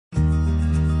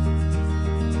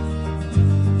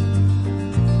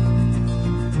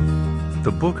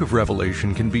The book of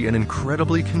Revelation can be an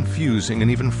incredibly confusing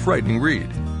and even frightening read,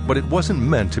 but it wasn't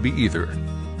meant to be either.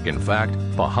 In fact,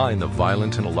 behind the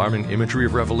violent and alarming imagery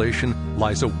of Revelation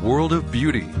lies a world of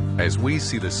beauty as we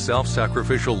see the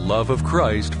self-sacrificial love of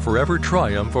Christ forever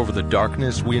triumph over the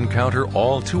darkness we encounter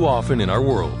all too often in our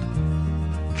world.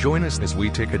 Join us as we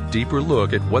take a deeper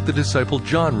look at what the disciple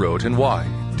John wrote and why,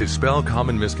 dispel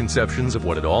common misconceptions of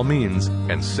what it all means,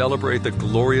 and celebrate the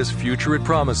glorious future it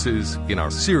promises in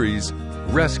our series,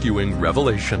 Rescuing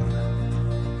Revelation.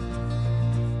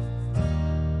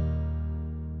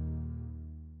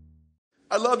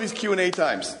 I love these Q&A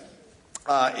times.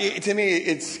 To me,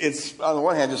 it's on the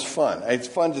one hand just fun. It's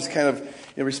fun just kind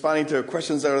of responding to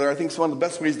questions that are there. I think it's one of the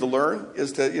best ways to learn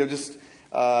is to just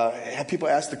have people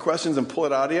ask the questions and pull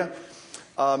it out of you.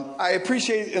 I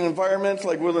appreciate an environment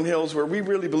like Woodland Hills where we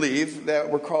really believe that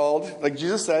we're called, like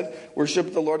Jesus said,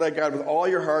 worship the Lord thy God with all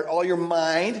your heart, all your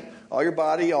mind, all your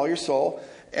body, all your soul.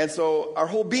 And so our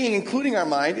whole being, including our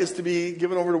mind, is to be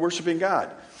given over to worshiping God.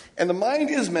 And the mind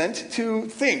is meant to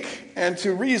think and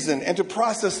to reason and to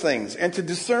process things and to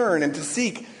discern and to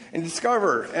seek and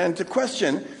discover and to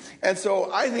question. And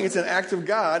so I think it's an act of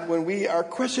God when we are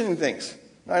questioning things.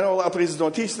 I know a lot of places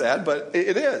don't teach that, but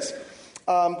it is.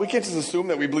 We can't just assume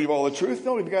that we believe all the truth.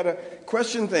 No, we've got to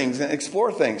question things and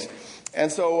explore things. And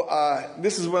so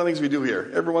this is one of the things we do here.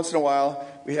 Every once in a while,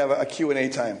 we have a Q&A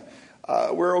time.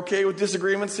 We're okay with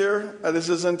disagreements here. This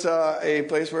isn't a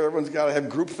place where everyone's got to have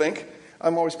groupthink.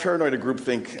 I'm always paranoid of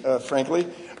groupthink, frankly.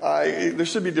 There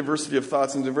should be diversity of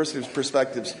thoughts and diversity of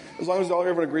perspectives. As long as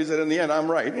everyone agrees that in the end I'm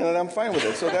right, and I'm fine with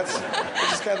it. So that's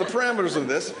just kind of the parameters of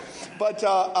this. But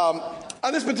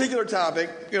on this particular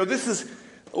topic, this is,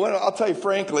 well, I'll tell you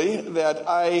frankly that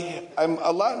I'm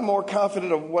a lot more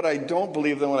confident of what I don't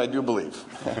believe than what I do believe.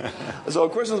 So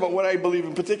questions about what I believe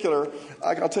in particular,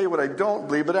 I'll tell you what I don't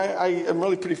believe, but I am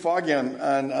really pretty foggy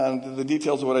on the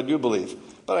details of what I do believe.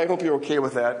 But I hope you're okay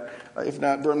with that. If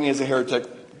not, burn me as a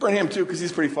heretic. Burn him too, because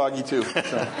he's pretty foggy too.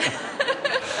 So.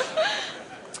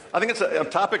 I think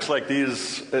topics like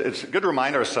these, it's good to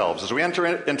remind ourselves as we enter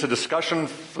into discussion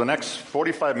for the next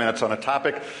 45 minutes on a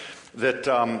topic that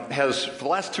has, for the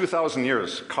last 2,000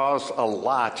 years, caused a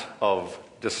lot of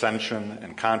dissension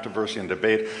and controversy and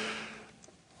debate.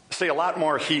 Say a lot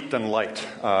more heat than light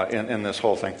in this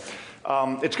whole thing.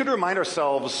 It's good to remind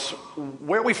ourselves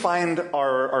where we find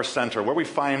our center, where we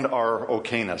find our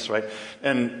okayness, right?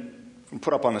 And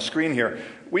put up on the screen here,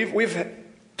 we've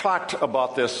talked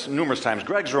about this numerous times.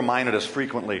 Greg's reminded us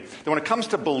frequently that when it comes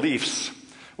to beliefs,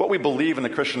 what we believe in the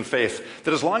Christian faith,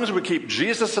 that as long as we keep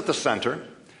Jesus at the center,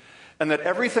 and that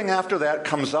everything after that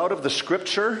comes out of the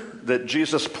scripture that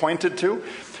Jesus pointed to,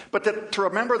 but to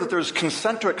remember that there's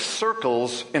concentric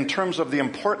circles in terms of the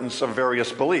importance of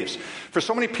various beliefs. For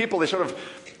so many people, it's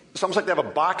almost like they have a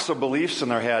box of beliefs in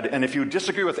their head, and if you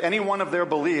disagree with any one of their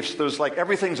beliefs, there's like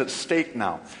everything's at stake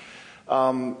now.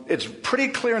 It's pretty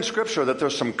clear in Scripture that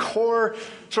there's some core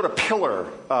sort of pillar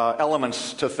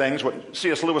elements to things, what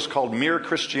C.S. Lewis called mere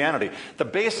Christianity. The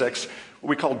basics, what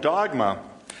we call dogma.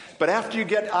 But after you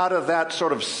get out of that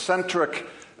sort of center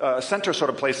sort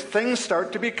of place, things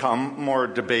start to become more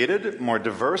debated, more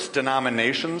diverse.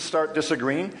 Denominations start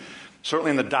disagreeing,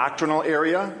 certainly in the doctrinal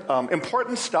area.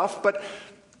 Important stuff, but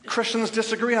Christians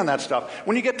disagree on that stuff.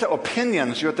 When you get to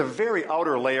opinions, you're at the very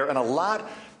outer layer, and a lot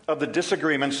of the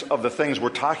disagreements of the things we're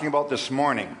talking about this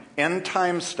morning, end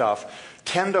time stuff,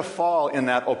 tend to fall in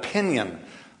that opinion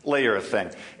layer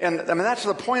thing. And I mean, that's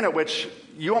the point at which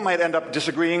you might end up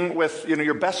disagreeing with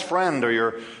your best friend or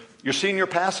your senior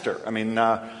pastor. I mean,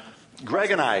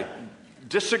 Greg and I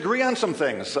disagree on some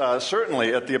things,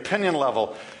 certainly at the opinion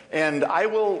level, and I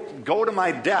will go to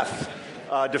my death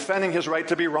defending his right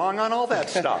to be wrong on all that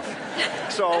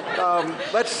stuff. So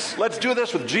let's do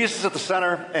this with Jesus at the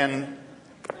center and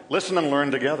listen and learn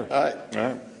together. All right. All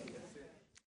right.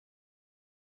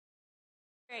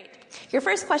 Great. Your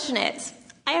first question is,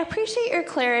 I appreciate your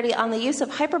clarity on the use of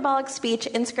hyperbolic speech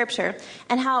in Scripture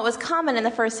and how it was common in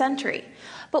the first century.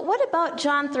 But what about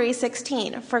John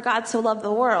 3:16, for God so loved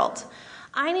the world?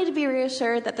 I need to be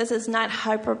reassured that this is not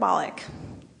hyperbolic.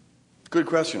 Good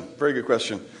question. Very good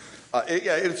question.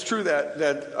 It's true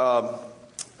that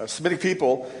Semitic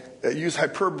people use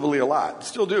hyperbole a lot.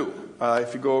 Still do.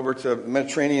 If you go over to the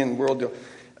Mediterranean world,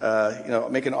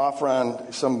 make an offer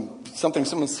on something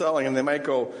someone's selling, and they might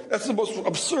go, "That's the most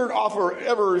absurd offer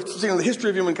ever seen in the history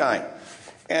of humankind."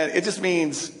 And it just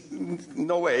means,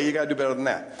 no way, you got to do better than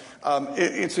that.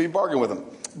 So you bargain with them.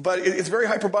 But it's very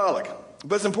hyperbolic.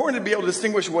 But it's important to be able to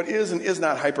distinguish what is and is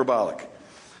not hyperbolic.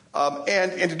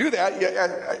 And to do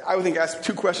that, I would think ask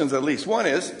two questions at least. One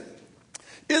is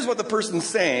is what the person's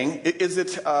saying, is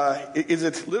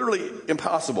it literally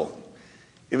impossible?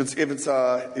 If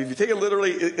you take it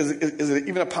literally, is it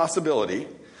even a possibility?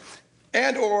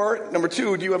 And or, number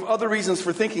two, do you have other reasons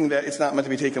for thinking that it's not meant to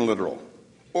be taken literal?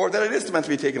 Or that it is meant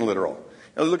to be taken literal?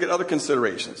 Now, look at other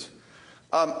considerations.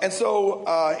 And so,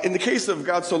 in the case of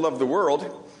God so loved the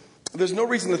world, there's no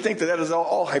reason to think that is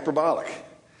all hyperbolic.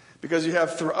 Because you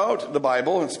have throughout the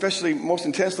Bible, especially most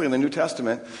intensely in the New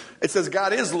Testament, it says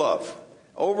God is love.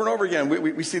 Over and over again,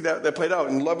 we see that played out.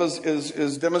 And love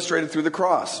is demonstrated through the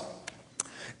cross.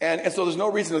 And so there's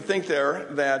no reason to think there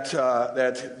that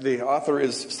the author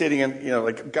is stating,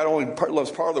 like God only loves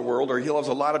part of the world, or he loves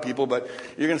a lot of people, but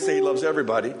you're going to say he loves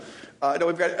everybody. No,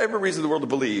 we've got every reason in the world to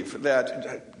believe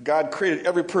that God created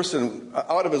every person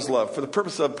out of his love for the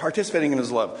purpose of participating in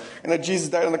his love, and that Jesus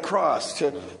died on the cross for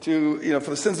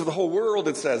the sins of the whole world.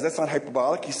 It says that's not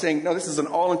hyperbolic. He's saying no, this is an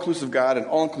all-inclusive God and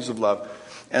all-inclusive love,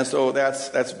 and so we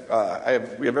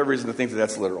have every reason to think that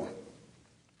that's literal.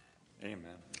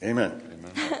 Amen.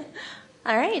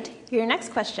 All right, your next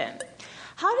question.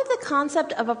 How did the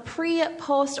concept of a pre,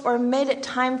 post, or mid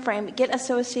time frame get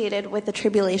associated with the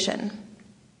tribulation?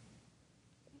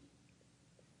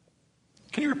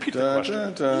 Can you repeat the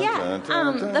question?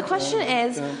 The question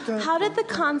is, how did the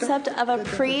concept of a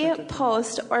pre,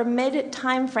 post, or mid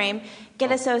time frame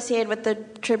get associated with the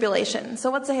tribulation?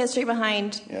 So what's the history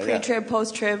behind pre-trib,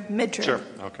 post-trib, mid-trib? Sure,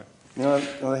 okay. You know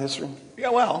the history? Yeah,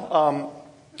 well,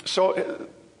 so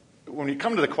when you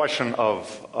come to the question of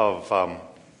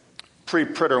pre,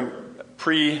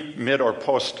 mid, or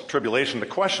post-tribulation, the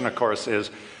question, of course, is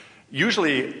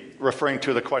usually referring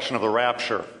to the question of the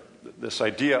rapture, this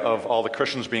idea of all the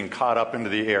Christians being caught up into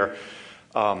the air.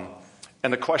 And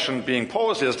the question being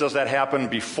posed is, does that happen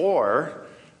before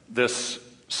this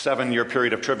 7-year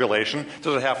period of tribulation?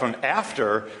 Does it happen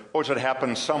after, or does it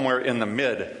happen somewhere in the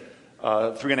mid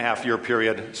 3.5-year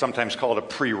period, sometimes called a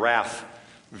pre-wrath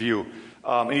view?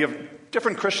 And you have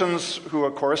different Christians who,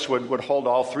 of course, would hold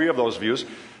all three of those views.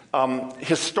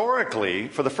 Historically,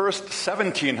 for the first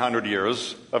 1,700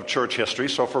 years of church history,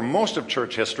 so for most of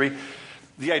church history,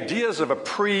 the ideas of a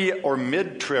pre- or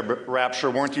mid-trib rapture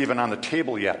weren't even on the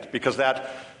table yet, because that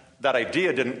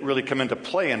idea didn't really come into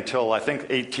play until, I think,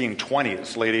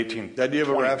 1820s, late 1820s. The idea of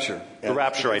a rapture. The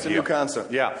rapture it's idea. It's a new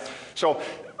concept. Yeah. So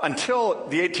until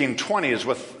the 1820s,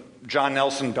 with John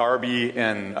Nelson Darby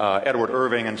and Edward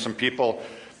Irving and some people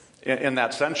in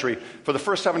that century, for the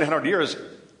first 700 years,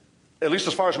 at least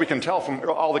as far as we can tell from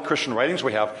all the Christian writings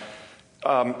we have,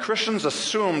 Christians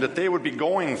assumed that they would be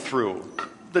going through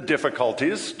the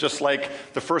difficulties, just like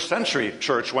the first century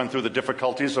church went through the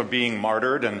difficulties of being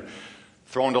martyred and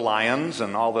thrown to lions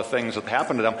and all the things that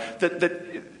happened to them,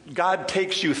 that God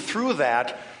takes you through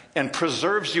that and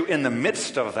preserves you in the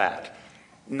midst of that,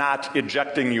 not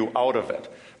ejecting you out of it.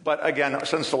 But again,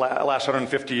 since the last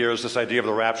 150 years, this idea of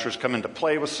the rapture has come into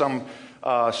play with some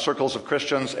circles of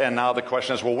Christians, and now the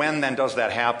question is, well, when then does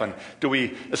that happen? Do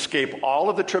we escape all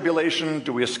of the tribulation?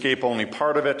 Do we escape only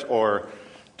part of it? Or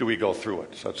do we go through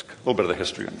it? So it's a little bit of the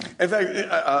history. In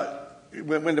fact,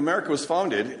 when America was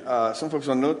founded, some folks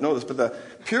don't know this, but the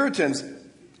Puritans,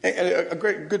 and a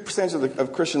good percentage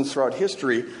of Christians throughout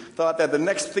history, thought that the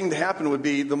next thing to happen would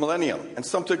be the millennium. And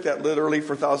some took that literally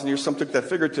for 1,000 years, some took that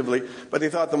figuratively, but they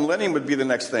thought the millennium would be the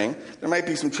next thing. There might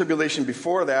be some tribulation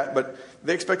before that, but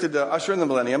they expected to usher in the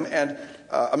millennium. And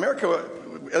America,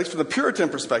 at least from the Puritan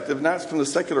perspective, not from the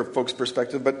secular folks'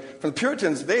 perspective, but from the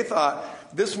Puritans, they thought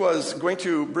this was going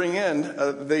to bring in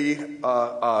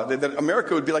that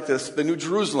America would be like the New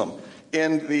Jerusalem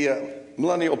in the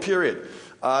millennial period.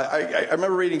 I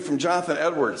remember reading from Jonathan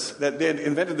Edwards that they had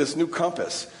invented this new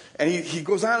compass. And he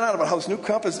goes on and on about how this new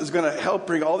compass is going to help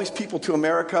bring all these people to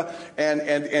America.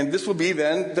 And this will be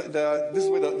then, this is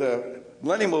where the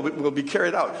millennium will be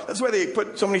carried out. That's why they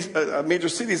put so many major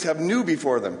cities have new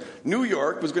before them. New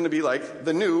York was going to be like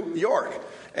the New York.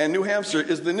 And New Hampshire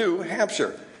is the New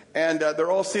Hampshire. And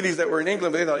they're all cities that were in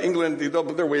England, but they thought England,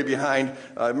 they're way behind.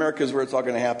 America is where it's all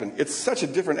going to happen. It's such a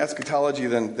different eschatology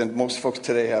than most folks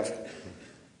today have.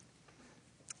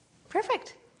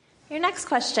 Perfect. Your next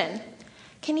question.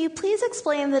 Can you please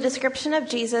explain the description of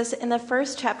Jesus in the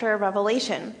first chapter of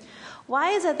Revelation?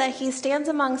 Why is it that he stands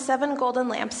among 7 golden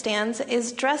lampstands,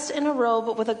 is dressed in a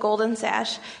robe with a golden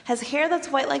sash, has hair that's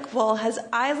white like wool, has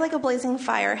eyes like a blazing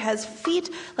fire, has feet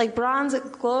like bronze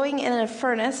glowing in a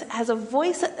furnace, has a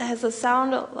voice that has the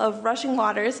sound of rushing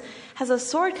waters, has a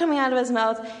sword coming out of his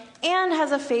mouth, and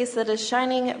has a face that is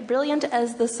shining brilliant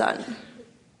as the sun?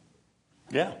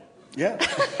 Yeah.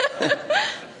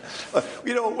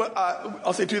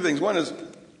 I'll say 2 things. One is,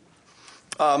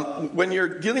 when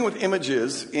you're dealing with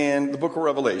images in the book of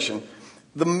Revelation,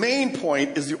 The main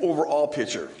point is the overall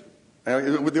picture,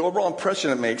 with the overall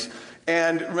impression it makes.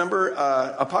 And remember,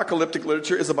 apocalyptic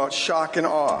literature is about shock and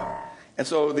awe. And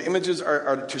so the images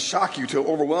are to shock you, to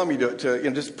overwhelm you,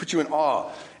 to just put you in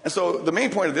awe. And so the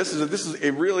main point of this is that this is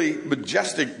a really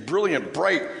majestic, brilliant,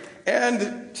 bright,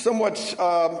 and somewhat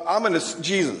ominous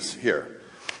Jesus here.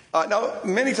 Now,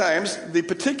 many times, the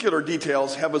particular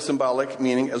details have a symbolic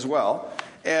meaning as well.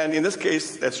 And in this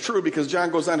case, that's true because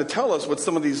John goes on to tell us what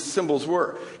some of these symbols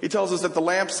were. He tells us that the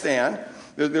lampstand,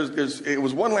 it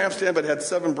was one lampstand, but it had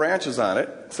 7 branches on it,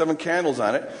 7 candles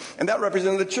on it, and that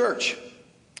represented the church.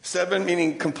 7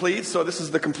 meaning complete, so this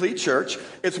is the complete church.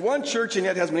 It's one church and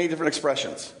yet has many different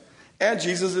expressions. And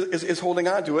Jesus is holding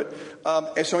on to it,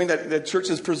 and showing that the church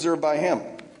is preserved by him.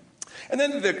 And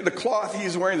then the cloth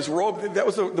he's wearing, this robe, that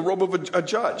was the robe of a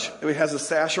judge. It has a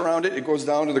sash around it. It goes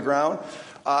down to the ground.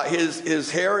 His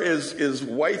hair is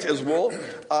white as wool.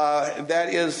 That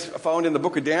is found in the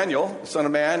book of Daniel. The Son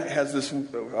of Man has this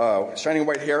shining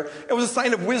white hair. It was a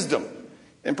sign of wisdom.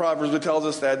 In Proverbs, it tells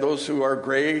us that those who are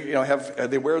gray,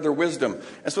 they wear their wisdom.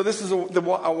 And so this is a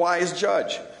wise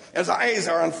judge. And his eyes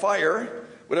are on fire,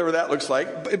 whatever that looks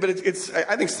like. But it's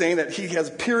I think, saying that he has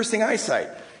piercing eyesight.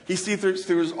 He sees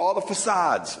through all the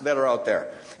facades that are out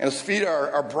there. And his feet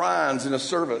are bronze in a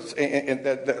service,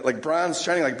 like bronze,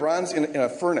 shining like bronze in a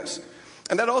furnace.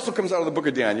 And that also comes out of the book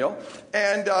of Daniel.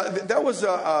 And that was,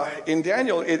 in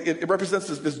Daniel, it represents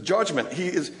this judgment.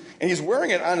 He's wearing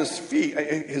it on his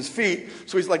feet,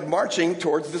 so he's like marching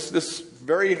towards this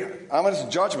very ominous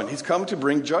judgment. He's come to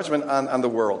bring judgment on the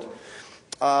world.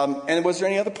 And was there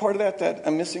any other part of that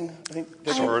I'm missing? I think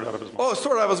sword out of his mouth. Oh,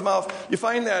 sword out of his mouth. You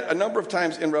find that a number of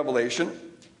times in Revelation.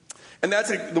 And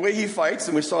that's the way he fights,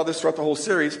 and we saw this throughout the whole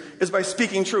series, is by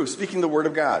speaking truth, speaking the word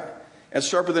of God. And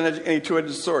sharper than any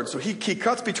two-edged sword. So he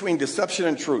cuts between deception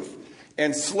and truth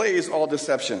and slays all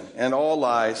deception and all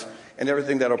lies and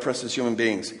everything that oppresses human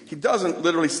beings. He doesn't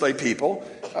literally slay people.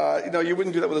 You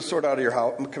wouldn't do that with a sword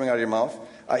coming out of your mouth.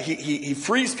 He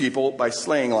frees people by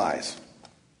slaying lies.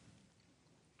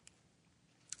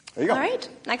 There you go. All right,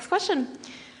 next question.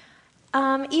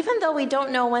 Even though we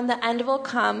don't know when the end will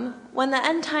come, when the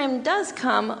end time does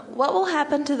come, what will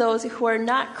happen to those who are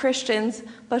not Christians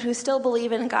but who still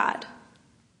believe in God?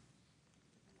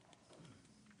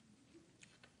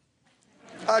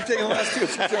 I'm taking the last two.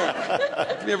 It's your turn.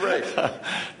 Give me a break.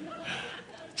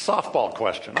 Softball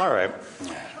question. All right.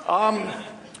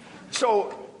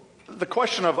 So the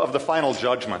question of the final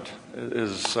judgment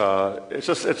is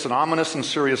it's an ominous and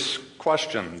serious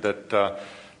question that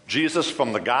Jesus,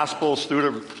 from the Gospels through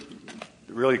to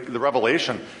really the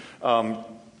Revelation,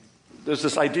 there's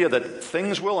this idea that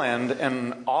things will end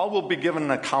and all will be given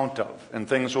an account of, and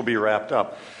things will be wrapped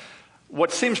up.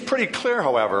 What seems pretty clear,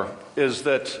 however, is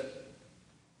that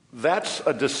that's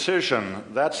a decision,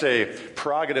 that's a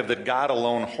prerogative that God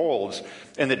alone holds,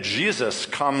 and that Jesus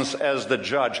comes as the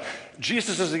judge.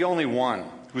 Jesus is the only one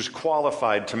who's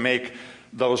qualified to make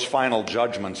those final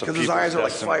judgments of people's because his eyes are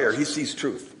like destinies. fire. He sees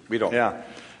truth. We don't. Yeah.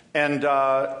 And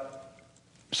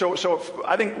so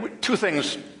I think two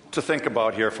things to think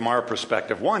about here from our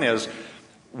perspective. One is,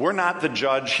 we're not the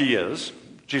judge, he is.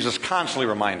 Jesus constantly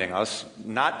reminding us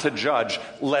not to judge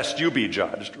lest you be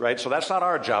judged, right? So that's not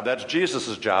our job, that's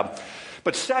Jesus' job.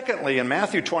 But secondly, in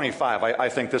Matthew 25, I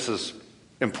think this is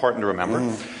important to remember.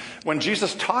 When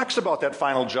Jesus talks about that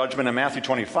final judgment in Matthew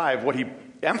 25, what he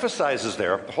emphasizes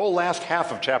there, the whole last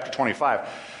half of chapter 25,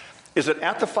 is that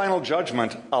at the final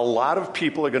judgment, a lot of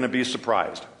people are going to be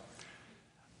surprised.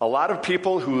 A lot of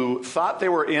people who thought they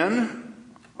were in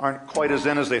aren't quite as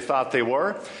in as they thought they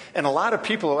were. And a lot of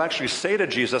people will actually say to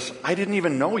Jesus, I didn't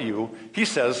even know you. He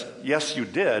says, yes, you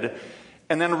did.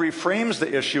 And then reframes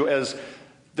the issue as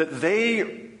that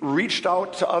they reached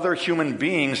out to other human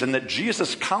beings and that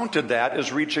Jesus counted that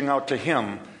as reaching out to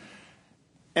him.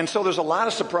 And so there's a lot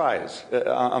of surprise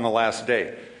on the last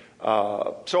day.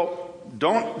 So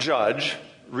don't judge.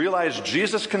 Realize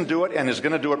Jesus can do it and is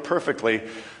going to do it perfectly.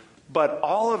 But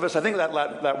all of us, I think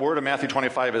that word of Matthew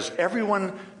 25 is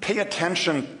everyone pay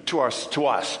attention to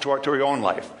your own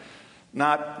life,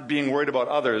 not being worried about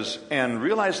others, and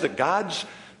realize that God's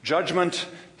judgment,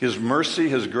 his mercy,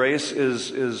 his grace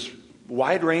is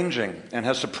wide-ranging and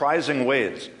has surprising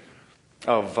ways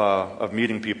of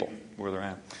meeting people where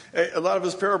they're at. A lot of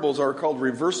his parables are called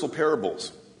reversal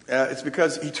parables. It's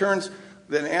because he turns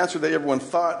an answer that everyone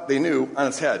thought they knew on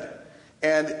its head.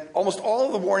 And almost all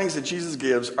of the warnings that Jesus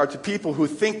gives are to people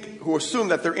who assume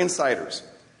that they're insiders.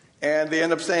 And they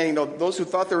end up saying, those who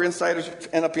thought they were insiders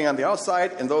end up being on the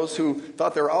outside, and those who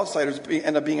thought they were outsiders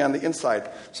end up being on the inside.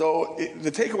 So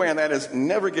the takeaway on that is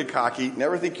never get cocky,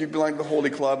 never think you belong to the Holy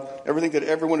Club, never think that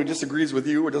everyone who disagrees with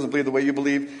you or doesn't believe the way you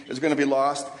believe is going to be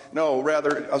lost. No,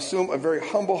 rather assume a very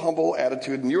humble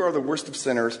attitude, and you are the worst of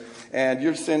sinners, and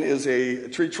your sin is a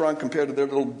tree trunk compared to their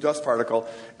little dust particle.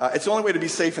 It's the only way to be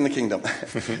safe in the kingdom.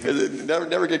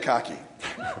 Never get cocky.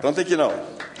 Don't think you know.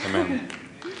 Amen.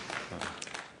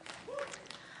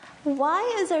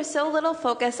 Why is there so little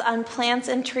focus on plants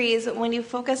and trees when you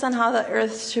focus on how the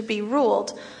earth should be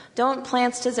ruled? Don't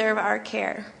plants deserve our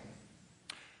care?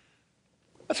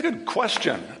 That's a good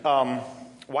question.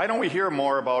 Why don't we hear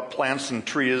more about plants and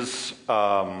trees,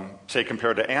 say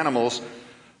compared to animals,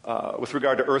 with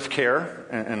regard to earth care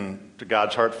and to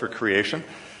God's heart for creation?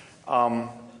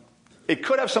 It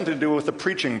could have something to do with the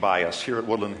preaching bias here at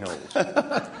Woodland Hills.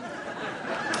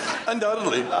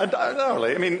 Undoubtedly.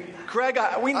 I mean, Greg,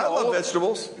 we know, I love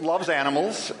vegetables. Loves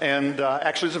animals, and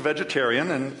actually is a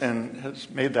vegetarian and has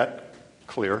made that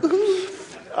clear.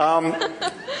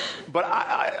 But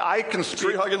I can speak.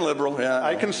 Tree-hugging liberal, yeah.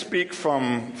 I can speak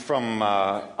from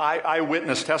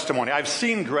eyewitness testimony. I've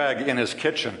seen Greg in his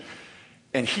kitchen,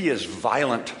 and he is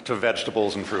violent to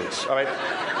vegetables and fruits. All right,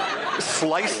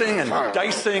 slicing and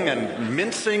dicing and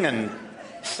mincing and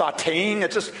sautéing.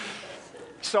 It's just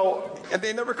so. And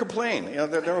they never complain.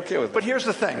 They're okay with it. But here's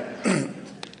the thing.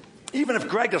 Even if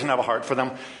Greg doesn't have a heart for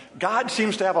them, God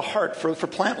seems to have a heart for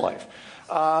plant life.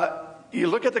 You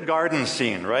look at the garden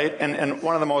scene, right? And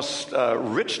one of the most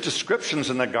rich descriptions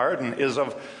in the garden is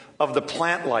of the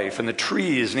plant life and the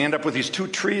trees. And you end up with these two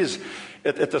trees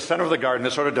at the center of the garden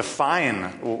that sort of define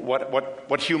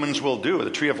what humans will do.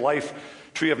 The tree of life,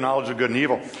 tree of knowledge of good and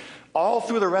evil. All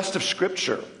through the rest of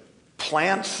Scripture,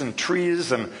 plants and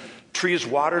trees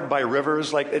watered by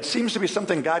rivers, like it seems to be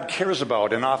something God cares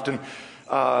about. And often,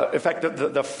 in fact,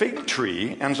 the fig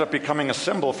tree ends up becoming a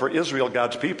symbol for Israel,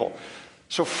 God's people.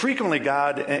 So frequently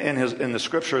God in the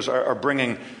Scriptures are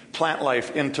bringing plant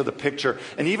life into the picture.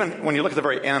 And even when you look at the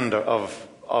very end of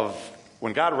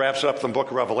when God wraps up the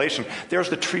book of Revelation, there's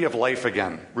the tree of life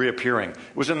again reappearing.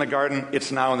 It was in the garden.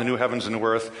 It's now in the new heavens and new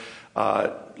earth.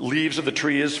 Leaves of the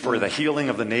trees for the healing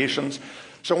of the nations.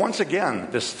 So once again,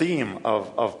 this theme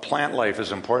of plant life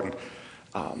is important.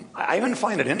 I even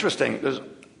find it interesting. I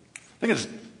think it's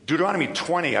Deuteronomy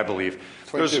 20, I believe.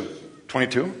 22.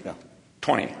 22? Yeah.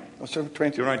 20. Oh, sorry,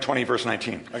 22. Deuteronomy 20, verse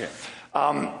 19. Okay.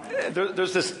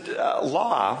 There's this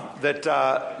law that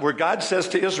where God says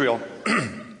to Israel,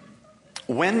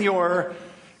 when you're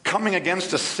coming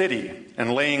against a city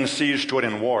and laying siege to it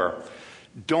in war,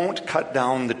 don't cut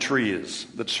down the trees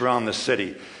that surround the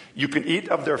city. You can eat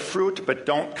of their fruit, but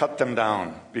don't cut them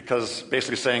down, because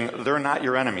basically saying they're not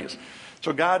your enemies.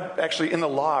 So God actually in the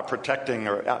law protecting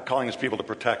or calling his people to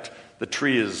protect the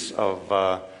trees of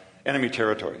enemy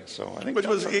territory. So I think which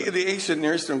was the ancient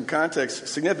Near Eastern context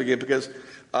significant because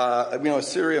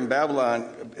Assyria and Babylon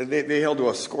they held to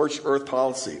a scorched earth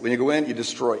policy. When you go in, you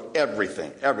destroy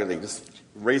everything, just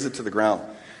raze it to the ground.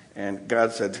 And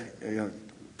God said,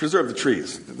 preserve the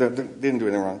trees. They didn't do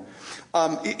anything wrong.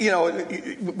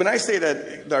 When I say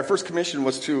that our first commission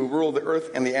was to rule the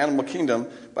earth and the animal kingdom,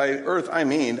 by earth I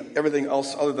mean everything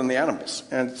else other than the animals.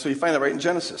 And so you find that right in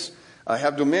Genesis.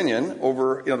 Have dominion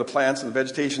over the plants and the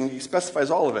vegetation. He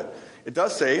specifies all of it. It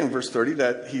does say in verse 30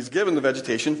 that he's given the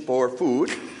vegetation for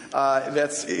food.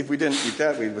 That's if we didn't eat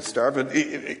that, we would starve. But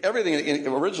everything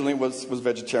originally was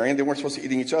vegetarian. They weren't supposed to be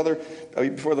eating each other.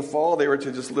 Before the fall, they were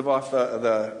to just live off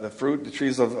the fruit, the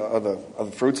trees of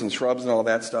the fruits and shrubs and all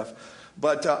that stuff.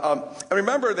 But I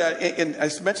remember that, and I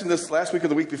mentioned this last week or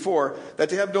the week before, that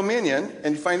to have dominion,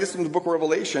 and you find this in the book of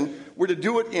Revelation, we're to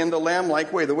do it in the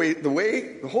lamb-like way.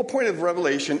 The whole point of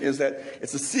Revelation is that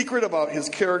it's a secret about his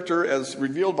character as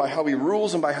revealed by how he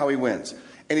rules and by how he wins.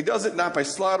 And he does it not by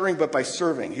slaughtering, but by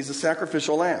serving. He's a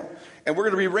sacrificial lamb. And we're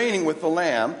going to be reigning with the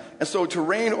lamb. And so to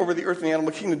reign over the earth and the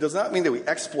animal kingdom does not mean that we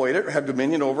exploit it or have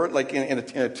dominion over it like in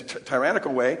a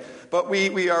tyrannical way. But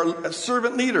we are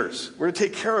servant leaders. We're to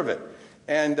take care of it.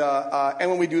 And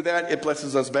when we do that, it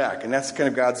blesses us back. And that's kind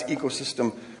of God's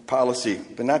ecosystem policy,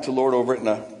 but not to lord over it in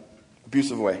an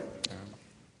abusive way.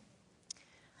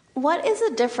 What is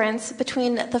the difference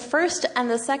between the first and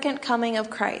the second coming of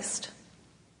Christ?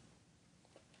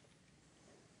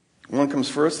 One comes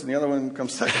first and the other one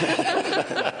comes second.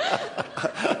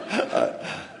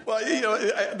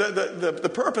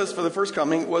 The purpose for the first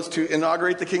coming was to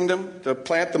inaugurate the kingdom, to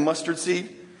plant the mustard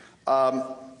seed.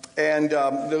 And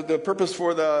the purpose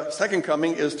for the second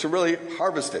coming is to really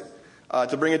harvest it,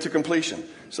 to bring it to completion.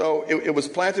 So it was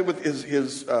planted with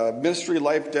his ministry,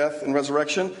 life, death, and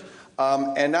resurrection.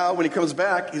 And now when he comes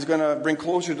back, he's going to bring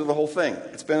closure to the whole thing.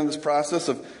 It's been in this process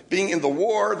of being in the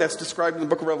war that's described in the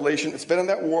book of Revelation. It's been in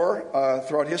that war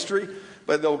throughout history,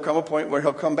 but there'll come a point where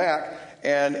he'll come back,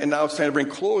 and now it's time to bring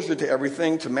closure to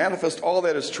everything, to manifest all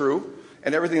that is true,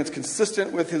 and everything that's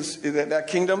consistent with that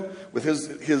kingdom, with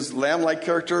his lamb-like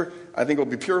character, I think will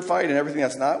be purified, and everything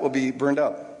that's not will be burned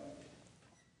up.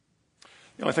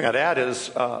 The only thing I'd add is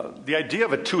the idea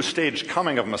of a two-stage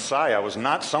coming of Messiah was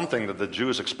not something that the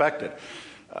Jews expected.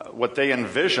 What they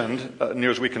envisioned,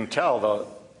 near as we can tell, the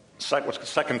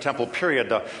Second Temple period,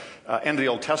 the end of the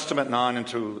Old Testament and on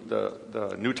into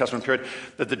the New Testament period,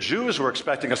 that the Jews were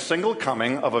expecting a single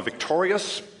coming of a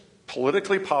victorious,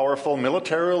 politically powerful,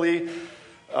 militarily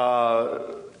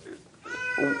a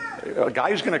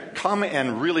guy who's going to come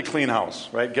and really clean house,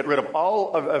 right? Get rid of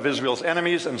all of Israel's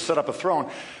enemies and set up a throne.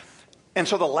 And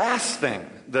so the last thing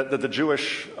that the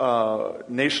Jewish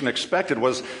nation expected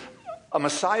was a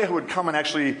Messiah who would come and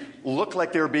actually look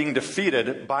like they were being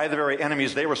defeated by the very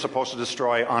enemies they were supposed to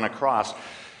destroy on a cross.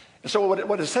 And so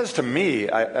what it says to me,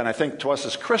 and I think to us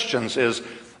as Christians, is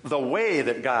the way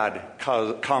that God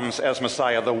comes as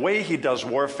Messiah, the way he does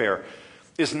warfare,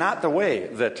 is not the way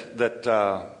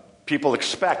that people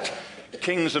expect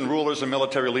kings and rulers and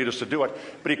military leaders to do it,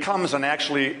 but he comes and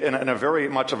actually, in a very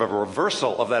much of a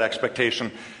reversal of that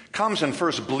expectation, comes and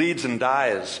first bleeds and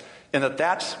dies, and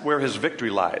that's where his victory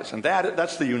lies. And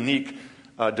that's the unique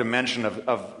dimension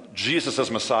of Jesus as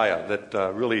Messiah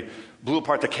that really blew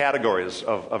apart the categories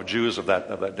of Jews of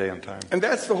that day and time. And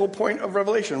that's the whole point of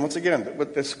Revelation. Once again,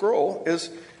 with the scroll is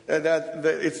that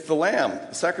it's the lamb,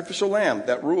 the sacrificial lamb,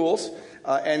 that rules,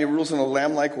 and he rules in a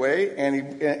lamb-like way,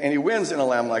 and he wins in a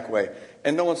lamb-like way.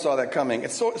 And no one saw that coming.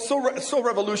 It's so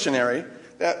revolutionary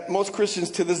that most Christians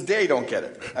to this day don't get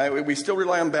it. We still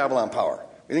rely on Babylon power.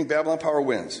 We think Babylon power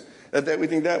wins. That we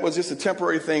think that was just a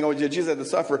temporary thing. Oh, Jesus had to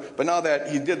suffer. But now that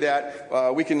he did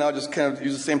that, we can now just kind of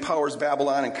use the same power as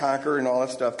Babylon and conquer and all that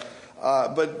stuff.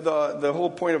 But the whole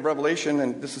point of Revelation,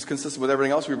 and this is consistent with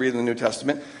everything else we read in the New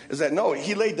Testament, is that no,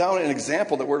 he laid down an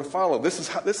example that we're to follow. This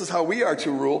is how we are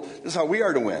to rule. This is how we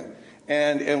are to win.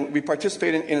 And we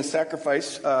participate in a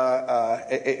sacrifice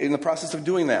in the process of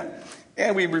doing that.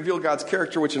 And we reveal God's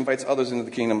character, which invites others into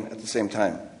the kingdom at the same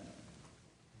time.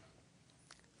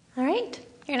 All right.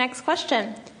 Your next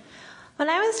question. When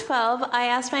I was 12, I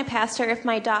asked my pastor if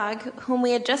my dog, whom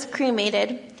we had just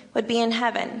cremated, would be in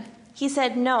heaven. He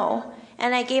said no,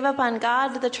 and I gave up on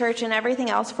God, the church, and everything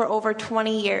else for over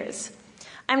 20 years.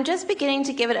 I'm just beginning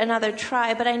to give it another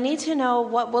try, but I need to know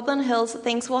what Woodland Hills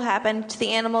thinks will happen to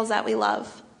the animals that we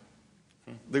love.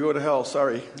 They go to hell,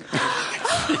 sorry.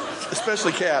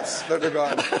 Especially cats. They're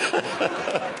gone.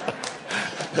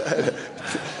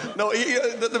 No,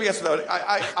 let me answer that.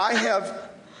 I have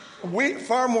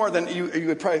far more than you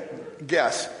would probably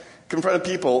guess confronted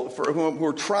people who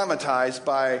are traumatized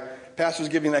by pastors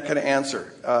giving that kind of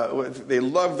answer. They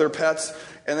love their pets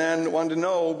and then wanted to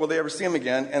know, will they ever see them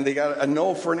again? And they got a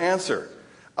no for an answer.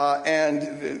 And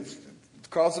it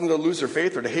caused them to lose their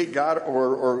faith or to hate God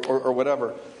or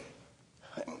whatever.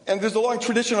 And there's a long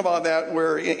tradition about that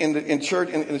where in the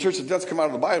church that does come out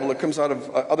of the Bible, it comes out of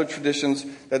other traditions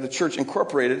that the church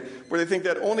incorporated, where they think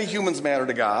that only humans matter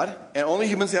to God and only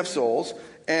humans have souls,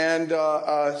 and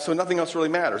so nothing else really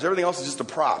matters. Everything else is just a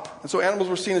prop. And so animals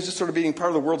were seen as just sort of being part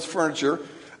of the world's furniture.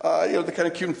 They're kind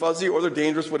of cute and fuzzy, or they're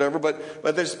dangerous, whatever, but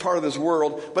they're just part of this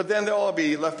world. But then they'll all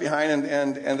be left behind,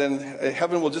 and then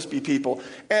heaven will just be people.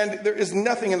 And there is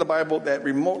nothing in the Bible that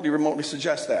remotely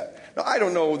suggests that. Now, I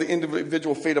don't know the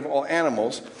individual fate of all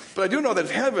animals, but I do know that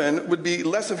if heaven would be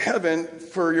less of heaven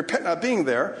for your pet not being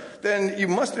there, then you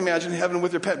must imagine heaven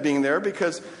with your pet being there,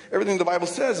 because everything the Bible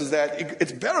says is that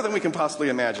it's better than we can possibly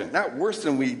imagine. Not worse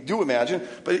than we do imagine,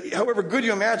 but however good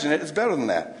you imagine it, it's better than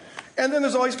that. And then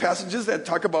there's all these passages that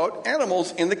talk about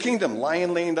animals in the kingdom.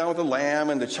 Lion laying down with the lamb,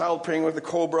 and the child praying with the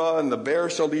cobra, and the bear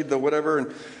shall lead the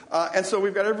whatever. And so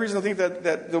we've got every reason to think that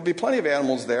there'll be plenty of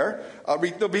animals there.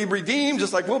 They'll be redeemed,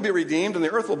 just like we'll be redeemed, and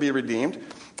the earth will be redeemed.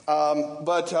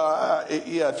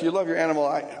 If you love your animal,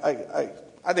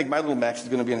 I think my little Max is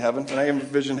going to be in heaven. When I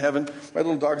envision heaven, my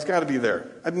little dog's got to be there.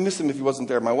 I'd miss him if he wasn't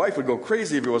there. My wife would go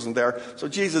crazy if he wasn't there. So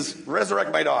Jesus,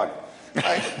 resurrect my dog.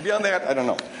 Beyond that, I don't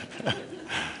know.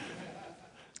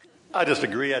 I just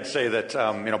agree. I'd say that,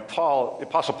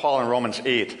 Apostle Paul in Romans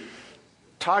 8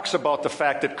 talks about the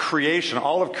fact that creation,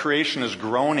 all of creation is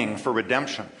groaning for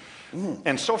redemption.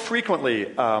 And so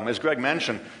frequently, as Greg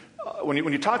mentioned, when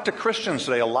you talk to Christians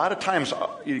today, a lot of times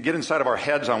you get inside of our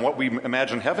heads on what we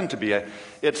imagine heaven to be.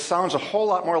 It sounds a whole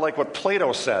lot more like what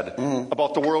Plato said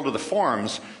about the world of the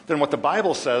forms than what the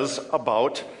Bible says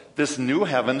about this new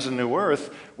heavens and new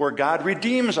earth where God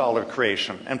redeems all of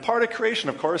creation. And part of creation,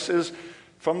 of course, is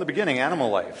from the beginning animal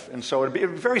life. And so it'd be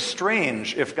very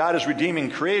strange if God is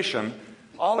redeeming creation,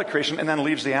 all of creation, and then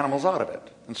leaves the animals out of it.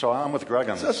 And so I'm with Greg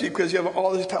on this. Especially because you have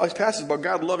all these passages about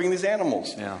God loving these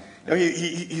animals. Yeah. You know,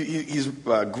 he's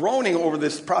groaning over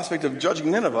this prospect of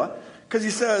judging Nineveh because he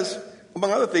says,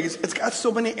 among other things, it's got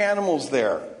so many animals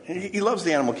there. He loves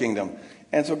the animal kingdom.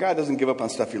 And so God doesn't give up on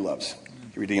stuff he loves.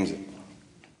 He redeems it.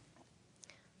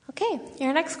 Okay,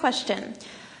 your next question.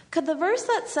 Could the verse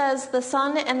that says the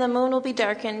sun and the moon will be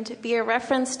darkened be a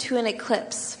reference to an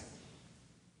eclipse?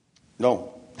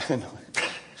 No.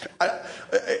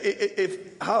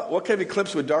 What kind of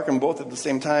eclipse would darken both at the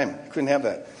same time? You couldn't have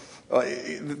that.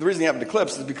 The reason you have an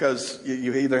eclipse is because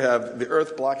you either have the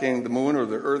earth blocking the moon or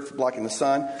the earth blocking the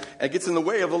sun, and it gets in the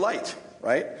way of the light,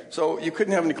 right? So you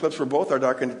couldn't have an eclipse where both are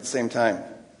darkened at the same time.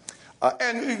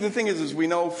 And the thing is we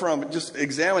know from just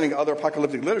examining other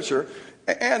apocalyptic literature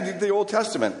and the Old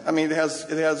Testament. I mean, it has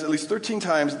at least 13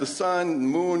 times the sun and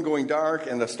moon going dark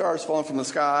and the stars falling from the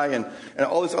sky and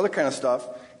all this other kind of stuff.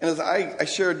 And as I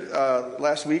shared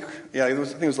last week, I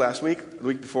think it was last week, the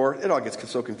week before, it all gets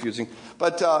so confusing.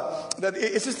 But that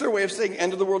it's just their way of saying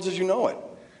end of the world as you know it.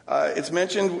 It's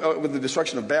mentioned with the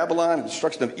destruction of Babylon, the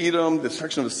destruction of Edom, the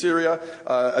destruction of Assyria,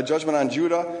 a judgment on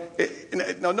Judah.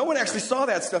 Now, no one actually saw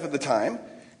that stuff at the time.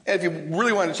 And if you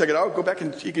really want to check it out, go back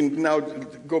and you can now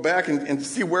go back and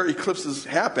see where eclipses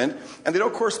happened, and they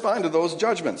don't correspond to those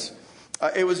judgments.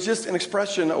 It was just an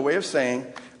expression, a way of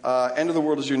saying, end of the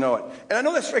world as you know it. And I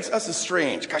know that strikes us as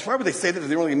strange. Gosh, why would they say that if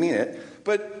they don't really mean it?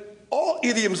 But all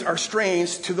idioms are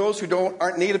strange to those who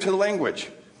aren't native to the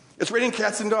language. It's raining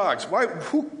cats and dogs.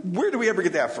 Where do we ever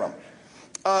get that from?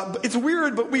 It's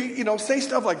weird, but we say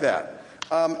stuff like that.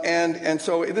 And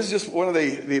so this is just one of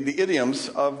the idioms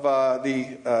of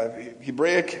the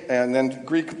Hebraic and then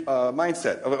Greek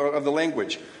mindset of the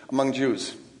language among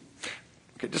Jews.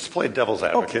 Okay, just to play devil's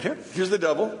advocate here. Here's the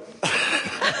devil.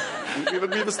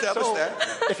 We've established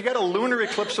that. If you got a lunar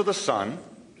eclipse of the sun,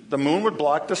 the moon would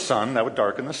block the sun. That would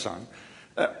darken the sun.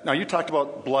 Now, you talked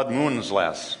about blood moons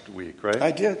last week, right?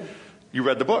 I did. You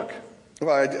read the book.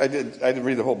 Well, I did. I didn't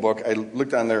read the whole book. I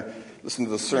looked on there, listened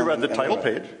to the sermon. You read the title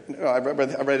page? No, I read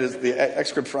the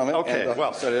excerpt from it. Okay,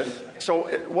 and, so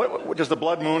what does the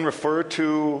blood moon refer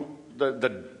to?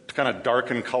 The kind of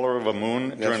darkened color of a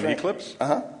moon during the eclipse?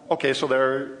 Uh-huh. Okay, so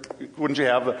wouldn't you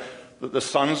have the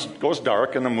sun goes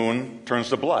dark and the moon turns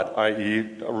to blood,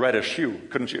 i.e. a reddish hue?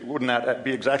 Wouldn't that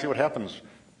be exactly what happens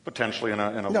potentially in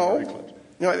a lunar eclipse?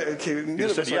 No, okay. You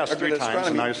said yes 3 times,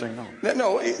 and now you're saying no.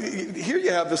 No, here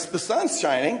you have the sun's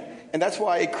shining, and that's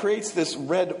why it creates this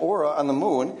red aura on the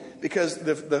moon, because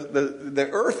the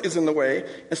Earth is in the way,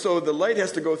 and so the light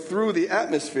has to go through the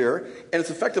atmosphere, and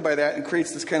it's affected by that and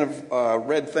creates this kind of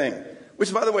red thing.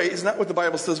 Which, by the way, is not what the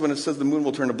Bible says when it says the moon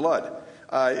will turn to blood.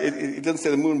 It doesn't say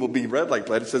the moon will be red like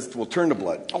blood. It says it will turn to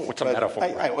blood. Oh, it's a metaphor.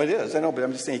 It is, I know, but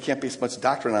I'm just saying you can't base much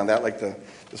doctrine on that like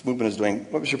this movement is doing.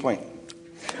 What was your point?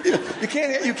 You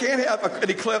can't have an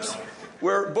eclipse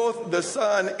where both the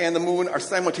sun and the moon are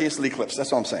simultaneously eclipsed.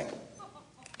 That's all I'm saying.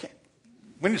 Okay.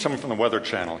 We need someone from the Weather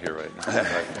Channel here right now.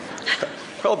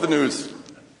 Call up the news.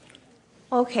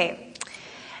 Okay.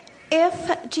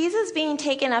 If Jesus being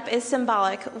taken up is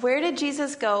symbolic, where did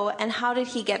Jesus go and how did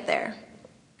he get there?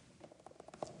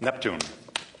 Neptune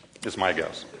is my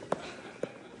guess.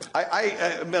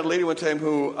 I met a lady one time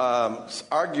who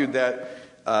argued that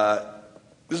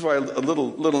this is why a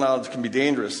little knowledge can be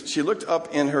dangerous. She looked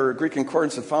up in her Greek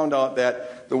concordance and found out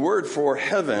that the word for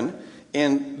heaven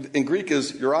in Greek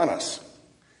is Uranus.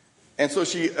 And so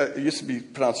it used to be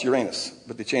pronounced Uranus,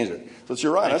 but they changed it. So it's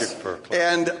Uranus.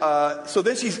 And so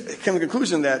then she came to the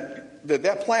conclusion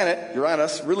that planet,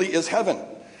 Uranus, really is heaven.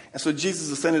 And so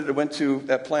Jesus ascended and went to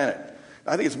that planet.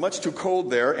 I think it's much too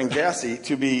cold there and gassy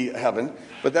to be heaven,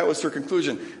 but that was her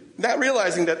conclusion. Not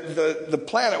realizing that the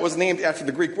planet was named after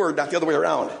the Greek word, not the other way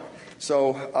around.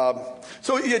 So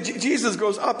Jesus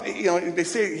goes up. They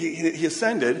say he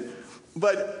ascended,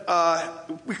 but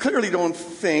we clearly don't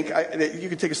think that you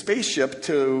could take a spaceship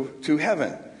to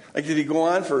heaven. Like, did he go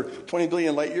on for 20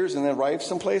 billion light years and then arrive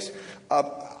someplace?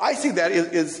 I think that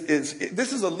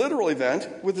this is a literal event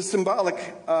with a symbolic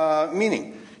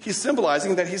meaning. He's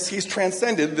symbolizing that he's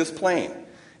transcended this plane.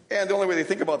 And the only way they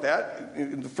think about that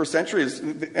in the first century is,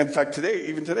 in fact,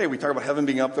 even today, we talk about heaven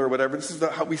being up there or whatever. This is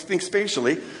how we think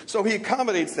spatially. So he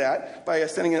accommodates that by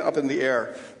sending it up in the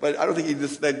air. But I don't think he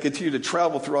just continued to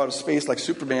travel throughout space like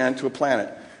Superman to a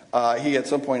planet. He, at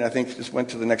some point, I think, just went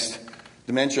to the next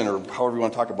dimension, or however you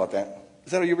want to talk about that.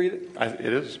 Is that how you read it?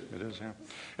 It is, yeah.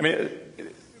 I mean,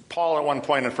 Paul at one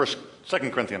point in 1 2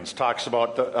 Corinthians talks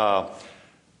about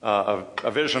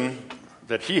a vision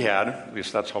that he had, at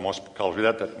least that's how most scholars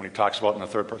read that when he talks about in the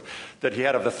third person, that he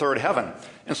had of the third heaven.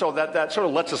 And so that sort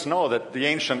of lets us know that the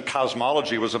ancient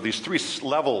cosmology was of these three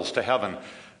levels to heaven.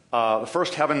 The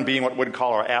first heaven being what we'd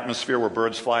call our atmosphere, where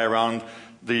birds fly around.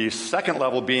 The second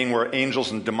level being where angels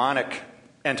and demonic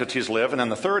entities live. And then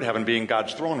the third heaven being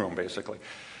God's throne room, basically.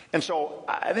 And so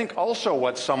I think also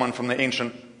what someone from the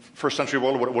ancient first century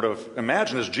world would have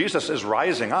imagined is Jesus is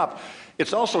rising up.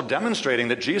 It's also demonstrating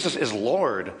that Jesus is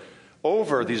Lord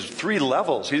over these three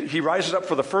levels. He rises up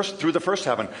through the first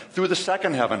heaven, through the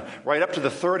second heaven, right up to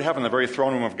the third heaven, the very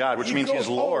throne room of God, which means he's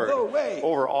Lord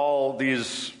over all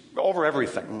these, over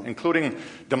everything, including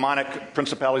demonic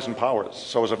principalities and powers.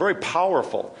 So it's a very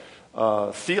powerful,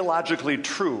 theologically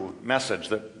true message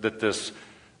that this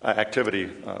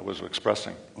activity was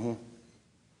expressing. Mm-hmm.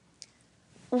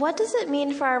 What does it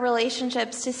mean for our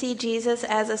relationships to see Jesus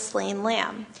as a slain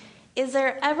lamb? Is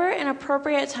there ever an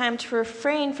appropriate time to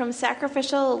refrain from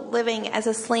sacrificial living as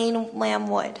a slain lamb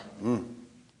would? You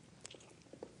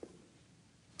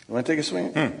want to take a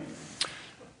swing?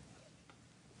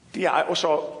 Yeah,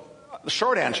 so the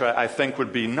short answer, I think,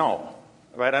 would be no.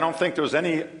 Right? I don't think there's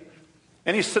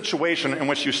any situation in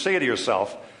which you say to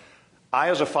yourself, I,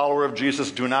 as a follower of Jesus,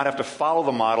 do not have to follow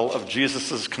the model of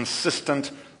Jesus'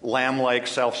 consistent lamb-like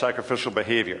self-sacrificial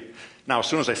behavior. Now, as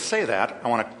soon as I say that, I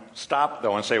want to stop,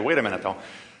 though, and say, wait a minute, though.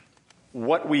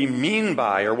 What we mean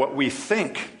by, or what we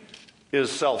think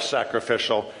is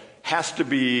self-sacrificial, has to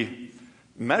be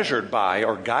measured by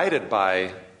or guided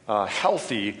by a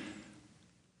healthy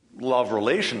love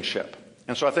relationship.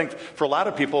 And so I think for a lot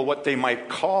of people, what they might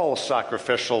call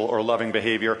sacrificial or loving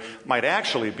behavior might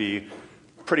actually be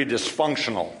pretty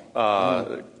dysfunctional,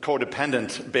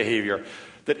 codependent behavior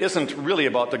that isn't really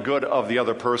about the good of the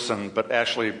other person, but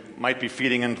actually might be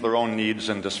feeding into their own needs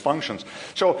and dysfunctions.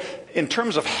 So in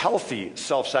terms of healthy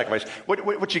self-sacrifice,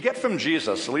 what you get from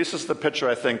Jesus, at least is the picture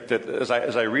I think that as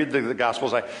I read the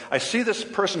Gospels, I see this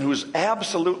person who's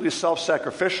absolutely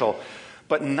self-sacrificial,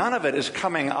 but none of it is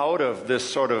coming out of this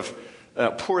sort of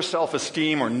poor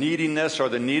self-esteem or neediness or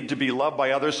the need to be loved by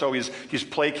others, so he's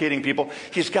placating people.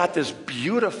 He's got this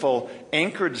beautiful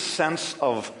anchored sense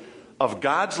of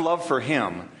God's love for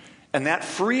him, and that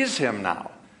frees him now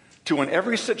to, in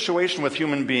every situation with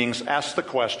human beings, ask the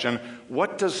question,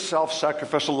 what does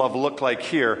self-sacrificial love look like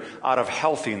here out of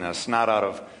healthiness, not out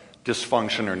of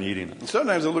dysfunction or neediness?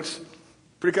 Sometimes it looks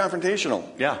pretty confrontational.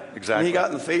 Yeah, exactly. And he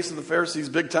got in the face of the Pharisees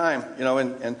big time,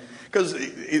 and because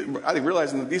I think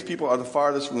realizing that these people are the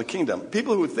farthest from the kingdom.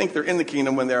 People who think they're in the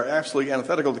kingdom when they're absolutely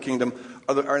antithetical to the kingdom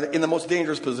are in the most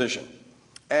dangerous position.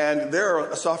 And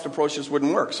their soft approaches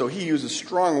wouldn't work. So he uses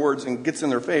strong words and gets in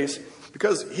their face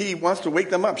because he wants to wake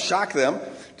them up, shock them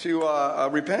to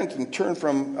repent and turn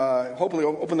from, hopefully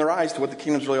open their eyes to what the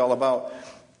kingdom's really all about.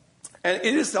 And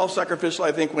it is self-sacrificial,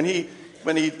 I think, when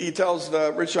he tells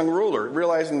the rich young ruler,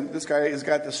 realizing this guy has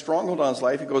got this stronghold on his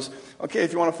life, he goes, okay,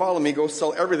 if you want to follow me, go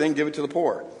sell everything, give it to the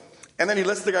poor. And then he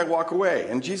lets the guy walk away.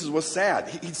 And Jesus was sad.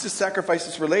 He just sacrificed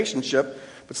this relationship.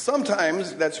 But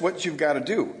sometimes that's what you've got to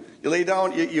do. You lay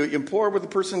down, you implore with the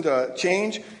person to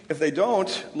change. If they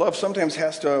don't, love sometimes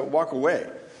has to walk away.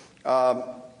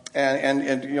 And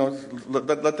let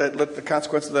the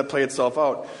consequences of that play itself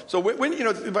out. So when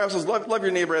the Bible says love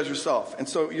your neighbor as yourself. And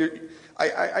so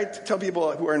I tell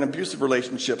people who are in abusive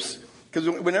relationships, because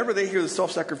whenever they hear the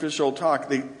self-sacrificial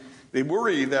talk, they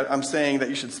worry that I'm saying that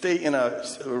you should stay in a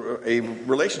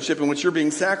relationship in which you're being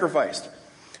sacrificed.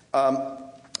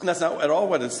 And that's not at all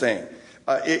what it's saying.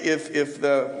 If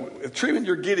the treatment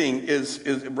you're getting is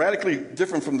radically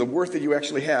different from the worth that you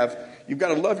actually have, you've got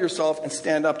to love yourself and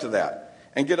stand up to that.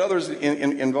 And get others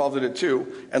involved in it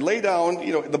too. And lay down,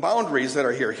 the boundaries that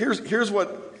are here. Here's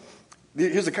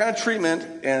the kind of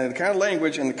treatment and the kind of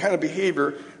language and the kind of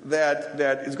behavior that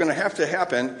is going to have to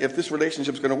happen if this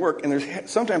relationship is going to work. And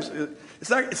sometimes it's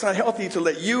not healthy to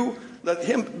let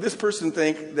this person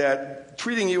think that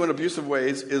treating you in abusive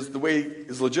ways is the way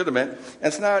is legitimate.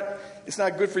 And it's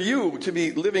not good for you to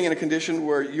be living in a condition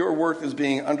where your worth is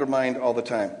being undermined all the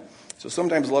time. So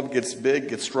sometimes love gets big,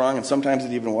 gets strong, and sometimes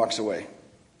it even walks away.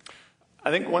 I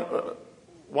think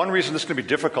one reason this is going to be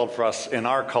difficult for us in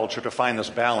our culture to find this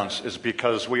balance is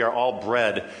because we are all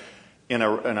bred in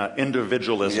an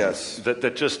individualism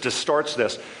that just distorts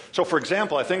this. So, for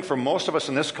example, I think for most of us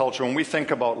in this culture, when we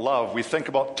think about love, we think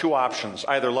about two options.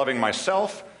 Either loving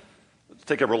myself,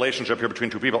 take a relationship here between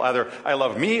two people, either I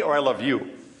love me or I love you.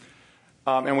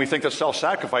 And we think that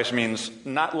self-sacrifice means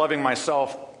not loving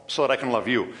myself so that I can love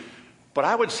you. But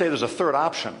I would say there's a third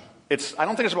option. I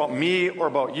don't think it's about me or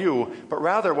about you, but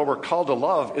rather what we're called to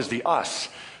love is the us.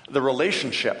 the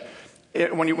relationship.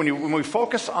 When we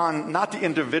focus on not the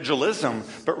individualism,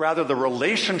 but rather the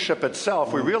relationship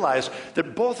itself, we realize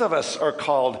that both of us are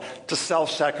called to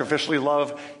self-sacrificially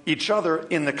love each other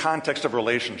in the context of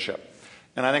relationship.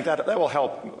 And I think that will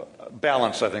help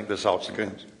balance, I think, this out.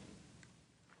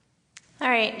 All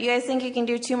right. You guys think you can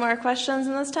do 2 more questions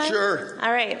in this time? Sure.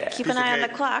 All right. Keep an eye on the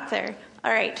clock there.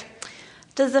 All right.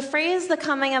 Does the phrase, the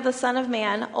coming of the Son of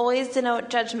Man, always denote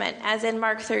judgment, as in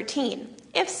Mark 13?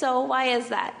 If so, why is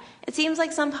that? It seems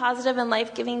like some positive and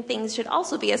life-giving things should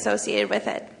also be associated with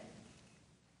it.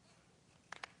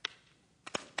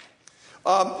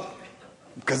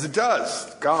 Because it does.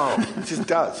 It just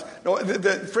does. No,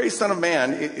 the phrase "Son of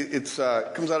Man" it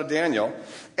comes out of Daniel,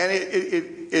 and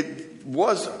it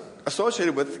was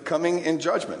associated with coming in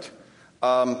judgment,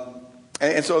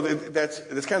 and so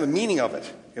that's kind of the meaning of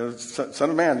it. You know, Son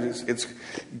of Man, it's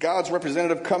God's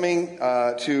representative coming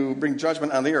to bring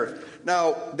judgment on the earth.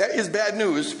 Now, that is bad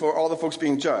news for all the folks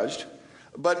being judged,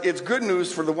 but it's good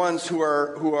news for the ones who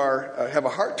have a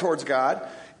heart towards God,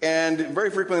 and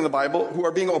very frequently in the Bible, who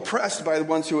are being oppressed by the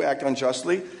ones who act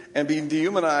unjustly and being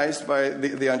dehumanized by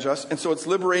the unjust. And so it's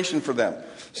liberation for them.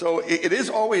 So it is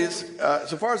always,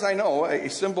 so far as I know, a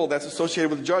symbol that's associated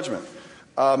with judgment.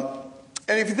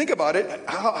 And if you think about it,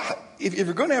 if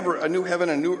you're going to have a new heaven,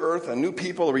 a new earth, a new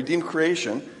people, a redeemed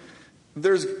creation,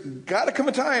 there's got to come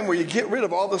a time where you get rid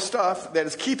of all the stuff that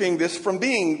is keeping this from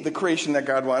being the creation that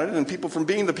God wanted and people from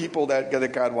being the people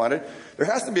that God wanted. There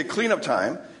has to be a cleanup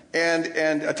time and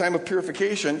a time of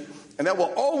purification, and that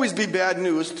will always be bad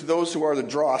news to those who are the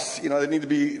dross, that need to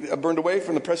be burned away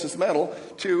from the precious metal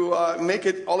to make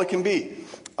it all it can be.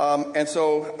 And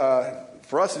so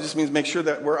for us, it just means make sure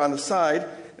that we're on the side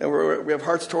and we have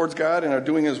hearts towards God and are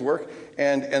doing His work.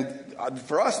 And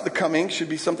for us, the coming should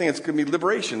be something that's going to be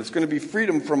liberation. It's going to be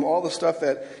freedom from all the stuff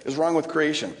that is wrong with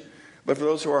creation. But for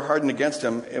those who are hardened against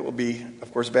Him, it will be,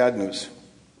 of course, bad news.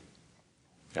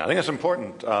 Yeah, I think it's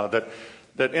important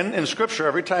that in Scripture,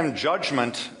 every time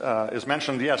judgment is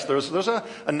mentioned, yes, there's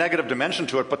a negative dimension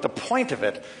to it, but the point of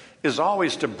it is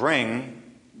always to bring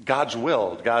God's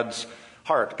will, God's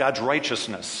heart, God's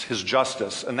righteousness, His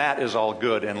justice, and that is all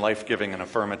good and life-giving and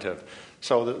affirmative.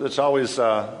 So it's always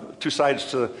 2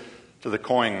 sides to the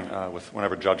coin with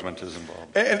whenever judgment is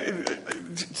involved.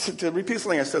 And to repeat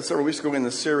something I said several weeks ago in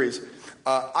this series,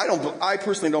 I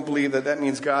personally don't believe that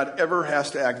means God ever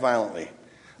has to act violently.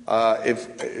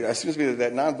 It seems to me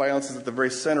that nonviolence is at the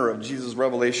very center of Jesus'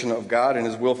 revelation of God and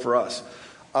His will for us.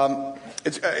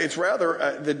 It's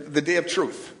rather the day of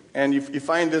truth. And you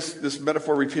find this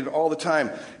metaphor repeated all the time.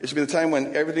 It should be the time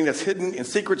when everything that's hidden in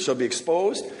secret shall be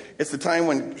exposed. It's the time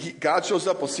when God shows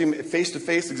up. We'll see Him face to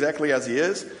face exactly as He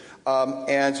is.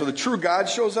 And so the true God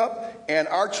shows up, and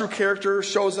our true character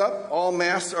shows up. All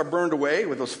masks are burned away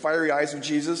with those fiery eyes of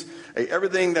Jesus.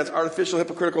 Everything that's artificial,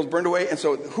 hypocritical is burned away. And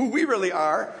so who we really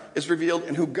are is revealed,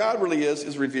 and who God really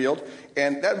is revealed.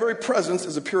 And that very presence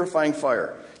is a purifying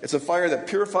fire. It's a fire that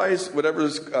purifies whatever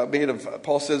is made of,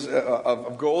 Paul says,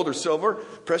 of gold or silver.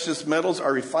 Precious metals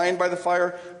are refined by the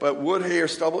fire, but wood, hay, or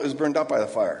stubble is burned up by the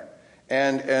fire.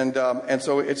 And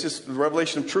so it's just the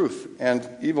revelation of truth. And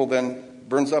evil then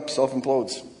burns up,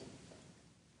 self-implodes,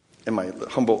 in my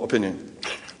humble opinion.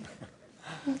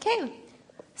 Okay.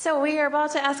 So we are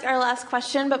about to ask our last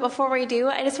question, but before we do,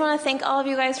 I just want to thank all of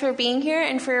you guys for being here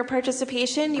and for your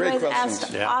participation. You guys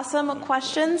asked awesome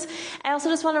questions. I also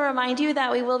just want to remind you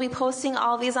that we will be posting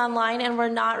all of these online, and we're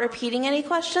not repeating any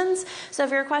questions. So if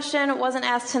your question wasn't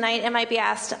asked tonight, it might be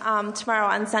asked tomorrow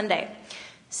on Sunday.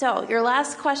 So your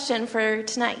last question for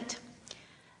tonight.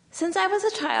 Since I was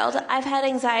a child, I've had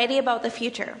anxiety about the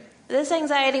future. This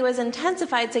anxiety was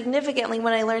intensified significantly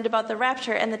when I learned about the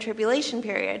rapture and the tribulation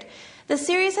period. The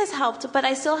series has helped, but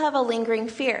I still have a lingering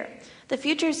fear. The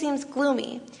future seems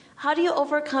gloomy. How do you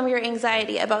overcome your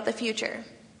anxiety about the future?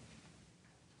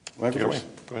 Go ahead.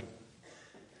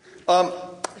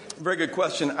 Very good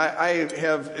question. I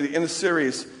have, in the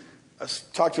series,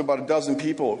 talked to about a dozen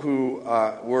people who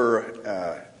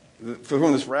were... for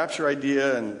whom this rapture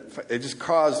idea, and it just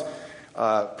caused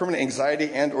permanent anxiety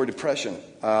and or depression.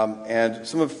 And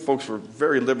some of the folks were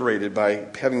very liberated by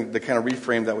having the kind of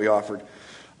reframe that we offered.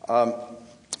 But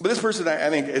this person, I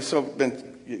think, has so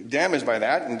been damaged by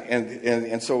that,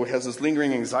 and so has this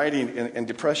lingering anxiety and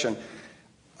depression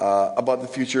about the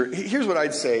future. Here's what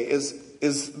I'd say is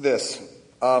this.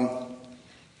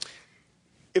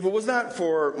 If it was not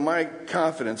for my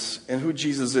confidence in who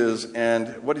Jesus is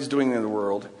and what He's doing in the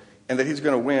world, and that He's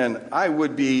going to win, I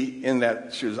would be in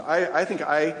that shoes. I think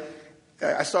I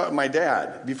I saw it in my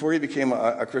dad before he became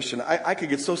a Christian. I could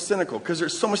get so cynical because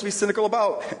there's so much to be cynical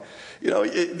about.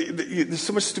 There's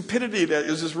so much stupidity that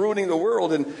is just ruining the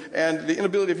world, and the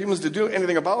inability of humans to do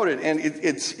anything about it. And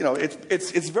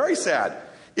it's very sad.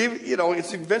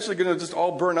 It's eventually going to just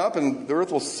all burn up, and the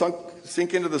earth will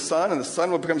sink into the sun, and the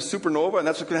sun will become supernova, and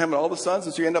that's what's going to happen to all the suns.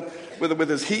 And so you end up with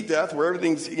this heat death where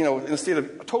everything's, in a state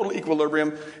of total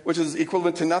equilibrium, which is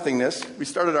equivalent to nothingness. We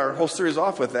started our whole series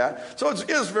off with that. So it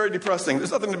is very depressing.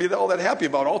 There's nothing to be all that happy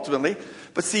about ultimately.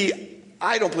 But see,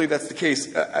 I don't believe that's the case.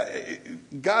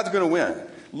 God's going to win.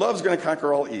 Love's going to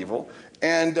conquer all evil.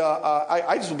 And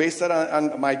I just base that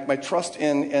on my trust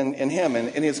in him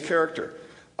and in his character.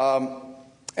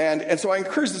 And so I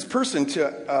encourage this person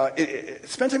to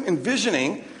spend time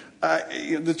envisioning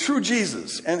the true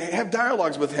Jesus and have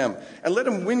dialogues with him and let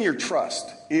him win your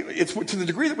trust. It's to the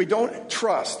degree that we don't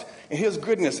trust in his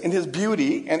goodness, in his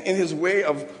beauty, and in his way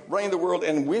of running the world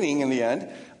and winning in the end.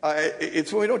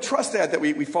 It's when we don't trust that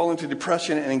we fall into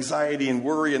depression and anxiety and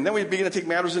worry, and then we begin to take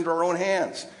matters into our own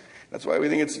hands. That's why we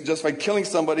think it's justified killing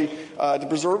somebody to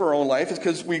preserve our own life, is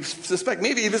because we suspect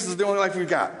maybe this is the only life we've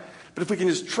got. But if we can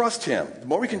just trust him, the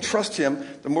more we can trust him,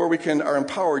 the more we are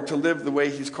empowered to live the way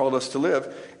he's called us to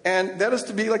live. And that is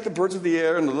to be like the birds of the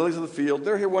air and the lilies of the field.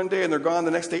 They're here one day and they're gone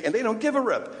the next day, and they don't give a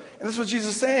rip. And that's what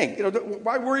Jesus is saying.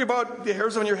 Why worry about the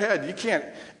hairs on your head? You can't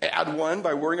add one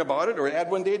by worrying about it, or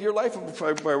add one day to your life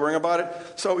by worrying about it.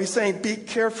 So he's saying, be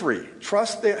carefree.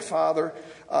 Trust the Father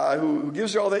who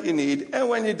gives you all that you need. And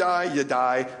when you die, you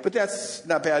die. But that's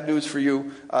not bad news for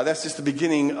you. That's just the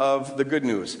beginning of the good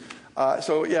news.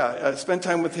 Spend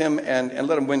time with him and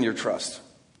let him win your trust.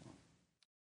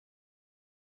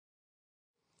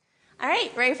 All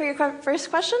right, ready for your first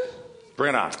question?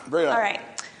 Bring it on. Bring it on. All right.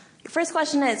 Your first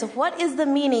question is, what is the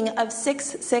meaning of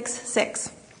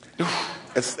 666?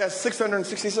 That's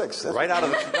 666. Right out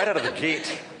of the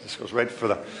gate. This goes right for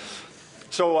the...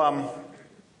 So,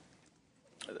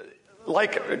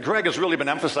 like Greg has really been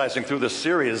emphasizing through this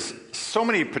series, so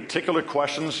many particular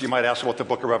questions you might ask about the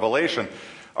book of Revelation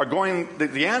are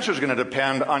the answer is going to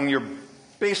depend on your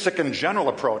basic and general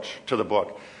approach to the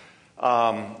book.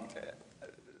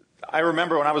 I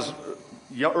remember when I was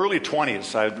early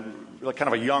 20s, I was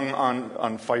kind of a young,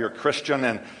 on fire Christian,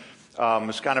 and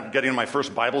was kind of getting my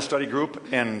first Bible study group,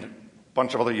 and a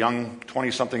bunch of other young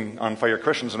 20-something on fire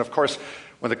Christians. And of course,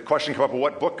 when the question came up,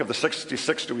 what book of the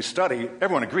 66 do we study?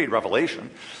 Everyone agreed, Revelation.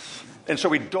 And so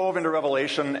we dove into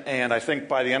Revelation, and I think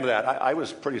by the end of that, I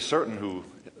was pretty certain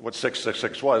what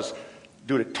 666 was.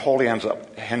 Dude, it totally ends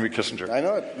up Henry Kissinger. I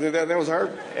know it. That was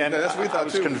hard. And that's what we thought, I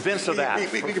was too. convinced of that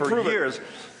we for years.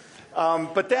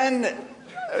 But then,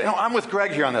 I'm with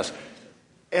Greg here on this.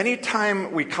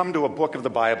 Anytime we come to a book of the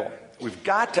Bible, we've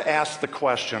got to ask the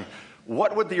question,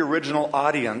 what would the original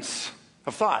audience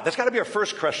have thought? That's got to be our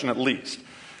first question at least.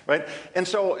 Right? And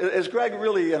so, as Greg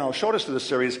really showed us through this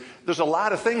series, there's a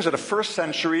lot of things that a first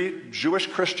century Jewish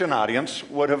Christian audience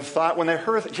would have thought when they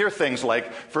hear things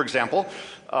like, for example,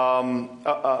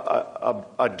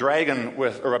 a dragon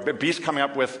or a beast coming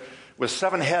up with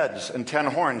 7 heads and 10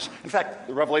 horns. In fact,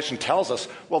 the Revelation tells us,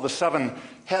 the 7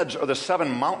 heads are the 7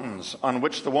 mountains on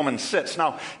which the woman sits.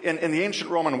 Now, in the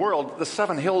ancient Roman world, the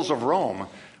 7 hills of Rome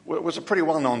was a pretty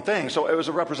well-known thing. So it was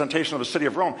a representation of the city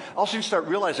of Rome. Also, you start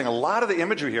realizing a lot of the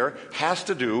imagery here has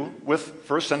to do with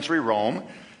first century Rome,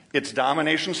 its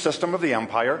domination system of the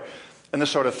empire, and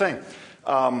this sort of thing.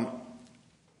 A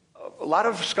lot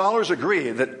of scholars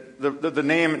agree that the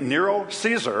name Nero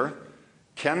Caesar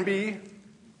can be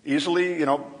easily,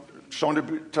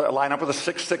 shown to line up with a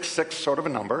 666 sort of a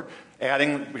number,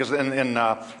 because in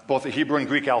both the Hebrew and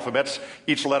Greek alphabets,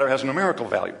 each letter has a numerical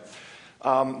value.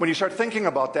 When you start thinking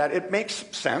about that, it makes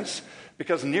sense,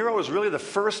 because Nero is really the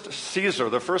first Caesar,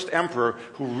 the first emperor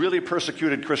who really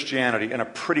persecuted Christianity in a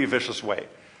pretty vicious way.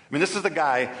 I mean, this is the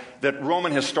guy that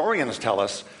Roman historians tell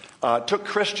us took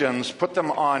Christians, put them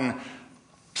on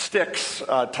sticks,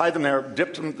 tied them there,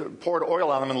 dipped them, poured oil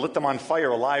on them, and lit them on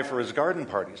fire alive for his garden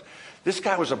parties. This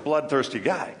guy was a bloodthirsty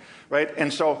guy, right?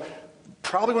 And so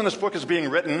probably when this book is being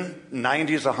written,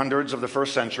 90s, 100s of the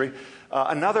first century,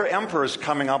 another emperor is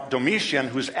coming up, Domitian,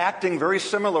 who's acting very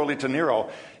similarly to Nero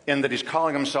in that he's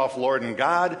calling himself Lord and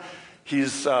God.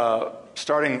 He's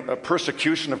starting a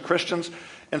persecution of Christians.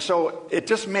 And so it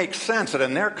just makes sense that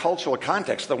in their cultural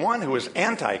context, the one who is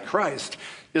anti-Christ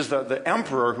is the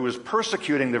emperor who is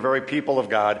persecuting the very people of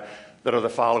God that are the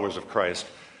followers of Christ.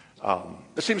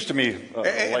 It seems to me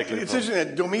likely. It's interesting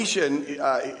that Domitian,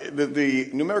 the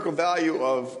numerical value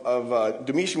of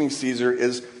Domitian Caesar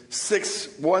is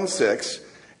 616,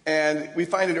 and we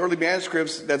find in early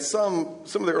manuscripts that some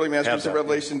of the early manuscripts of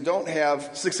Revelation don't have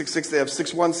 666; they have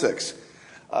 616.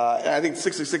 And I think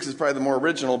 666 is probably the more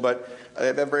original, but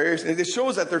it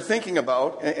shows that they're thinking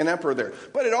about an emperor there.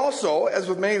 But it also, as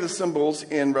with many of the symbols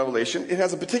in Revelation, it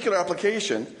has a particular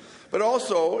application, but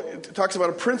also it talks about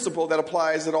a principle that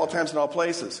applies at all times and all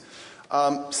places.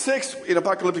 6 in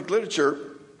apocalyptic literature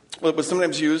was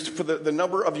sometimes used for the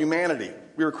number of humanity.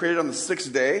 We were created on the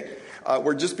 6th day.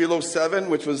 We're just below 7,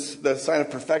 which was the sign of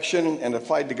perfection and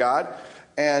applied to God.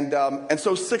 And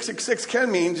so 666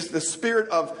 can mean just the spirit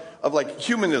of like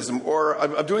humanism, or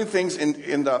of doing things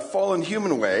in the fallen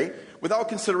human way without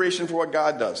consideration for what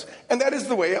God does. And that is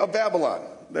the way of Babylon.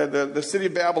 The city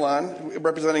of Babylon,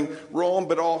 representing Rome,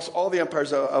 but also all the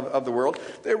empires of the world,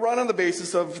 they run on the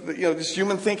basis of this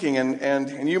human thinking and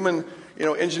human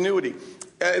ingenuity.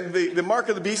 The mark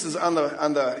of the beast is on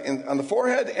the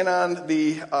forehead and on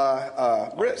the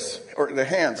wrists or the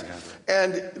hands.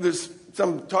 And there's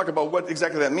some talk about what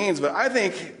exactly that means, but I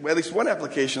think at least one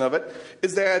application of it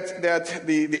is that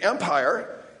the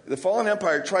empire, the fallen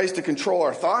empire, tries to control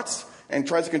our thoughts and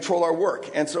tries to control our work.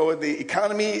 And so the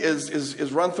economy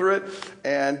is run through it,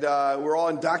 and we're all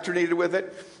indoctrinated with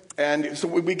it. And so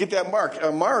we get that mark.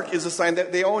 A mark is a sign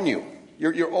that they own you.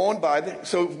 You're owned by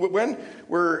so when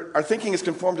our thinking is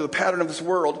conformed to the pattern of this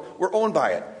world, we're owned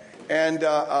by it and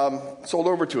sold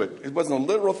over to it. It wasn't a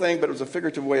literal thing, but it was a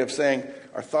figurative way of saying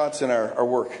our thoughts and our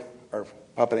work are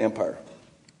up in the empire.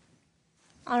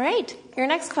 All right, your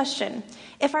next question.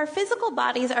 If our physical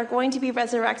bodies are going to be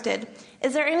resurrected,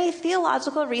 is there any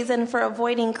theological reason for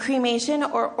avoiding cremation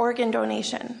or organ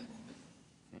donation?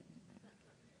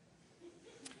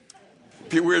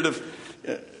 It'd be weird if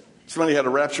somebody had a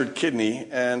raptured kidney,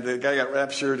 and the guy got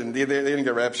raptured, and they didn't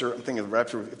get raptured. I'm thinking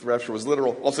if the rapture was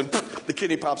literal, all of a sudden, the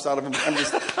kidney pops out of him.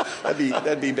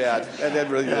 That'd be bad.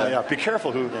 That'd really be bad. Yeah. Be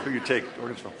careful who you take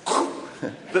organs from.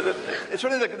 It's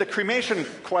really the cremation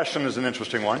question is an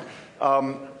interesting one.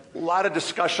 A lot of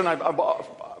discussion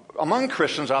among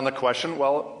Christians on the question,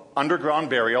 well, underground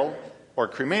burial or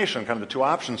cremation, kind of the two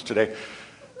options today.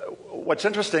 What's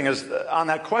interesting is, on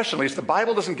that question at least, the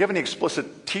Bible doesn't give any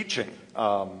explicit teaching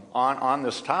on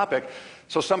this topic.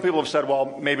 So some people have said,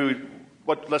 well,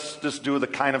 let's just do the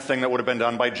kind of thing that would have been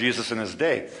done by Jesus in his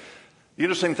day. The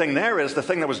interesting thing there is the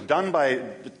thing that was done by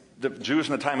the Jews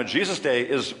in the time of Jesus' day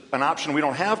is an option we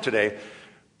don't have today,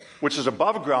 which is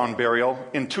above ground burial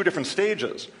in 2 different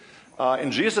stages.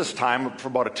 In Jesus' time, for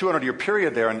about a 200-year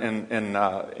period there in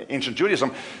ancient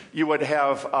Judaism, you would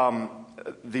have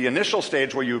the initial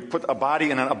stage where you put a body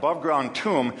in an above-ground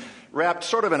tomb wrapped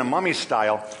sort of in a mummy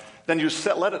style. Then you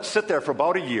let it sit there for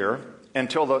about a year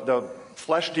until the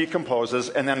flesh decomposes,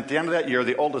 and then at the end of that year,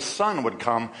 the oldest son would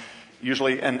come,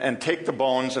 usually, and take the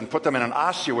bones and put them in an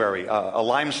ossuary, a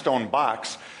limestone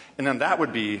box, and then that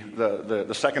would be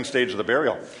the second stage of the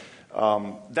burial.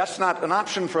 That's not an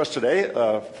option for us today,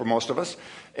 for most of us.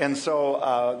 And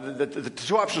so the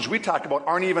 2 options we talk about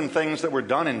aren't even things that were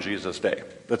done in Jesus' day.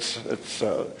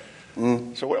 So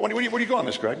where do you go on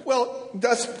this, Greg? Well,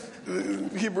 Genesis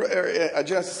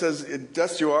says,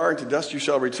 dust you are and to dust you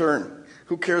shall return.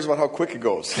 Who cares about how quick it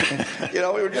goes? We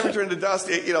would never turn to dust.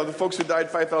 The folks who died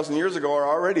 5,000 years ago are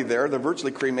already there. They're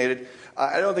virtually cremated.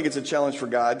 I don't think it's a challenge for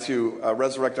God to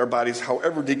resurrect our bodies,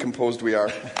 however decomposed we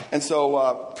are. And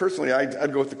so, personally,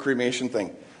 I'd go with the cremation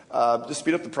thing. Just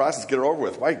speed up the process, get it over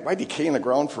with. Why decay in the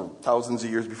ground for thousands of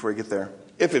years before you get there?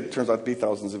 If it turns out to be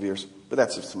thousands of years. But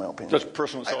that's just my opinion. Just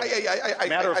personal. So I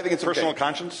think it's personal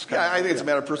conscience? Yeah, I think it's a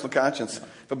matter of personal conscience.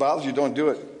 If it bothers you, don't do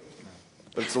it.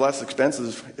 But it's less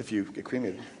expensive if you get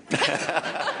cremated.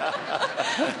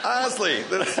 Honestly,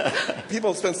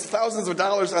 people spend thousands of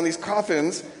dollars on these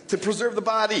coffins to preserve the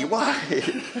body. Why?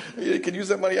 You could use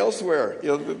that money elsewhere.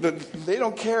 They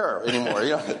don't care anymore.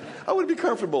 I would be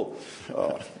comfortable.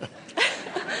 Oh.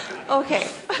 Okay.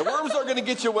 The worms are going to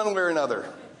get you one way or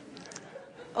another.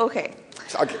 Okay.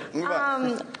 Move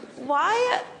on.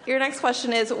 Your next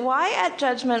question is, why at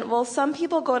judgment will some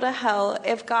people go to hell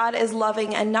if God is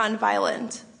loving and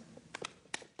nonviolent?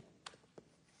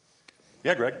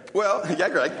 Yeah, Greg. Well, yeah,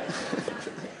 Greg.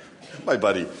 My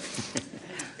buddy.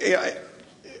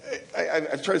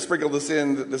 I've tried to sprinkle this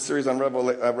in the series on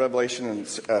Revelation and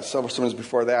several sermons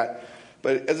before that.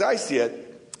 But as I see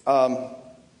it, the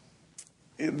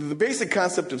basic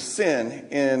concept of sin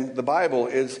in the Bible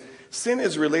is sin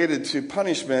is related to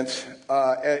punishment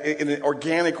in an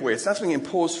organic way. It's not something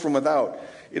imposed from without.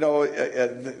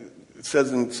 It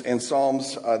says in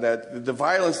Psalms that the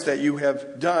violence that you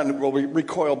have done will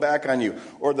recoil back on you.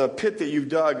 Or the pit that you've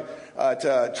dug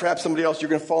to trap somebody else, you're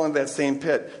going to fall into that same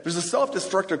pit. There's a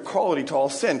self-destructive quality to all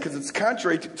sin because it's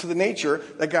contrary to the nature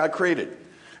that God created.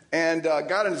 And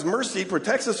God in His mercy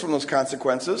protects us from those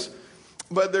consequences.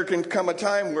 But there can come a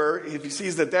time where if he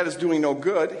sees that that is doing no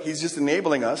good, he's just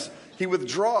enabling us, he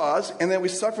withdraws, and then we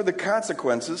suffer the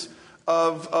consequences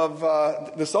of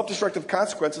the self-destructive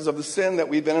consequences of the sin that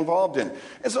we've been involved in.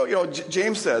 And so,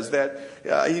 James says that,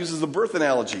 he uses the birth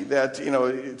analogy, that,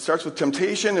 it starts with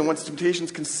temptation, and once temptation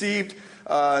is conceived,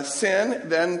 sin,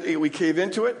 then we cave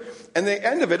into it, and the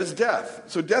end of it is death.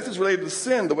 So death is related to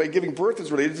sin the way giving birth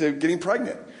is related to getting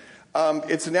pregnant.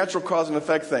 It's a natural cause and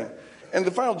effect thing. And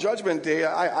the final judgment day,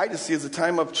 I just see as a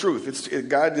time of truth.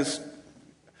 God just,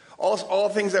 all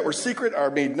things that were secret are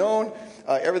made known.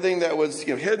 Everything that was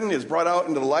hidden is brought out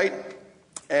into the light.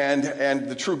 And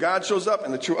the true God shows up,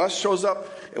 and the true us shows up.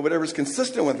 And whatever's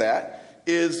consistent with that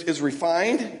is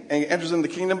refined and enters into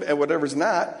the kingdom. And whatever's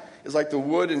not is like the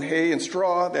wood and hay and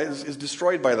straw that is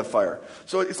destroyed by the fire.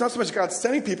 So it's not so much God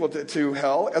sending people to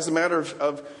hell as a matter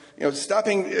of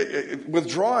stopping,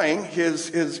 withdrawing his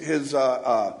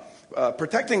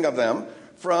protecting of them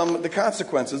from the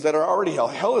consequences that are already hell.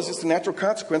 Hell is just a natural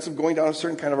consequence of going down a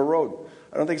certain kind of a road.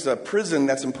 I don't think it's a prison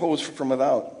that's imposed from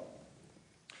without.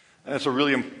 And it's a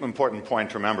really important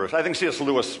point to remember. I think C.S.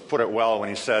 Lewis put it well when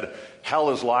he said, hell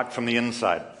is locked from the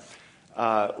inside.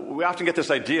 We often get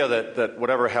this idea that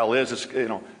whatever hell is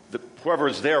that whoever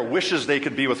is there wishes they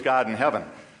could be with God in heaven.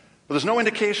 But there's no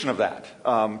indication of that.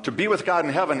 To be with God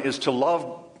in heaven is to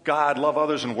love God, love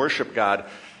others, and worship God.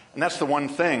 And that's the one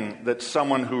thing that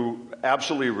someone who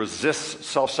absolutely resists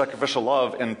self-sacrificial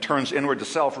love and turns inward to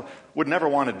self would never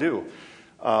want to do.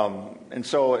 And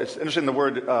so it's interesting, the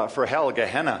word for hell,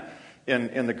 Gehenna,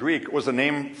 in the Greek, was the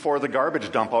name for the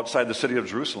garbage dump outside the city of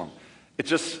Jerusalem. It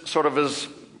just sort of is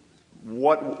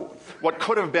what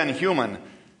could have been human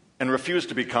and refused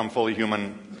to become fully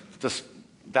human. That's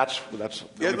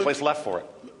the only place left for it.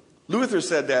 Luther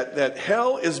said that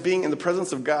hell is being in the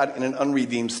presence of God in an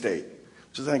unredeemed state,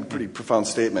 which is, I think, a pretty profound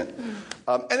statement.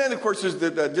 And then, of course, there's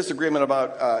the disagreement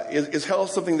about is hell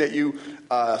something that you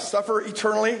suffer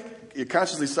eternally, you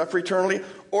consciously suffer eternally,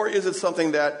 or is it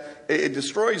something that it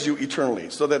destroys you eternally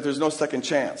so that there's no second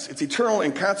chance? It's eternal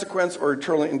in consequence or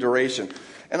eternal in duration.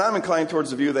 And I'm inclined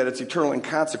towards the view that it's eternal in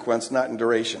consequence, not in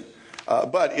duration.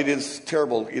 But it is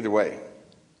terrible either way.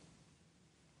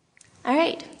 All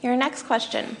right, your next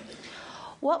question.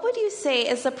 What would you say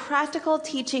is the practical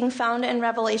teaching found in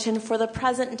Revelation for the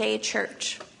present-day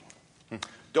church?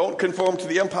 Don't conform to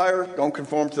the empire. Don't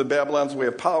conform to the Babylon's way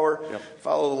of power. Yep.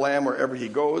 Follow the Lamb wherever he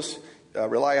goes.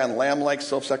 Rely on Lamb-like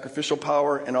self-sacrificial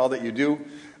power in all that you do.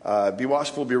 Be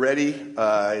watchful, be ready.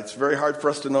 It's very hard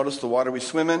for us to notice the water we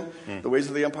swim in. The ways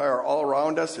of the empire are all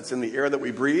around us. It's in the air that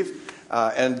we breathe.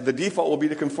 And the default will be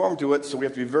to conform to it, so we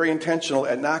have to be very intentional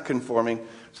at not conforming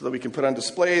so that we can put on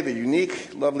display the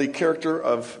unique, lovely character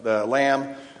of the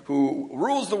Lamb who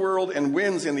rules the world and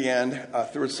wins in the end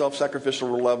through its self-sacrificial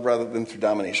love rather than through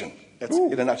domination. That's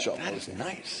in a nutshell. That is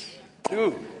nice.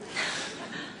 Dude.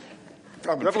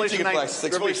 Revelation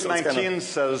 19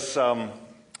 says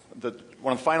that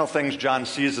one of the final things John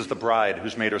sees is the bride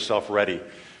who's made herself ready.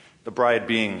 The bride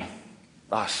being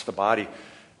us, the body.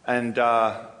 And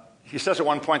he says at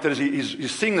one point that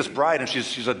he's seeing this bride and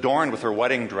she's adorned with her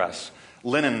wedding dress.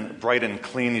 Linen, bright and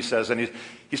clean, he says. And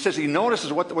he says he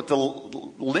notices what the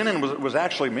linen was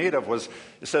actually made of was,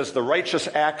 it says, the righteous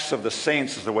acts of the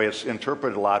saints is the way it's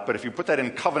interpreted a lot. But if you put that in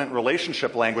covenant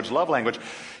relationship language, love language,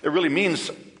 it really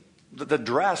means that the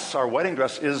dress, our wedding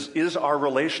dress, is our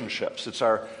relationships. It's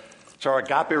our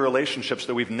agape relationships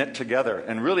that we've knit together.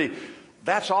 And really,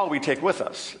 that's all we take with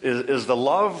us, is the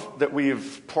love that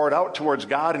we've poured out towards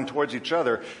God and towards each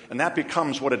other. And that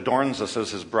becomes what adorns us as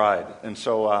his bride. And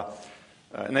so...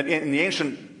 And in the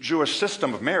ancient Jewish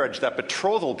system of marriage, that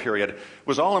betrothal period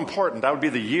was all important. That would be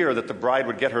the year that the bride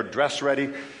would get her dress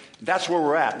ready. That's where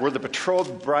we're at. We're the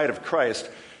betrothed bride of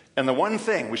Christ. And the one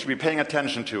thing we should be paying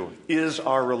attention to is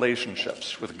our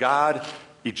relationships with God,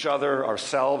 each other,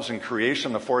 ourselves, and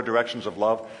creation, the four directions of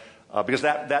love. Because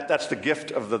that's the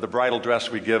gift of the bridal dress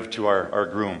we give to our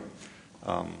groom.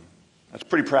 That's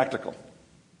pretty practical.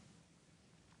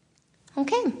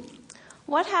 Okay.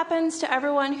 What happens to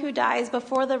everyone who dies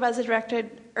before the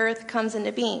resurrected earth comes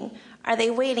into being? Are they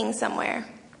waiting somewhere?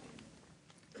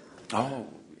 Oh,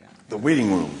 yeah. The waiting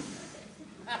room.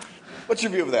 What's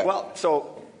your view of that? Well,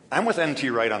 so I'm with N.T.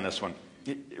 Wright on this one.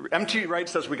 N.T. Wright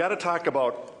says we got to talk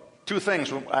about two things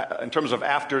in terms of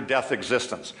after-death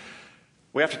existence.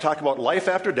 We have to talk about life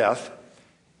after death,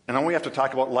 and then we have to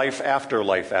talk about life after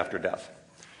death.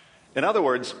 In other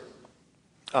words,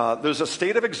 there's a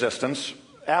state of existence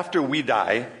after we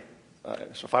die.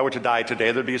 So if I were to die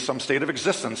today, there'd be some state of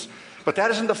existence. But that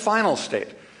isn't the final state.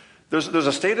 There's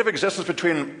a state of existence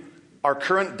between our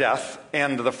current death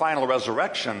and the final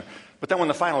resurrection. But then when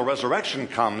the final resurrection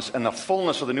comes and the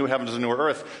fullness of the new heavens and the new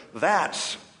earth,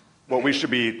 that's what we should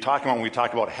be talking about when we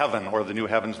talk about heaven or the new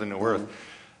heavens, the new earth.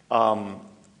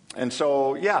 And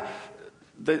so,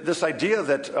 this idea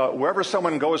that wherever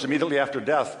someone goes immediately after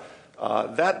death,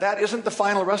 that isn't the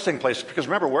final resting place. Because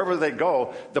remember, wherever they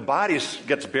go, the body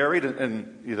gets buried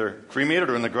and either cremated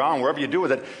or in the ground, wherever you do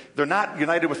with it. They're not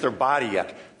united with their body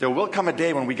yet. There will come a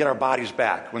day when we get our bodies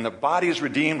back. When the body is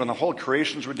redeemed, when the whole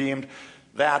creation is redeemed,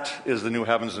 that is the new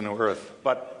heavens and new earth.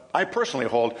 But I personally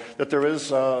hold that there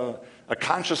is a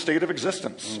conscious state of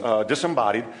existence,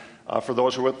 disembodied, for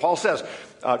those who are. Paul says,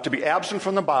 to be absent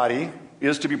from the body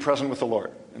is to be present with the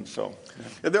Lord. And so,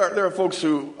 there are folks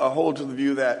who hold to the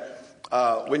view that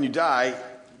when you die,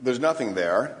 there's nothing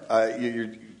there.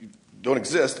 You don't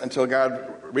exist until God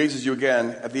raises you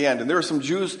again at the end. And there were some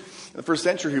Jews in the first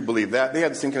century who believed that. They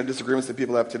had the same kind of disagreements that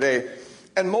people have today.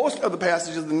 And most of the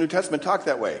passages of the New Testament talk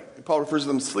that way. Paul refers to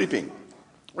them as sleeping,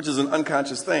 which is an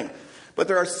unconscious thing. But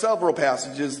there are several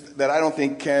passages that I don't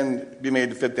think can be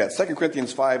made to fit that. 2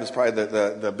 Corinthians 5 is probably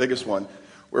the biggest one,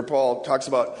 where Paul talks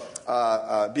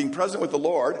about being present with the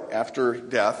Lord after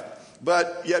death,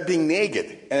 but yet being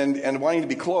naked and wanting to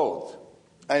be clothed.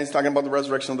 And he's talking about the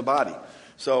resurrection of the body.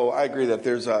 So I agree that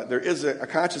there is a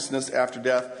consciousness after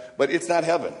death, but it's not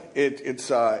heaven. It's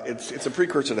a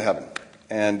precursor to heaven.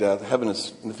 And heaven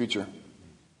is in the future.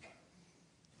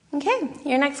 Okay,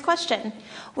 your next question.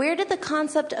 Where did the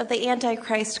concept of the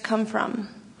Antichrist come from?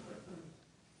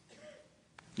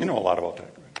 You know a lot about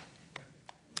that.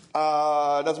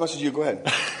 Not as much as you. Go ahead.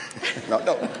 No.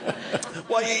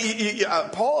 Well,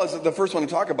 Paul is the first one to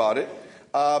talk about it,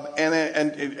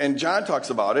 and John talks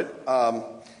about it.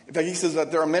 In fact, he says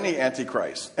that there are many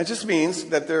antichrists. It just means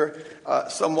that there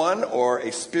someone or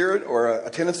a spirit or a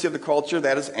tendency of the culture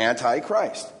that is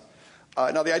anti-Christ.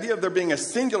 Now, the idea of there being a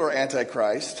singular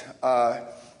antichrist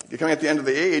coming at the end of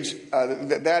the age,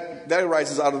 that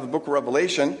arises out of the book of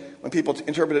Revelation when people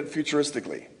interpret it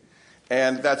futuristically.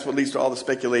 And that's what leads to all the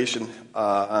speculation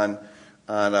on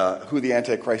who the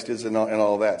Antichrist is and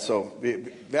all that. So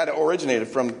that originated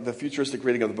from the futuristic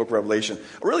reading of the book of Revelation.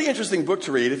 A really interesting book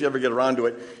to read, if you ever get around to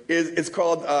it, it's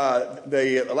called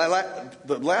The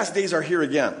Last Days Are Here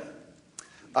Again.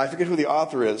 I forget who the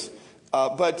author is,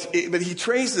 but he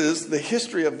traces the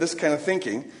history of this kind of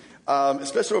thinking,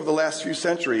 especially over the last few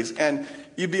centuries. And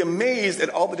you'd be amazed at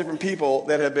all the different people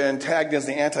that have been tagged as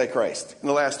the Antichrist in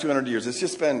the last 200 years. It's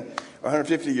just been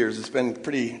 150 years. It's been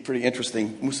pretty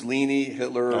interesting. Mussolini,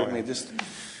 Hitler, I mean, just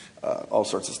all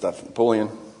sorts of stuff. Napoleon.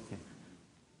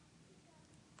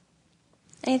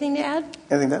 Anything to add?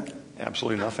 Anything to add?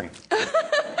 Absolutely nothing.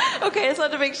 Okay, I just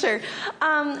wanted to make sure.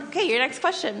 Okay, your next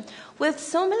question. With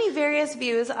so many various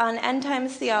views on end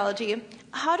times theology,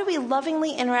 how do we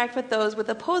lovingly interact with those with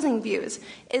opposing views?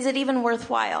 Is it even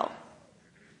worthwhile?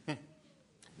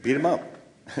 Beat him up.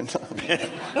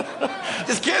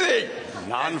 Just kidding.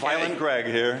 Non-violent Greg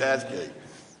here. That's kidding.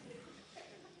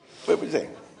 What would you say?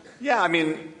 Yeah, I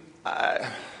mean, I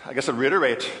guess I'd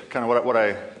reiterate kind of what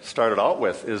I started out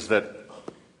with is that,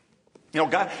 you know,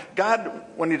 God,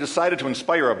 when he decided to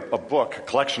inspire a book, a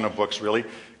collection of books really,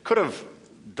 could have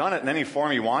done it in any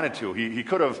form he wanted to. He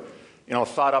could have, you know,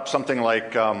 thought up something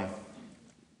like, Karl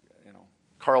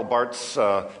Barth's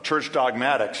Church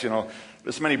Dogmatics, you know,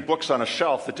 this many books on a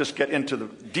shelf that just get into the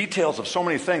details of so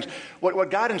many things. What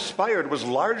God inspired was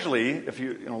largely, if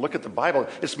you look at the Bible,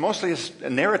 it's mostly a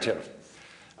narrative.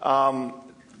 When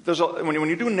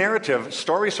you do narrative,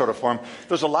 story sort of form,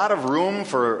 there's a lot of room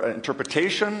for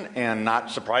interpretation, and not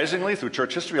surprisingly, through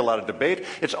church history, a lot of debate.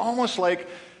 It's almost like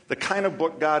the kind of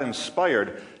book God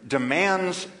inspired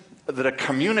demands that a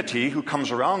community who comes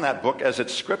around that book as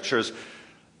its scriptures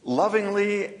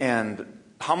lovingly and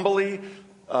humbly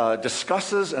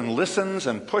discusses and listens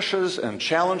and pushes and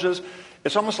challenges.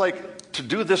 It's almost like to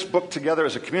do this book together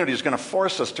as a community is going to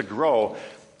force us to grow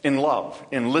in love,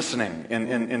 in listening,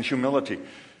 in humility.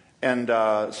 And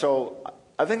so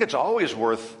I think it's always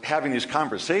worth having these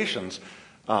conversations.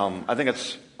 I think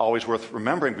it's always worth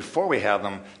remembering before we have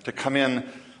them to come in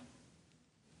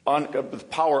with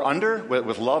power under,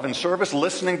 with love and service,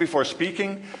 listening before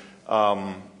speaking.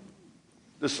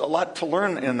 There's a lot to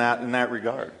learn in that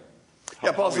regard.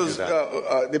 Paul says,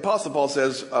 the Apostle Paul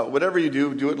says, whatever you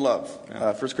do, do it in love.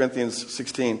 Yeah. 1 Corinthians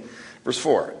 16, verse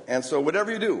 4. And so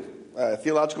whatever you do,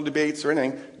 theological debates or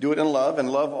anything, do it in love, and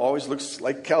love always looks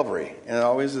like Calvary, and it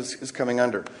always is coming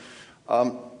under.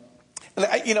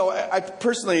 I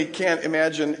personally can't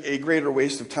imagine a greater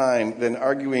waste of time than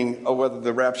arguing whether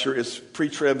the rapture is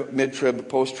pre-trib, mid-trib,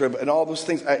 post-trib, and all those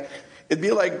things. It'd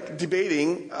be like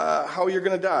debating how you're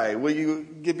going to die. Will you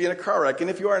be in a car wreck? And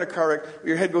if you are in a car wreck, will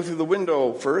your head go through the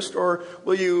window first? Or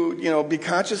will you, be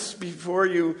conscious before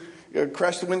you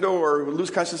crash the window, or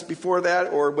lose consciousness before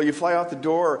that? Or will you fly out the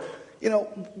door?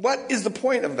 What is the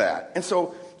point of that? And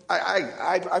so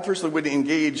I personally wouldn't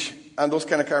engage on those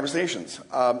kind of conversations.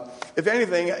 If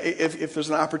anything, if there's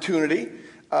an opportunity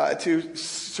to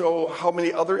show how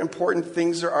many other important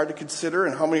things there are to consider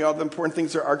and how many other important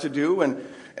things there are to do,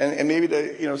 and maybe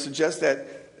to suggest that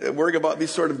worrying about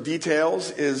these sort of details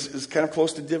is kind of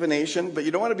close to divination, but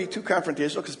you don't want to be too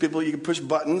confrontational, because you can push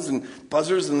buttons and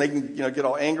buzzers and they can get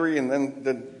all angry, and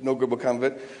then no good will come of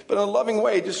it. But in a loving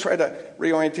way, just try to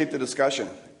reorientate the discussion.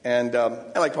 And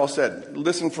like Paul said,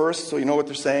 listen first so you know what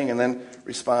they're saying, and then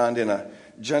respond in a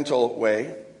gentle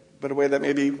way, but a way that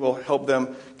maybe will help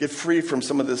them get free from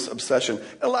some of this obsession.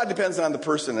 And a lot depends on the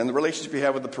person and the relationship you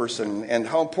have with the person and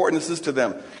how important this is to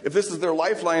them. If this is their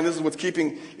lifeline, this is what's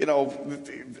keeping,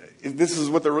 if this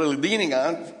is what they're really leaning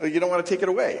on, you don't want to take it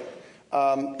away.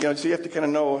 So you have to kind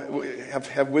of know,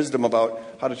 have wisdom about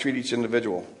how to treat each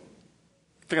individual.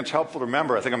 I think it's helpful to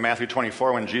remember, I think in Matthew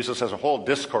 24, when Jesus has a whole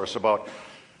discourse about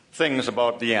things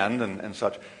about the end and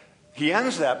such, he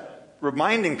ends that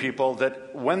reminding people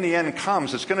that when the end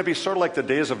comes, it's going to be sort of like the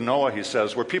days of Noah, he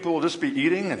says, where people will just be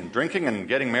eating and drinking and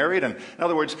getting married. And in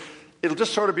other words, it'll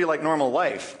just sort of be like normal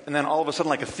life. And then all of a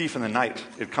sudden, like a thief in the night,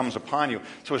 it comes upon you.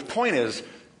 So his point is,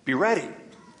 be ready.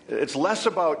 It's less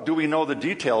about do we know the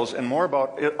details and more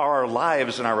about our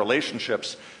lives and our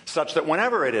relationships, such that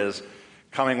whenever it is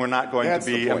coming, we're not going to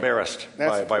be embarrassed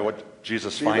by what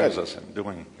Jesus finds us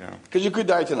doing. Because you could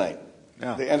die tonight.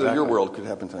 Yeah, the end of your world could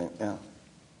happen tonight. Yeah.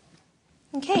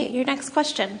 Okay, your next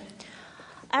question.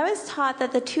 I was taught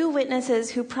that the two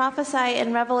witnesses who prophesy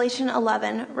in Revelation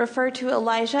 11 refer to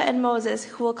Elijah and Moses,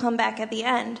 who will come back at the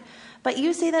end. But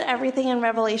you say that everything in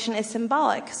Revelation is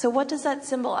symbolic. So what does that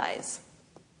symbolize?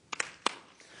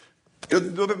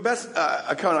 The best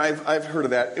account I've heard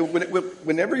of that,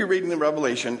 whenever you're reading the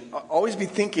Revelation, always be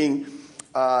thinking,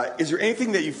 is there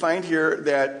anything that you find here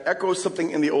that echoes something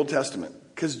in the Old Testament?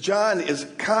 Because John is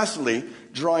constantly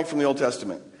drawing from the Old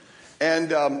Testament.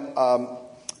 And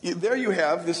there you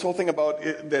have this whole thing about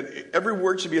that every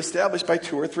word should be established by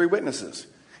 2 or 3 witnesses.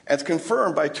 And it's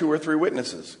confirmed by 2 or 3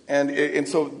 witnesses. And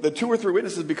so the 2 or 3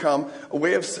 witnesses become a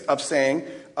way of saying,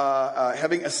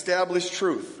 having established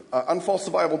truth,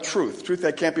 unfalsifiable truth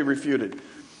that can't be refuted.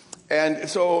 And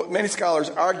so many scholars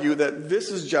argue that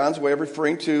this is John's way of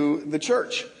referring to the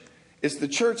church. It's the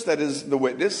church that is the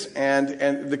witness,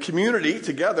 and the community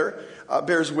together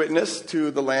bears witness to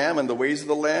the Lamb and the ways of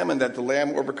the Lamb, and that the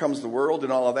Lamb overcomes the world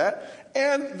and all of that.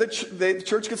 And the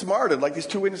church gets martyred, like these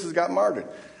 2 witnesses got martyred.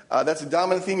 That's a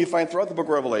dominant theme you find throughout the book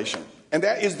of Revelation. And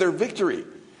that is their victory.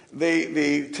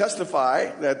 They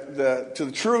testify to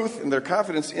the truth and their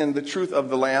confidence in the truth of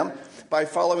the Lamb by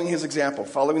following his example,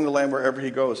 following the Lamb wherever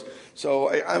he goes. So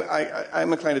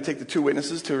I'm inclined to take the 2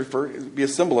 witnesses to be a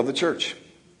symbol of the church.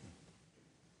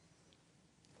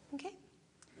 Okay.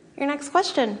 Your next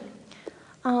question.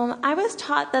 I was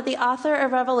taught that the author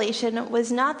of Revelation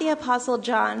was not the Apostle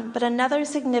John, but another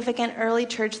significant early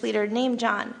church leader named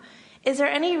John. Is there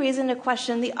any reason to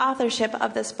question the authorship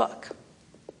of this book?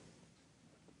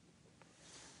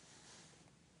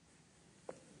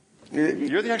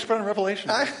 You're the expert on Revelation.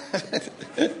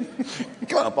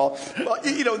 Come on, Paul. Well,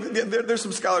 there's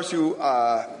some scholars who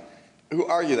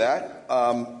argue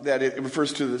that it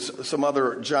refers to some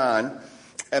other John,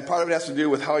 and part of it has to do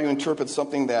with how you interpret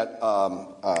something that.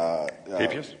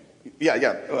 Papias?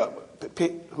 Yeah.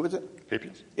 Who is it?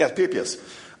 Papias? Yes, Papias.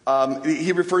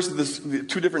 He refers to the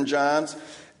 2 different Johns,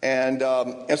 and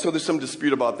so there's some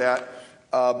dispute about that.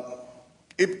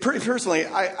 Personally,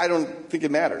 I don't think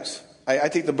it matters. I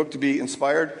take the book to be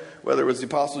inspired, whether it was the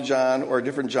Apostle John or a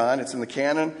different John. It's in the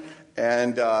canon,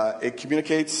 and it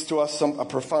communicates to us a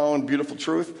profound, beautiful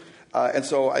truth. And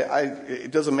so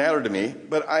it doesn't matter to me,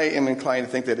 but I am inclined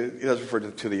to think that it does refer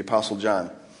to the Apostle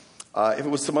John. If it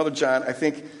was some other John, I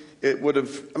think it would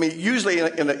have. I mean, usually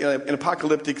in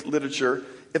apocalyptic literature,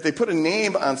 if they put a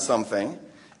name on something,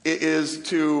 it is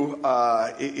to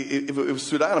if it was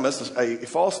pseudonymous, a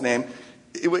false name.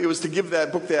 It was to give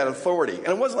that book that authority. And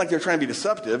it wasn't like they were trying to be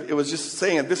deceptive. It was just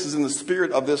saying that this is in the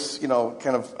spirit of this,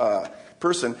 kind of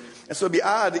person. And so it'd be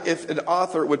odd if an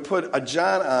author would put a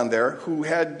John on there who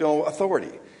had no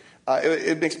authority.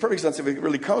 It makes perfect sense if it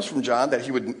really comes from John that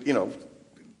he would,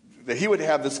 that he would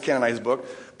have this canonized book.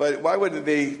 But why would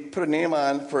they put a name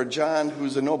on for a John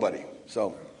who's a nobody?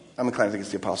 So I'm inclined to think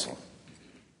it's the apostle.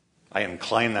 I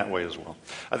incline that way as well.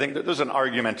 I think that there's an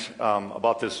argument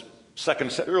about this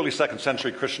early second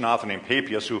century Christian author named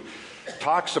Papias, who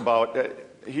talks about,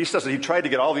 he says that he tried to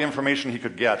get all the information he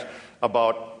could get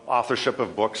about authorship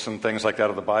of books and things like that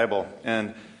of the Bible.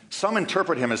 And some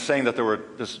interpret him as saying that there were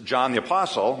this John the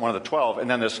Apostle, one of the 12, and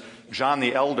then this John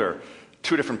the Elder,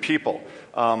 two different people.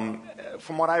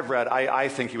 From what I've read, I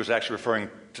think he was actually referring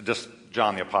to just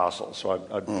John the Apostle. So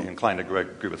I'd be inclined to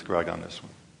agree with Greg on this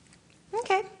one.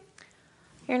 Okay.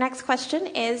 Your next question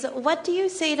is, what do you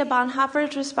say to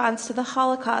Bonhoeffer's response to the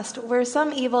Holocaust, where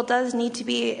some evil does need to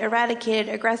be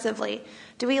eradicated aggressively?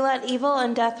 Do we let evil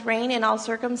and death reign in all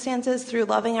circumstances through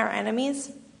loving our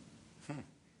enemies?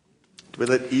 Do we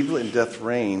let evil and death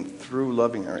reign through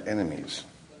loving our enemies?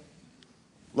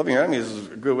 Loving our enemies is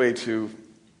a good way to...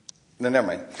 No, never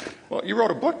mind. Well, you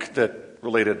wrote a book that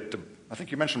related to... I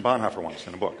think you mentioned Bonhoeffer once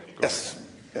in a book. Yes.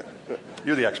 Yeah.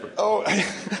 You're the expert. Oh,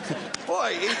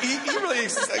 boy, he really...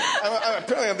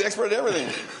 Apparently I'm the expert at everything.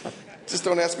 Just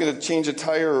don't ask me to change a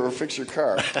tire or fix your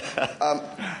car.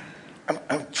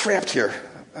 I'm trapped here.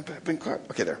 I've been caught.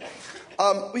 Okay, there.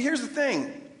 Well, here's the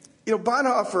thing.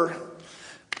 Bonhoeffer...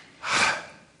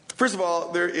 First of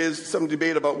all, there is some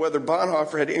debate about whether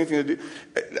Bonhoeffer had anything to do...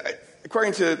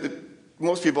 According to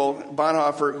most people,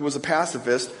 Bonhoeffer, who was a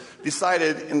pacifist,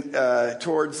 decided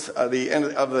towards the end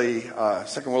of the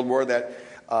Second World War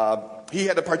that he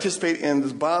had to participate in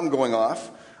this bomb going off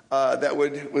that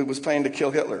was planning to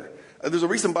kill Hitler. There's a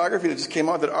recent biography that just came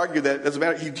out that argued that, as a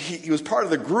matter, he was part of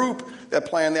the group that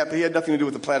planned that, but he had nothing to do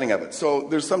with the planning of it. So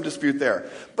there's some dispute there.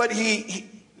 But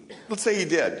let's say he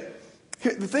did.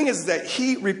 The thing is that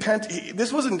he repented.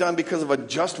 This wasn't done because of a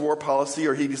just war policy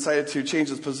or he decided to change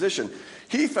his position.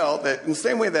 He felt that in the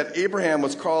same way that Abraham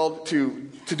was called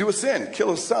to do a sin, kill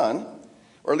his son,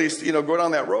 or at least, go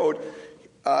down that road,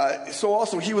 so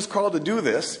also he was called to do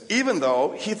this, even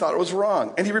though he thought it was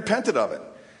wrong. And he repented of it.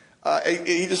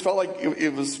 He just felt like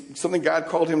it was something God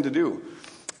called him to do.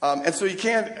 And so you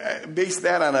can't base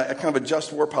that on a kind of a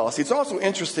just war policy. It's also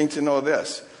interesting to know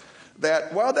this,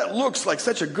 that while that looks like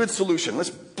such a good solution,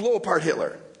 let's blow apart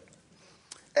Hitler,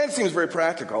 and it seems very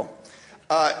practical,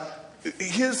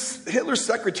 Hitler's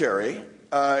secretary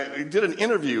did an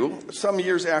interview some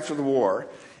years after the war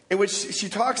in which she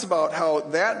talks about how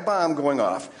that bomb going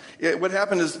off, what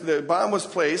happened is the bomb was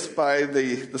placed by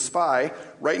the spy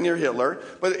right near Hitler,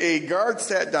 but a guard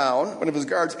sat down, one of his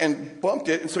guards, and bumped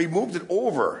it, and so he moved it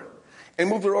over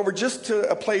just to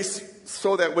a place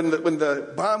so that when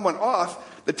the bomb went off,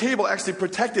 the table actually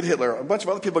protected Hitler. A bunch of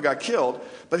other people got killed,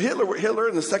 but Hitler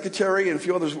and the secretary and a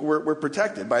few others were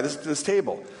protected by this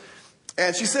table.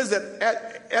 And she says that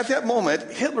at that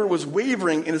moment, Hitler was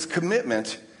wavering in his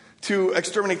commitment to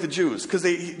exterminate the Jews because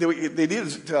they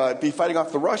needed to be fighting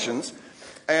off the Russians,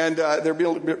 and they're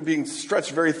being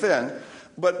stretched very thin.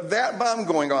 But that bomb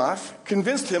going off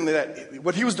convinced him that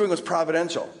what he was doing was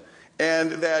providential,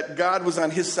 and that God was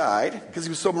on his side because he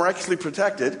was so miraculously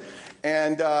protected.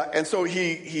 And so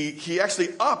he actually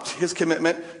upped his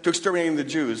commitment to exterminating the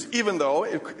Jews, even though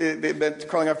it meant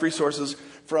calling off resources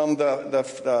from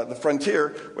the frontier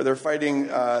where they're fighting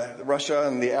Russia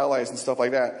and the Allies and stuff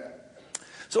like that.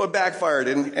 So it backfired.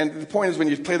 And the point is, when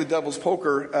you play the devil's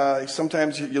poker,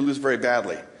 sometimes you lose very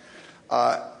badly.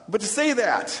 But to say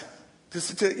that, to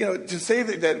say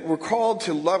that we're called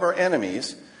to love our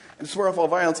enemies and swear off all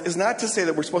violence is not to say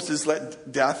that we're supposed to just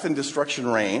let death and destruction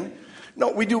reign.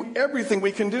 No, we do everything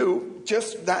we can do,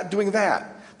 just not doing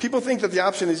that. People think that the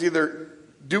option is either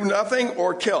do nothing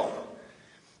or kill.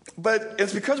 But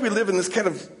it's because we live in this kind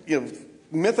of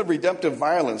myth of redemptive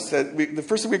violence that the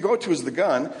first thing we go to is the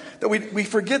gun, that we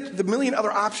forget the million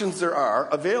other options there are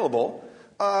available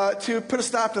to put a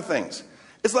stop to things.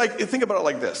 It's like, think about it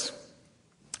like this.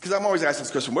 Because I'm always asked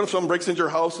this question, what if someone breaks into your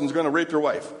house and is going to rape your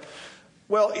wife?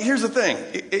 Well, here's the thing.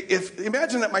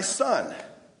 Imagine that my son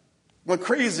went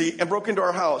crazy and broke into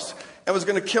our house and was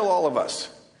going to kill all of us.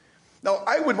 Now,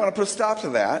 I would want to put a stop to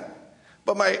that,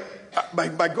 but my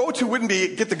go-to wouldn't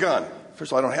be get the gun.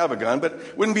 First of all, I don't have a gun,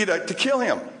 but wouldn't be to kill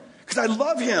him because I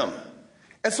love him.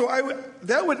 And so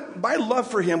my love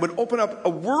for him would open up a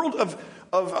world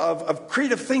of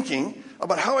creative thinking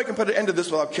about how I can put an end to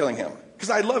this without killing him. Because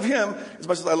I love him as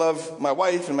much as I love my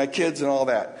wife and my kids and all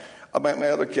that, my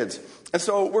other kids. And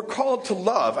so we're called to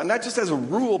love, and not just as a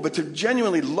rule, but to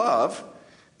genuinely love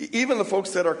even the folks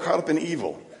that are caught up in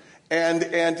evil. And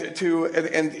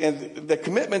the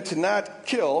commitment to not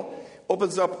kill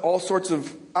opens up all sorts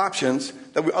of options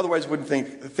that we otherwise wouldn't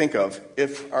think of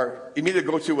if our immediate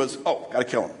go-to was, oh, got to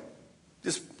kill him.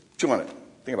 Just chew on it.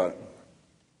 Think about it.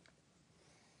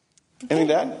 Anything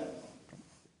to add?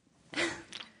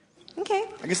 Okay.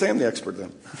 I guess I am the expert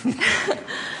then.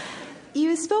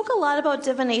 You spoke a lot about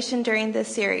divination during this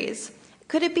series.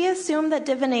 Could it be assumed that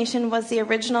divination was the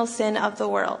original sin of the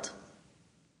world?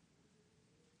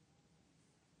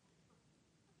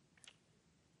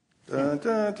 Dun,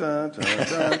 dun, dun, dun,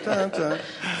 dun, dun, dun.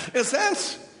 In a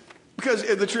sense, because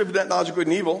the tree of knowledge of good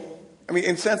and evil, I mean,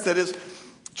 in a sense, that is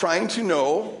trying to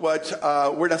know what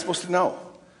we're not supposed to know.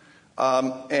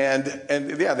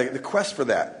 The quest for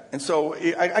that. And so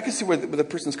I can see where the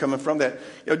person's coming from, that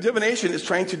divination is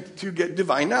trying to get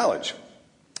divine knowledge,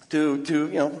 to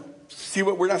see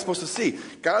what we're not supposed to see.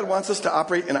 God wants us to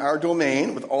operate in our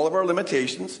domain with all of our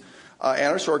limitations and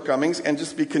our shortcomings, and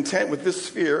just be content with this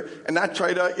sphere, and not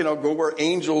try to go where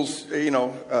angels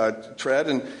tread,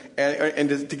 and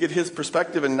to get His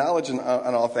perspective and knowledge on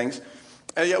all things.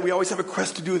 And yet we always have a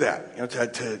quest to do that,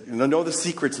 to know the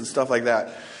secrets and stuff like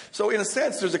that. So in a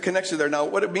sense, there's a connection there. Now,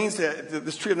 what it means that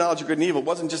this tree of knowledge of good and evil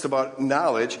wasn't just about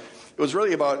knowledge. It was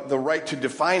really about the right to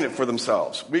define it for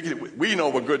themselves. We know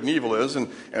what good and evil is, and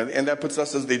that puts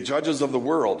us as the judges of the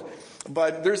world.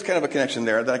 But there's kind of a connection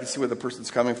there that I can see where the person's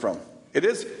coming from.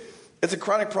 It's a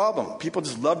chronic problem. People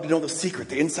just love to know the secret,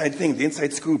 the inside thing, the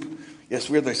inside scoop. Yes,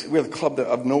 we're the club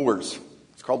of knowers.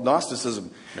 It's called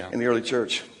Gnosticism in the early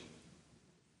church.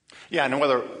 Yeah, and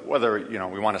whether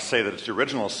we want to say that it's the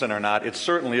original sin or not, it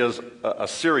certainly is a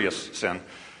serious sin.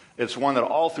 It's one that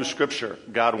all through Scripture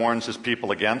God warns His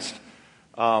people against.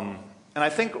 And I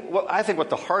think what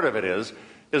the heart of it is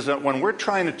that when we're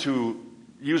trying to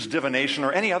use divination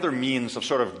or any other means of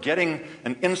sort of getting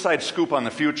an inside scoop on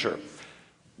the future,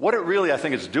 what it really I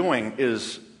think is doing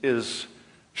is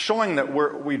showing that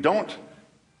we don't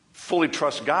fully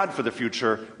trust God for the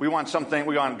future. We want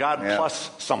God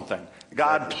plus something.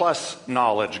 God plus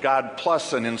knowledge, God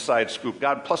plus an inside scoop,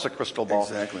 God plus a crystal ball.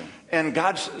 Exactly. And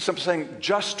God's simply saying,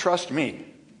 just trust me,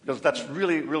 because that's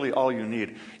really, really all you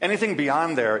need. Anything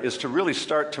beyond there is to really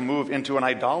start to move into an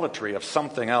idolatry of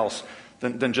something else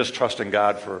than just trusting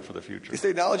God for the future. They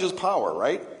say knowledge is power,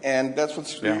 right? And that's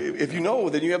if you know,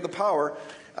 then you have the power.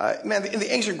 In the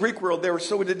ancient Greek world, they were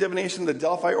so into divination, the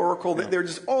Delphi Oracle, they were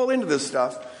just all into this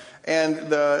stuff. And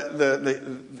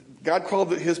God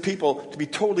called His people to be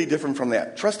totally different from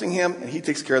that. Trusting Him, and He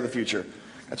takes care of the future.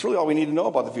 That's really all we need to know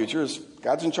about the future, is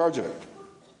God's in charge of it.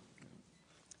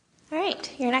 All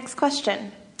right, your next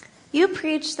question. You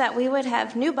preached that we would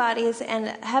have new bodies and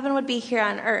heaven would be here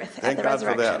on earth at the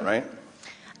resurrection. Thank God for that,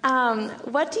 right?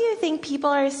 What do you think people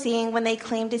are seeing when they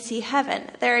claim to see heaven?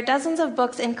 There are dozens of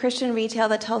books in Christian retail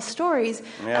that tell stories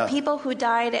of people who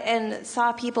died and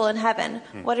saw people in heaven.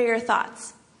 What are your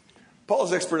thoughts?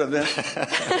 Paul's expert on this.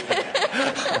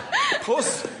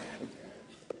 Post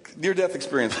near-death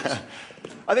experiences.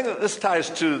 I think that this ties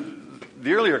to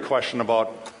the earlier question about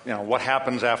what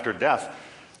happens after death.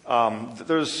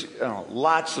 There's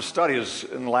lots of studies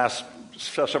in the last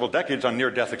several decades on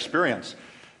near-death experience,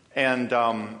 and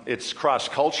it's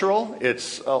cross-cultural.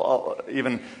 It's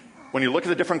even when you look at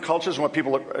the different cultures and what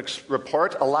people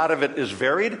report, a lot of it is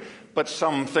varied, but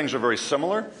some things are very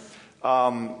similar.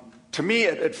 To me,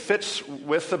 it fits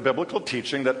with the biblical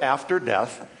teaching that after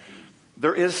death,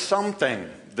 there is something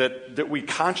that we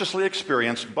consciously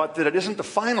experience, but that it isn't the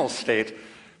final state,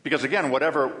 because again,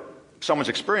 whatever someone's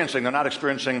experiencing, they're not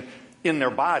experiencing in their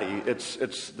body. It's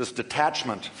this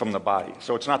detachment from the body.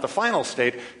 So it's not the final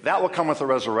state. That will come with the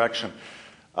resurrection.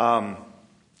 And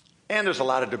there's a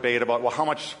lot of debate about, well, how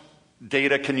much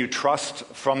data can you trust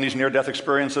from these near-death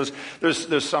experiences?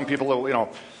 There's some people who,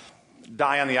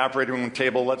 die on the operating room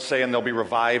table, let's say, and they'll be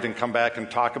revived and come back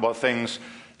and talk about things,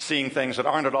 seeing things that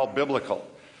aren't at all biblical.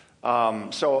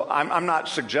 So I'm not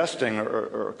suggesting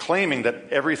or claiming that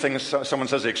everything someone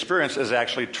says they experience is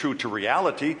actually true to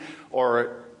reality,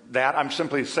 or that. I'm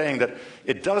simply saying that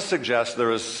it does suggest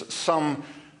there is some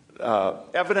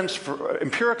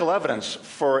empirical evidence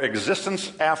for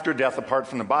existence after death apart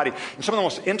from the body. And some of the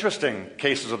most interesting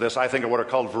cases of this, I think, are what are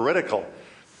called veridical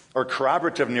or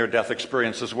corroborative near-death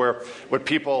experiences, where what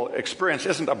people experience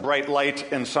isn't a bright light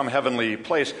in some heavenly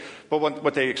place, but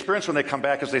what they experience when they come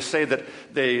back is they say that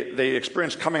they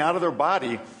experience coming out of their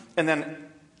body and then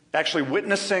actually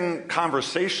witnessing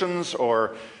conversations,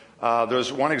 or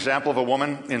there's one example of a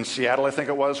woman in Seattle, I think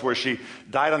it was, where she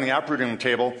died on the operating room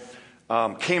table,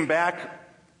 came back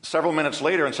several minutes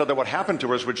later and said that what happened to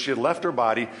her is when she had left her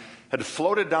body, had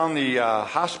floated down the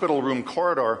hospital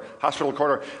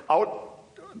corridor out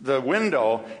the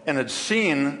window and had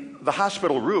seen the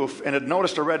hospital roof and had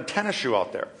noticed a red tennis shoe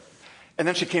out there. And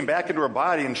then she came back into her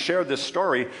body and shared this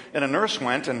story, and a nurse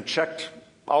went and checked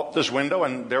out this window,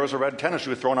 and there was a red tennis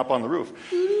shoe thrown up on the roof.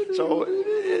 So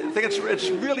think it's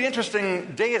really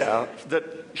interesting data that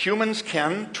humans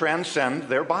can transcend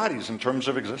their bodies in terms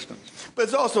of existence. But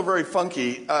it's also very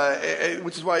funky,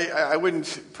 which is why I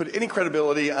wouldn't put any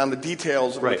credibility on the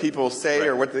details of what people say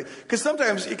or what they... Because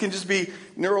sometimes it can just be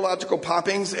neurological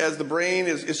poppings as the brain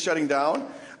is shutting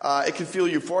down. It can feel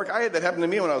euphoric. I had that happen to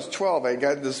me when I was 12. I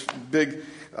got this big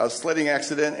sledding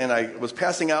accident, and I was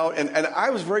passing out, and I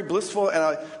was very blissful, and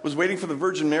I was waiting for the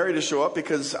Virgin Mary to show up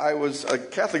because I was a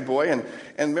Catholic boy,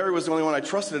 and Mary was the only one I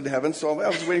trusted in heaven, so I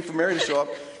was waiting for Mary to show up.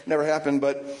 Never happened,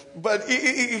 but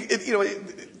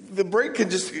the brain can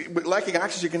just, lacking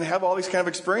oxygen, can have all these kind of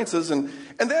experiences, and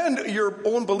then your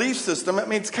own belief system. I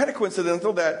mean, it's kind of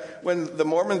coincidental that when the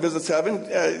Mormon visits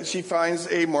heaven, she finds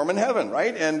a Mormon heaven,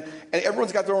 right? And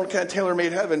everyone's got their own kind of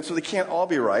tailor-made heaven, so they can't all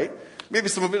be right. Maybe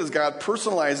some of it is God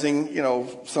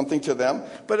personalizing, something to them,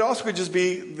 but it also could just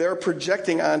be they're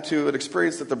projecting onto an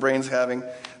experience that the brain's having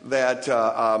that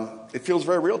it feels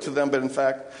very real to them, but in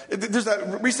fact, there's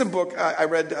that recent book I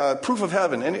read, Proof of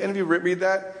Heaven. Any of you read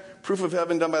that? Proof of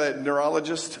Heaven, done by that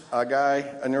neurologist guy,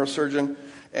 a neurosurgeon,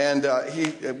 and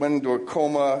he went into a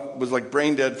coma, was like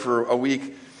brain dead for a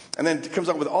week, and then comes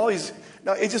up with all these.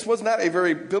 Now, it just was not a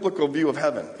very biblical view of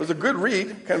heaven. It was a good read,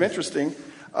 kind of interesting.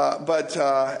 But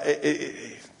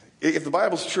if the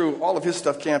Bible's true, all of his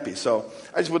stuff can't be. So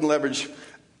I just wouldn't leverage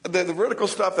the vertical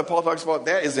stuff that Paul talks about.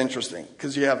 That is interesting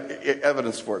because you have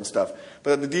evidence for it and stuff.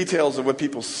 But the details of what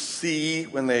people see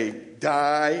when they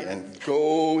die and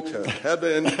go to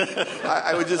heaven,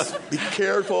 I would just be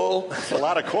careful. It's a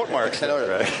lot of quote marks. I know,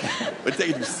 right? But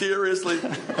take it seriously.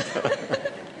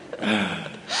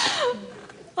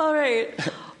 All right.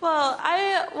 Well,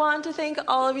 I want to thank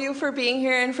all of you for being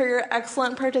here and for your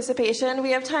excellent participation.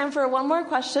 We have time for one more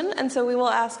question, and so we will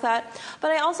ask that. But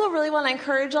I also really want to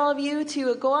encourage all of you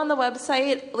to go on the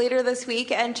website later this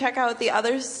week and check out the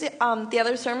other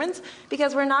sermons,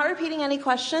 because we're not repeating any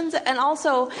questions. And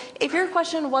also, if your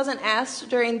question wasn't asked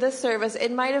during this service,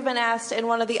 it might have been asked in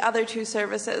one of the other two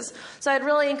services. So I'd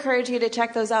really encourage you to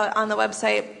check those out on the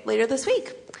website later this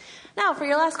week. Now, for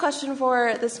your last question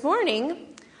for this morning,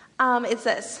 it's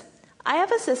this. I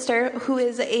have a sister who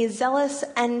is a zealous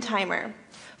end timer.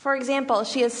 For example,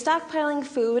 she is stockpiling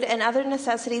food and other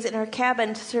necessities in her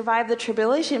cabin to survive the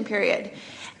tribulation period.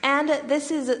 And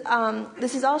this is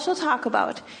all she'll talk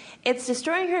about. It's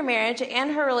destroying her marriage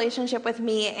and her relationship with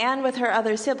me and with her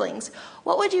other siblings.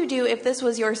 What would you do if this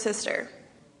was your sister?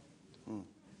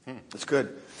 That's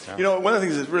good. Yeah. One of the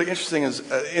things that's really interesting is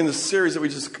in the series that we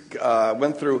just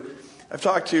went through, I've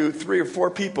talked to 3 or 4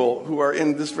 people who are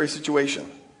in this very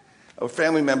situation.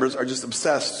 Family members are just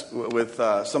obsessed with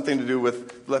something to do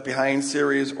with Left Behind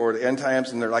series or the end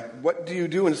times, and they're like, what do you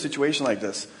do in a situation like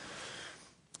this?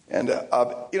 And,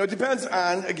 it depends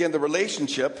on, again, the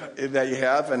relationship that you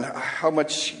have and how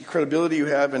much credibility you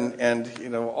have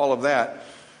and all of that.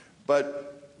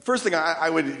 But first thing I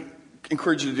would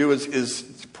encourage you to do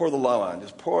is pour the love on.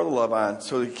 Just pour the love on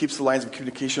so it keeps the lines of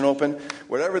communication open.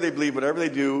 Whatever they believe, whatever they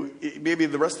do, maybe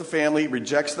the rest of the family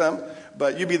rejects them,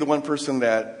 but you be the one person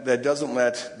that doesn't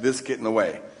let this get in the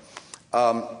way.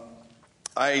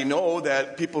 I know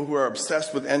that people who are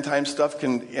obsessed with end time stuff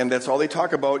and that's all they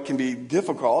talk about, can be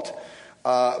difficult,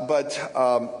 but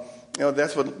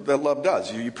that's what that love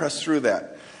does. You press through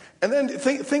that. And then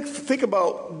think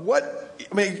about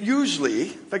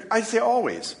usually, like I say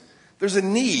always, there's a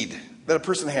need that a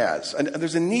person has, and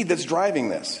there's a need that's driving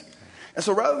this. And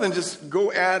so rather than just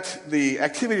go at the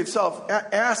activity itself,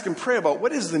 ask and pray about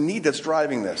what is the need that's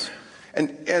driving this.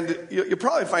 And you'll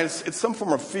probably find it's some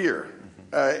form of fear,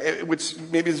 which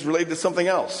maybe is related to something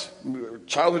else,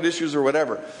 childhood issues or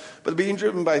whatever, but being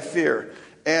driven by fear.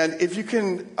 And if you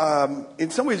can, in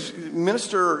some ways,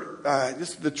 minister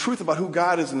just the truth about who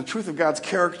God is and the truth of God's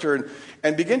character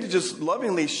and begin to just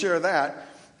lovingly share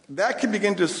that can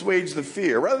begin to assuage the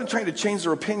fear. Rather than trying to change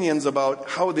their opinions about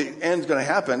how the end's going to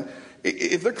happen,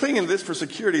 if they're clinging to this for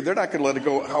security, they're not going to let it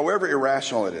go, however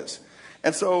irrational it is.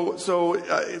 And so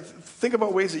think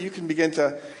about ways that you can begin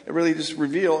to really just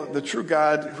reveal the true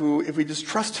God who, if we just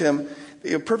trust him,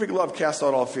 perfect love casts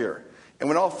out all fear. And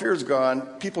when all fear is gone,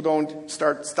 people don't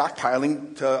start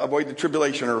stockpiling to avoid the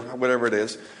tribulation or whatever it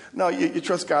is. No, you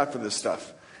trust God for this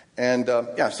stuff. And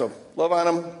so love on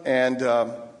him and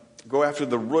go after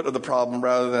the root of the problem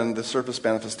rather than the surface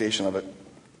manifestation of it.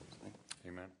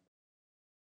 Amen.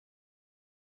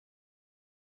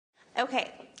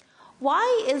 Okay.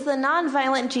 Why is the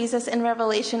nonviolent Jesus in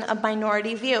Revelation a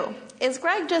minority view? Is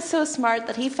Greg just so smart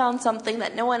that he found something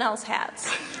that no one else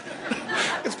has?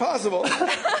 It's possible.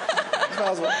 It's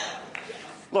possible.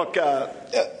 Look,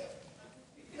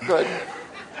 Good.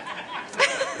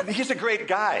 he's a great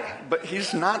guy, but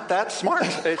he's not that smart.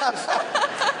 It's just,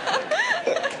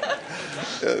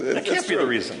 that can't be the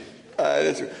reason.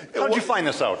 That's true. How did you find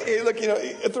this out? Look,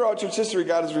 throughout church history,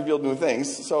 God has revealed new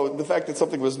things. So the fact that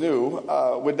something was new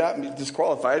would not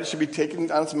disqualify it. It should be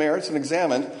taken on its merits and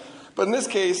examined. But in this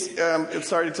case, it's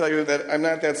sorry to tell you that I'm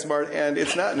not that smart, and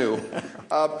it's not new.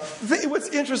 What's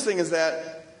interesting is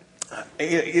that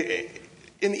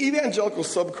in the evangelical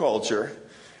subculture,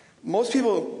 most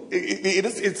people,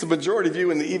 it's a majority view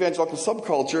in the evangelical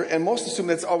subculture, and most assume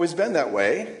that's always been that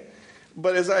way.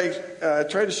 But as I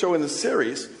tried to show in this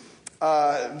series,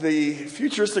 the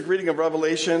futuristic reading of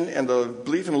Revelation and the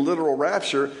belief in a literal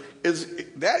rapture is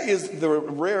the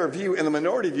rare view and the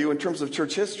minority view in terms of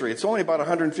church history. It's only about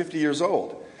 150 years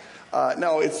old.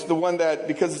 Now, it's the one that,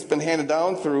 because it's been handed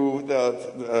down through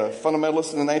the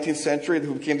fundamentalists in the 19th century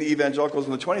who became the evangelicals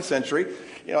in the 20th century,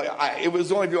 it was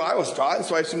the only view I was taught, and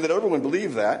so I assumed that everyone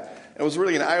believed that. And it was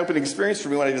really an eye-opening experience for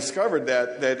me when I discovered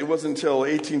that it wasn't until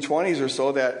 1820s or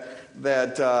so that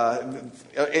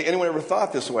anyone ever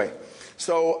thought this way.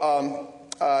 So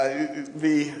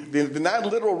the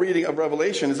non-literal reading of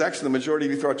Revelation is actually the majority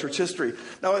view throughout church history.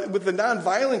 Now, with the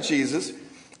non-violent Jesus,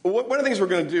 one of the things we're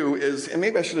going to do is, and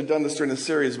maybe I should have done this during the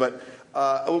series, but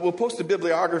we'll post a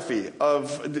bibliography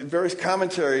of various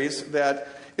commentaries that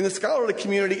in the scholarly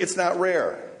community, it's not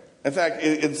rare. In fact,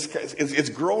 it's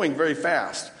growing very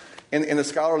fast in the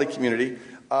scholarly community.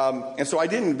 And so I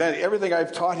didn't invent it. Everything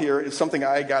I've taught here is something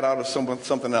I got out of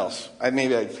something else.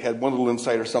 Maybe I had one little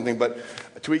insight or something, but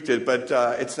I tweaked it. But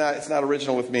it's not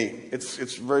original with me.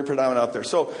 It's very predominant out there.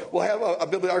 So we'll have a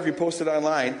bibliography posted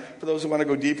online for those who want to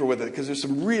go deeper with it, because there's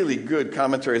some really good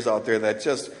commentaries out there that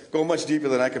just go much deeper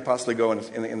than I could possibly go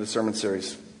in the sermon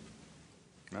series.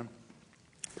 Yeah.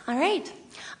 All right.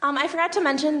 I forgot to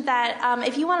mention that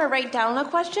if you want to write down a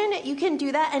question, you can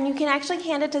do that, and you can actually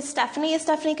hand it to Stephanie.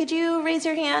 Stephanie, could you raise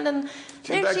your hand? And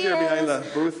she's back here behind the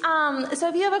booth. So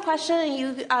if you have a question and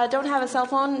you don't have a cell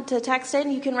phone to text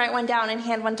in, you can write one down and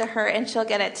hand one to her, and she'll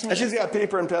get it to me. And she's got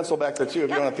paper and pencil back there, too,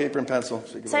 if you want a paper and pencil.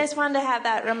 So I just wanted to have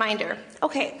that reminder.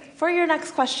 Okay, for your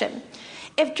next question.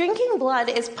 If drinking blood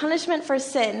is punishment for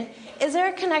sin, is there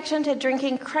a connection to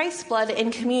drinking Christ's blood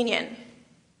in communion?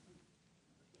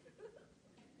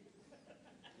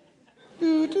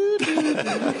 See,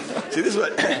 this is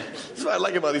what I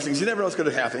like about these things. You never know what's going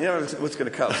to happen. You never know what's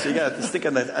going to come. So you got to stick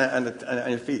on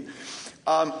your feet.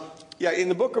 In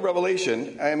the book of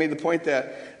Revelation, I made the point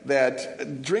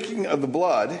that drinking of the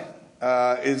blood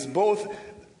is both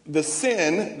the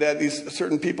sin that these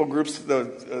certain people groups,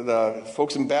 the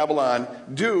folks in Babylon,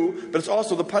 do, but it's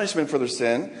also the punishment for their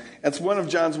sin. That's one of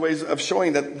John's ways of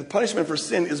showing that the punishment for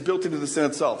sin is built into the sin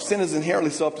itself. Sin is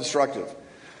inherently self-destructive.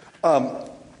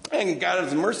 And God, in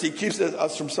His mercy, keeps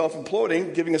us from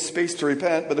self-imploding, giving us space to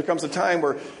repent. But there comes a time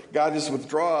where God just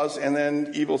withdraws, and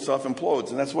then evil self-implodes.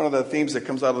 And that's one of the themes that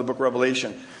comes out of the book of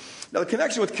Revelation. Now, the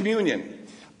connection with communion.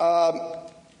 No,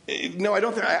 I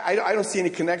don't see any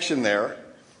connection there,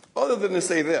 other than to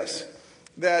say this: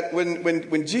 that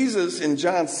when Jesus in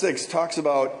John 6 talks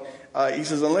about, he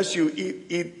says, "Unless you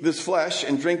eat this flesh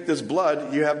and drink this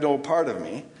blood, you have no part of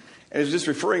me." And it's just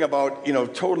referring about,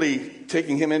 totally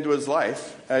taking him into his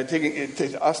life,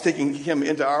 taking him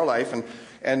into our life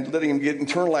and letting him get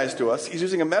internalized to us. He's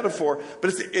using a metaphor,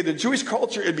 but in a Jewish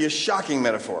culture, it'd be a shocking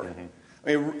metaphor. Mm-hmm.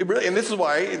 I mean, really, and this is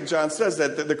why John says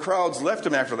that the crowds left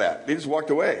him after that. They just walked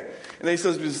away. And then he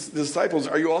says to his disciples,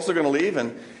 "Are you also going to leave?"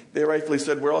 And they rightfully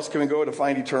said, "Where else can we go to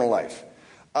find eternal life?"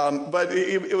 But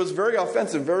it was very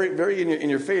offensive, very, very in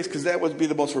your face, because that would be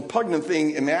the most repugnant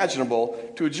thing imaginable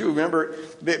to a Jew. Remember,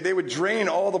 they would drain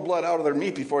all the blood out of their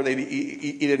meat before they'd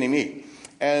eat any meat.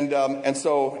 And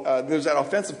so there's that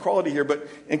offensive quality here. But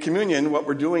in communion, what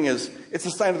we're doing is, it's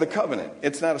a sign of the covenant.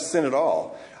 It's not a sin at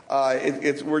all.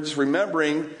 We're just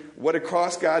remembering what it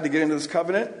cost God to get into this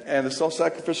covenant and the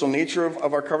self-sacrificial nature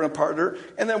of our covenant partner.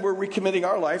 And then we're recommitting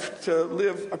our life to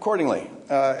live accordingly.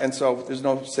 And so there's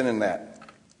no sin in that.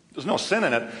 There's no sin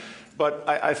in it, but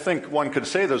I think one could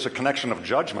say there's a connection of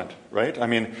judgment, right? I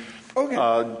mean,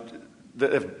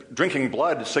 if drinking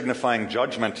blood signifying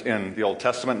judgment in the Old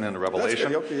Testament and in the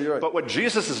Revelation. Okay, you're right. But what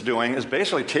Jesus is doing is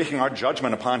basically taking our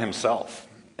judgment upon himself.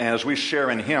 And as we share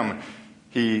in him,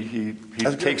 he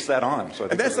takes that on. So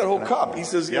and that's that whole cup. He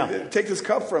says, "Take this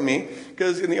cup from me,"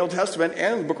 because in the Old Testament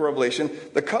and in the book of Revelation,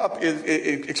 the cup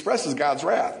it expresses God's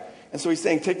wrath. And so he's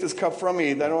saying, "Take this cup from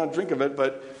me. I don't want to drink of it,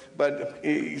 but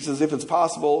he says, if it's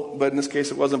possible," but in this case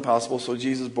it wasn't possible, so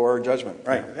Jesus bore our judgment.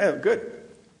 Right. Yeah, good.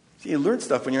 See, you learn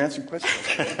stuff when you're answering questions.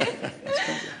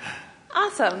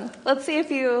 Awesome. Let's see if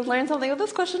you learned something with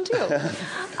this question, too.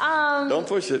 Don't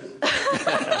push it.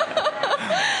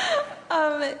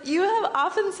 You have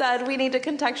often said we need to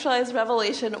contextualize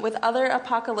Revelation with other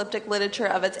apocalyptic literature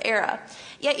of its era.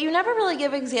 Yet you never really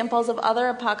give examples of other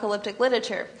apocalyptic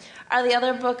literature. Are the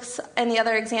other books and the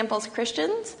other examples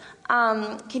Christians?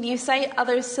 Can you cite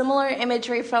other similar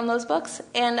imagery from those books?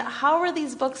 And how were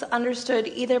these books understood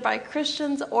either by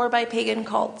Christians or by pagan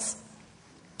cults?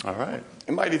 All right.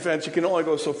 In my defense, you can only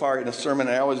go so far in a sermon.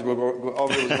 I always go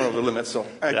over the limits. So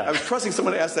I was trusting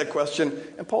someone to ask that question,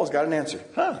 and Paul's got an answer.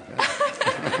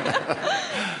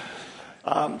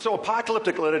 So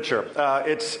apocalyptic literature,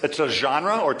 it's a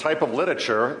genre or type of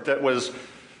literature that was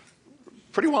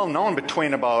pretty well known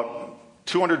between about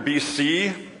 200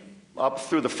 BC up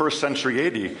through the 1st century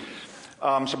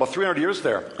AD. So about 300 years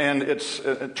there. And it's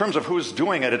in terms of who's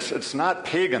doing it, it's not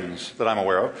pagans that I'm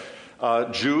aware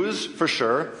of. Jews, for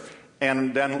sure,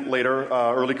 and then later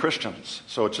early Christians.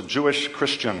 So it's a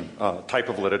Jewish-Christian type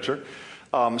of literature.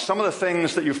 Some of the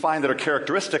things that you find that are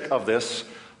characteristic of this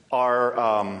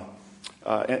are,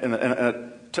 in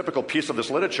a typical piece of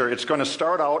this literature, it's going to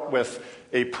start out with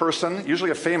a person, usually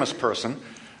a famous person,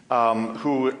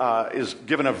 who is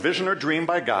given a vision or dream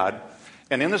by God.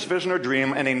 And in this vision or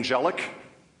dream, an angelic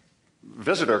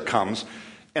visitor comes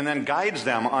and then guides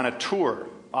them on a tour,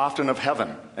 often of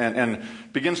heaven, and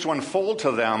begins to unfold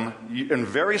to them in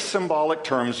very symbolic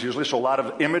terms, usually, so a lot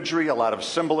of imagery, a lot of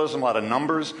symbolism, a lot of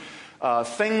numbers,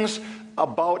 things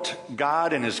about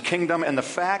God and his kingdom, and the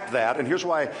fact that, and here's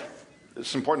why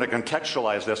it's important to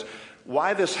contextualize this,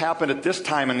 why this happened at this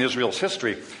time in Israel's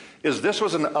history, is this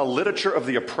was a literature of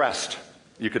the oppressed,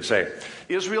 you could say.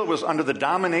 Israel was under the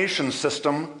domination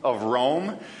system of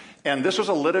Rome, and this was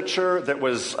a literature that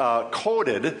was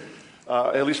coded,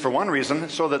 at least for one reason,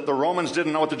 so that the Romans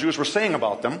didn't know what the Jews were saying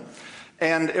about them.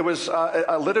 And it was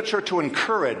a literature to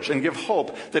encourage and give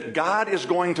hope that God is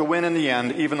going to win in the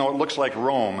end, even though it looks like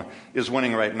Rome is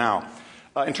winning right now.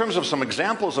 In terms of some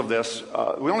examples of this,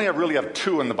 we only really have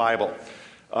two in the Bible.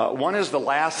 One is the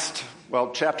last,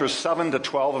 chapters 7 to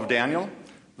 12 of Daniel.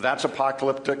 That's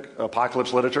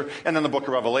apocalypse literature. And then the book of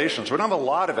Revelation. So we don't have a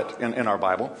lot of it in our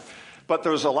Bible. But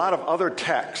there's a lot of other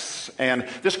texts. And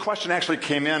this question actually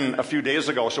came in a few days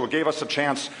ago, so it gave us a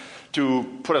chance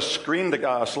to put a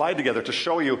slide together to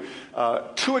show you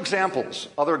two examples,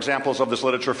 other examples of this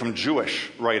literature from Jewish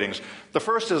writings. The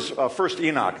first is First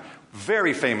Enoch,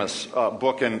 very famous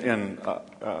book in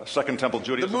Second Temple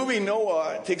Judaism. The movie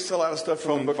Noah takes a lot of stuff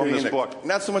from the book of this Enoch. book.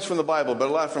 Not so much from the Bible, but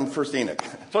a lot from First Enoch.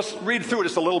 So let's read through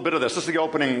just a little bit of this. This is the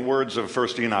opening words of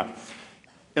First Enoch.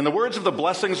 In the words of the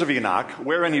blessings of Enoch,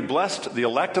 wherein he blessed the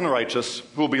elect and the righteous,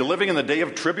 who will be living in the day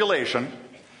of tribulation,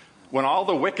 when all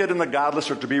the wicked and the godless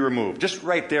are to be removed. Just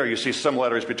right there you see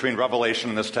similarities between Revelation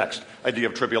and this text. Idea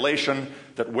of tribulation,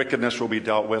 that wickedness will be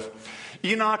dealt with.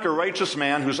 Enoch, a righteous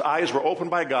man whose eyes were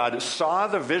opened by God, saw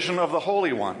the vision of the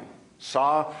Holy One,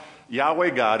 saw Yahweh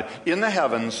God in the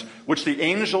heavens, which the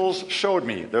angels showed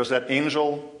me. There's that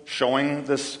angel showing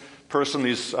this person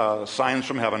these signs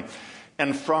from heaven.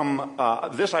 And from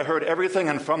this I heard everything,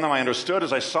 and from them I understood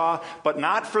as I saw, but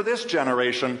not for this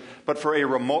generation, but for a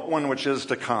remote one which is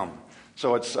to come.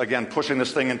 So it's, again, pushing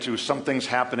this thing into something's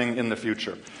happening in the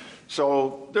future.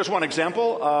 So there's one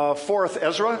example. 4th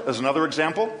Ezra is another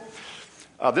example.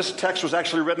 This text was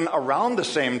actually written around the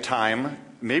same time,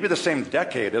 maybe the same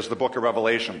decade as the book of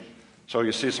Revelation. So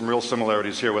you see some real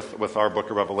similarities here with our book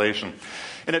of Revelation.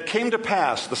 And it came to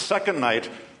pass the second night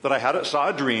that I saw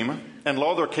a dream, and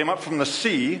lo, there came up from the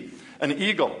sea an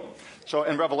eagle. So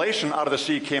in Revelation, out of the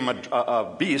sea came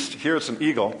a beast. Here it's an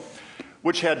eagle,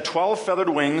 which had 12 feathered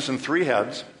wings and 3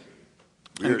 heads.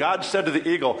 And God said to the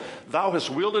eagle, "Thou hast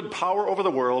wielded power over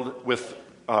the world with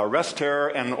rest terror,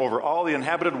 and over all the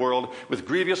inhabited world with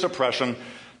grievous oppression.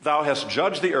 Thou hast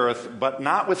judged the earth, but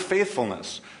not with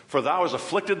faithfulness. For thou hast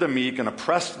afflicted the meek and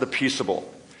oppressed the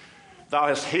peaceable. Thou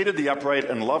hast hated the upright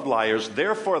and loved liars.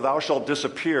 Therefore thou shalt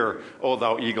disappear, O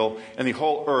thou eagle, and the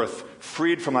whole earth,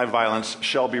 freed from thy violence,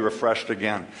 shall be refreshed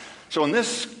again." So in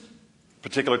this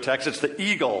particular text, it's the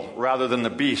eagle rather than the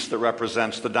beast that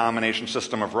represents the domination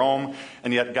system of Rome.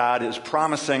 And yet God is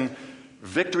promising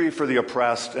victory for the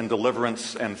oppressed and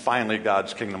deliverance, and finally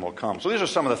God's kingdom will come. So these are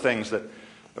some of the things that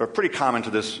are pretty common to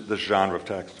this genre of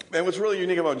text. And what's really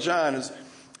unique about John is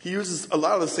he uses a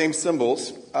lot of the same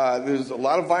symbols. There's a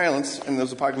lot of violence in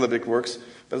those apocalyptic works,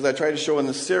 but as I try to show in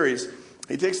this series,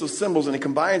 he takes those symbols and he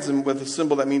combines them with a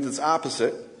symbol that means it's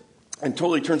opposite and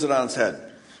totally turns it on its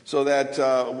head. So that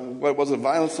what was a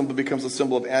violent symbol becomes a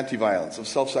symbol of anti-violence, of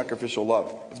self-sacrificial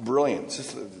love. It's brilliant.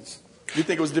 You'd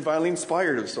think it was divinely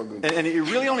inspired. It was so good. And you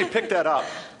really only pick that up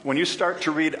when you start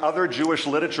to read other Jewish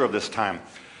literature of this time.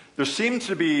 there seemed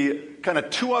to be kind of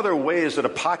two other ways that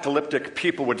apocalyptic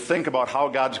people would think about how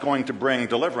God's going to bring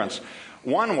deliverance.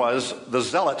 One was the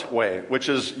zealot way, which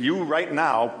is you right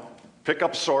now pick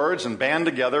up swords and band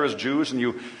together as Jews and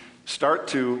you start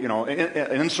to,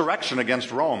 an insurrection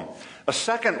against Rome. A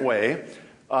second way,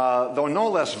 though no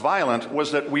less violent,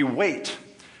 was that we wait.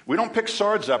 We don't pick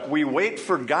swords up. We wait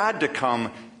for God to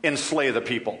come and slay the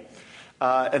people.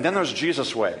 And then there's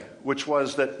Jesus' way, which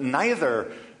was that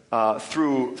neither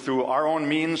through our own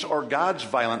means or God's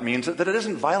violent means, that it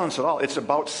isn't violence at all. It's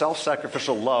about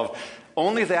self-sacrificial love.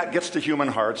 Only that gets to human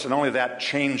hearts, and only that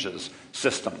changes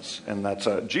systems. And that's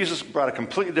Jesus brought a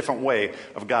completely different way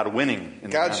of God winning.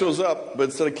 God shows up, but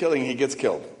instead of killing, he gets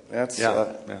killed.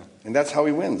 And that's how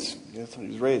he wins. That's how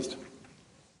he's raised.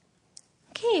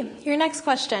 Okay, your next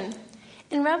question.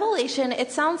 In Revelation,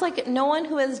 it sounds like no one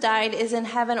who has died is in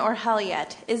heaven or hell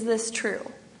yet. Is this true?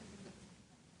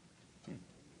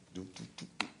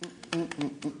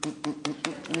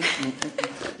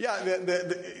 Yeah,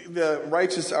 the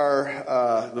righteous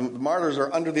are, the martyrs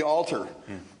are under the altar,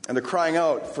 and they're crying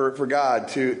out for God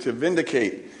to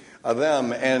vindicate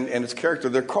them and its character.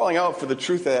 They're calling out for the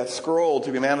truth of that scroll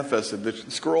to be manifested, the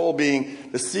scroll being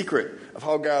the secret of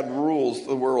how God rules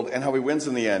the world and how he wins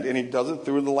in the end. And he does it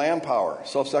through the Lamb power,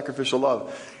 self-sacrificial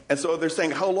love. And so they're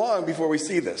saying, how long before we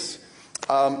see this?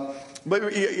 But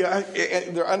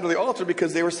they're under the altar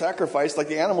because they were sacrificed like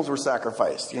the animals were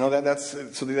sacrificed. That's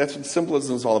what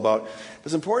symbolism is all about.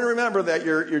 It's important to remember that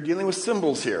you're dealing with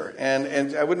symbols here,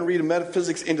 and I wouldn't read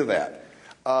metaphysics into that.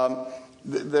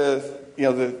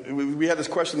 We had this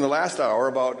question in the last hour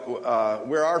about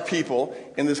where are people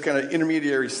in this kind of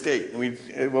intermediary state.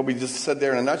 And what we just said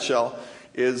there in a nutshell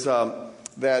is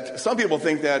that some people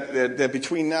think that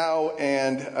between now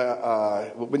and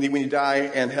when you die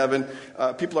and heaven,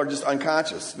 people are just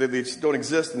unconscious. They just don't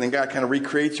exist, and then God kind of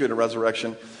recreates you in a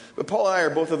resurrection. But Paul and I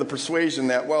are both of the persuasion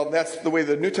that, well, that's the way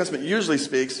the New Testament usually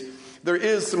speaks. There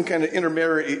is some kind of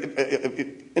intermediary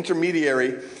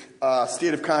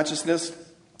state of consciousness,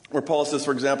 where Paul says,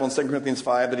 for example, in 2 Corinthians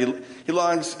 5, that he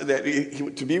longs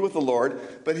to be with the Lord,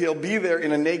 but he'll be there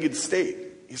in a naked state.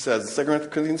 He says, 2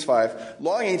 Corinthians 5,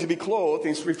 longing to be clothed,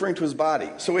 and he's referring to his body.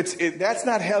 So that's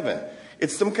not heaven.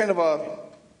 It's some kind of a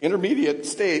intermediate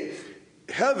state.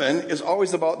 Heaven is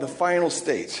always about the final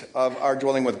state of our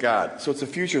dwelling with God. So it's a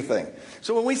future thing.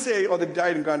 So when we say, they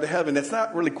died and gone to heaven, that's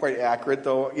not really quite accurate,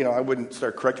 though, I wouldn't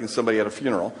start correcting somebody at a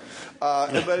funeral.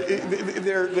 But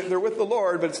they're with the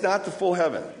Lord, but it's not the full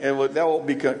heaven. That will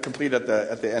be complete at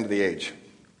the end of the age.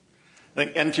 I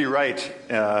think N.T. Wright,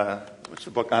 what's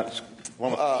the book?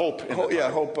 One with hope.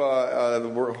 Hope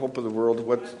of the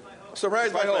world.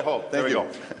 Surprised by Hope. There we go.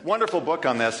 Wonderful book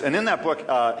on this. And in that book,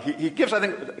 he gives, I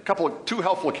think, two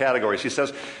helpful categories. He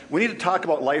says, we need to talk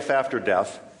about life after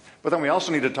death, but then we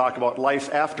also need to talk about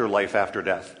life after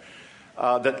death.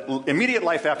 That immediate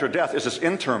life after death is this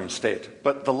interim state,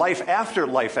 but the life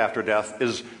after death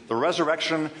is the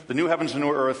resurrection, the new heavens and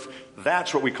new earth.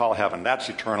 That's what we call heaven. That's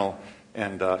eternal,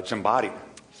 and it's embodied.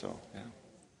 So, yeah.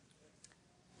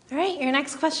 All right, your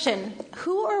next question.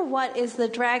 Who or what is the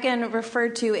dragon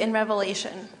referred to in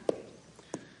Revelation?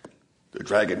 The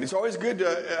dragon. It's always good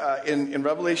to, in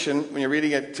Revelation, when you're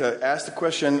reading it, to ask the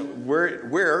question,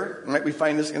 where might we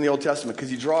find this in the Old Testament? Because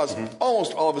he draws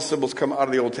almost all of the symbols come out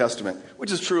of the Old Testament,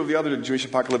 which is true of the other Jewish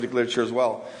apocalyptic literature as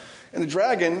well. And the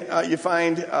dragon, you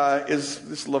find, is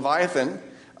this Leviathan,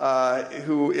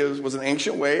 who was an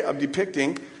ancient way of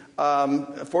depicting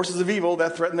forces of evil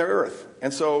that threaten their earth.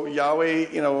 And so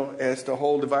Yahweh, has to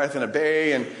hold Leviathan at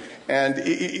bay. And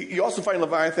you also find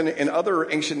Leviathan in other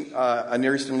ancient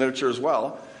Near Eastern literature as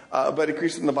well. But it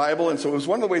increased in the Bible. And so it was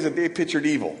one of the ways that they pictured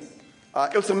evil.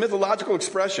 It was a mythological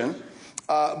expression,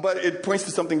 but it points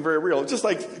to something very real. Just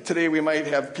like today we might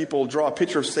have people draw a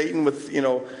picture of Satan with,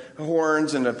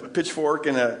 horns and a pitchfork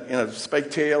and a spiked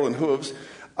tail and hooves.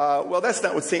 Well, that's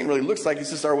not what Satan really looks like.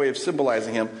 It's just our way of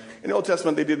symbolizing him. In the Old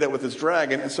Testament, they did that with this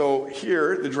dragon. And so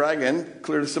here, the dragon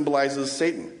clearly symbolizes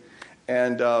Satan.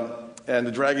 And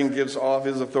the dragon gives all of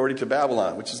his authority to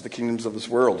Babylon, which is the kingdoms of this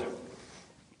world.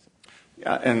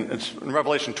 Yeah, and in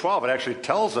Revelation 12, it actually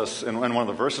tells us in one of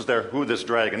the verses there who this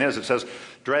dragon is. It says,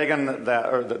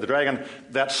 the dragon,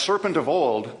 that serpent of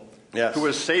old, yes, who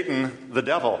is Satan, the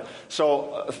devil.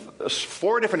 So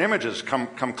 4 different images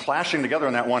come clashing together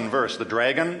in that one verse. The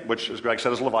dragon, which, as Greg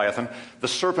said, is Leviathan. The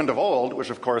serpent of old, which,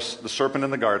 of course, the serpent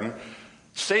in the garden.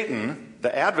 Satan,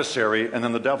 the adversary, and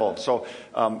then the devil. So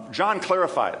John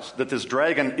clarifies that this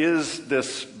dragon is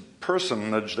this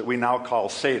personage that we now call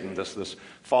Satan, this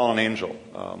fallen angel.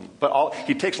 But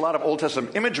he takes a lot of Old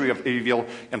Testament imagery of evil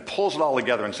and pulls it all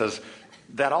together and says,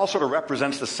 that all sort of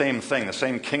represents the same thing, the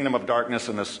same kingdom of darkness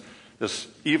and this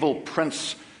evil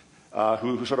prince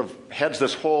who sort of heads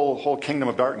this whole kingdom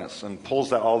of darkness and pulls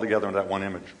that all together in that one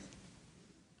image.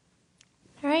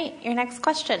 All right, your next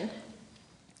question.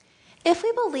 If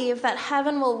we believe that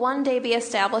heaven will one day be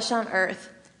established on earth,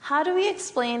 how do we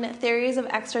explain theories of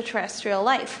extraterrestrial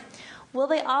life? Will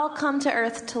they all come to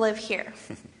earth to live here?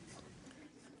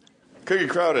 Could get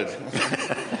crowded.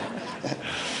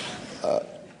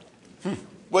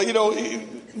 Well,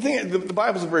 the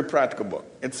Bible's a very practical book.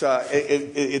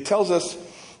 It tells us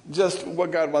just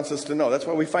what God wants us to know. That's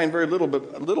why we find very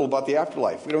little about the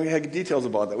afterlife. We don't have details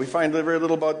about that. We find very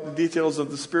little about the details of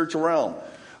the spiritual realm,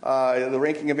 the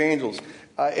ranking of angels.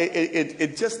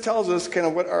 It just tells us kind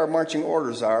of what our marching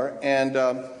orders are, and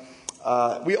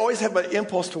we always have an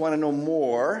impulse to want to know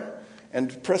more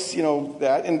and press,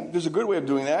 that. And there's a good way of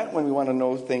doing that when we want to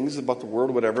know things about the world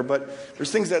or whatever. But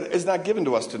there's things that is not given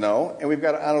to us to know, and we've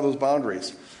got to honor those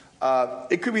boundaries.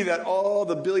 It could be that all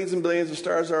the billions and billions of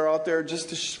stars are out there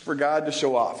just for God to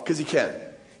show off, because He can.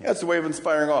 That's the way of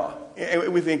inspiring awe.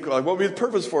 And we think, what would the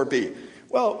purpose for it be?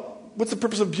 Well, what's the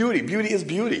purpose of beauty? Beauty is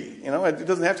beauty. It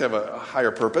doesn't have to have a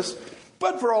higher purpose.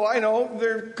 But for all I know,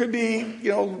 there could be,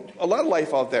 a lot of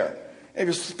life out there. And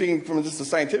if you're speaking from just a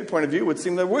scientific point of view, it would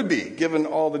seem there would be, given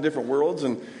all the different worlds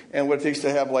and what it takes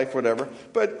to have life, whatever.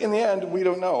 But in the end, we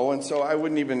don't know, and so I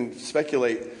wouldn't even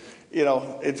speculate.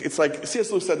 It's like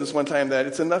C.S. Lewis said this one time, that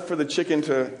it's enough for the chicken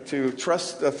to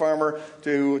trust the farmer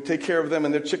to take care of them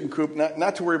in their chicken coop,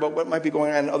 not to worry about what might be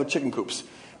going on in other chicken coops.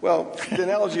 Well, the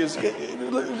analogy is,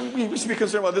 we should be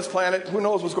concerned about this planet. Who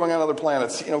knows what's going on other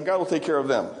planets? God will take care of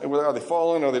them. Are they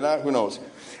fallen? Are they not? Who knows?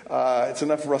 It's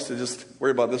enough for us to just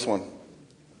worry about this one.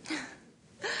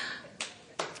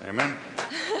 Amen.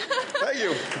 Thank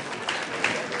you.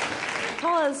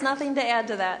 Paul has nothing to add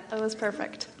to that. That was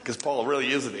perfect. Because Paul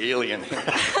really is an alien.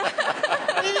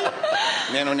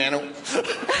 Nano.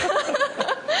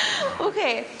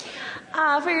 Okay.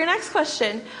 For your next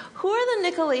question, who are the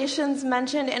Nicolaitans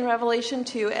mentioned in Revelation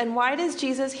 2, and why does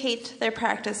Jesus hate their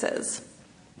practices?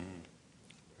 You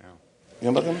know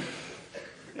about them?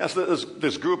 Yes,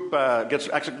 this group gets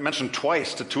actually mentioned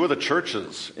twice to two of the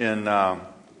churches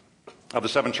of the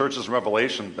seven churches in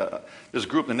Revelation. This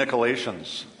group, the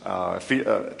Nicolaitans,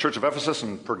 Church of Ephesus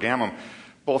and Pergamum,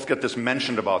 both get this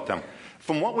mentioned about them.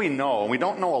 From what we know, and we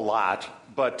don't know a lot,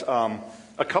 but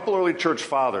a couple early church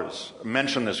fathers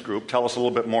mention this group, tell us a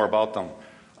little bit more about them.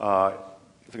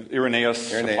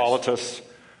 Irenaeus, Hippolytus,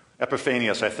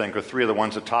 Epiphanius, I think, are three of the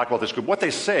ones that talk about this group. What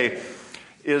they say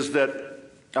is that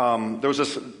there was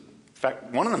this, in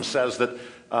fact, one of them says that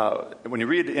when you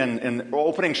read in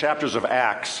opening chapters of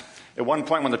Acts, at one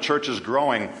point when the church is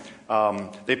growing,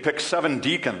 they pick 7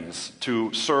 deacons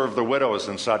to serve the widows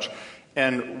and such.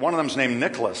 And one of them is named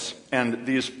Nicholas. And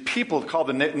these people called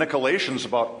the Nicolaitans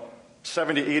about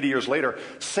 70, 80 years later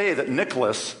say that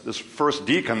Nicholas, this first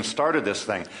deacon, started this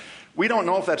thing. We don't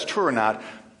know if that's true or not.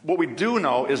 What we do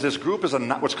know is this group is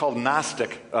what's called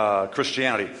Gnostic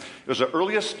Christianity. It was the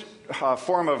earliest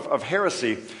form of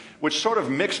heresy, which sort of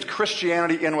mixed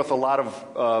Christianity in with a lot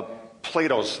of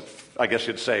Plato's, I guess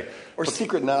you'd say. Or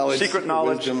secret knowledge.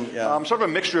 Wisdom, yeah. Sort of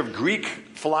a mixture of Greek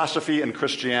philosophy and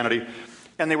Christianity.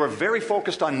 And they were very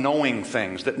focused on knowing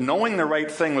things, that knowing the right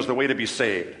thing was the way to be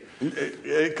saved.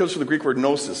 It comes from the Greek word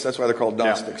gnosis. That's why they're called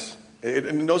Gnostics.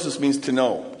 Yeah. Gnosis means to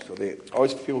know. So they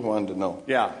always people who wanted to know.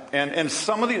 Yeah. And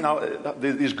some of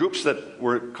these groups that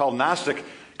were called Gnostic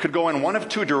could go in one of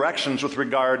two directions with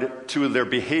regard to their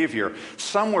behavior.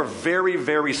 Some were very,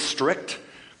 very strict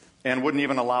and wouldn't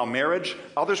even allow marriage.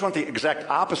 Others went the exact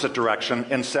opposite direction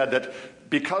and said that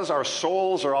because our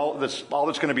souls are all that's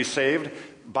going to be saved,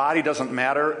 body doesn't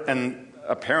matter, and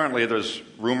apparently there's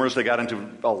rumors they got into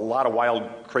a lot of wild,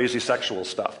 crazy sexual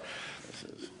stuff.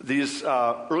 These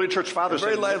early church fathers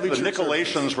said the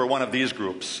Nicolaitans were one of these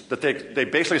groups, that they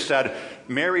basically said,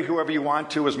 marry whoever you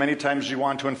want to, as many times as you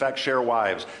want to, in fact, share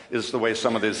wives, is the way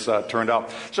some of this turned out.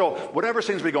 So whatever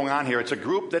seems to be going on here, it's a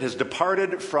group that has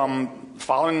departed from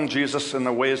following Jesus and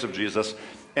the ways of Jesus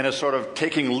and is sort of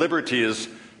taking liberties,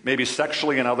 maybe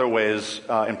sexually and other ways,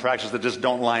 in practice that just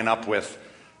don't line up with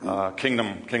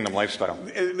kingdom lifestyle.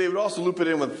 They would also loop it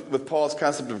in with Paul's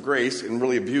concept of grace and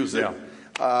really abuse it. Yeah.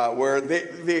 Where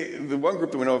the one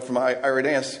group that we know from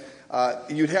Irenaeus,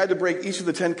 you'd had to break each of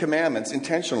the 10 commandments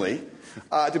intentionally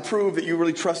to prove that you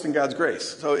really trust in God's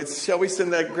grace. So it's, shall we sin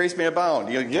that grace may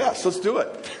abound? Yes, let's do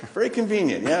it. Very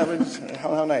convenient. Yeah, but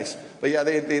how nice. But yeah,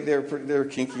 they're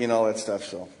kinky and all that stuff.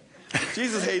 So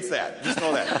Jesus hates that. Just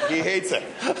know that. He hates it.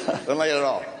 Doesn't like it at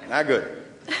all. Not good.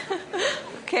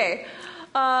 Okay.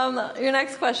 Your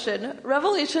next question.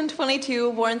 Revelation 22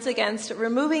 warns against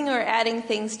removing or adding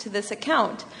things to this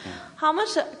account. How much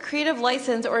creative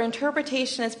license or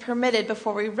interpretation is permitted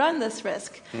before we run this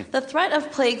risk? The threat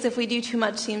of plagues if we do too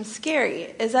much seems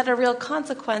scary. Is that a real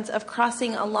consequence of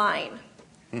crossing a line?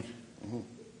 What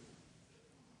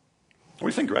do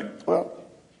you think, Greg? Well,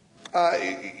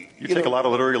 you take a lot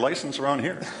of literary license around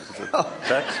here.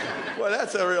 Text? Well,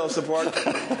 that's a real support.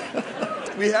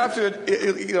 We have to,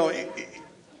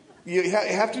 you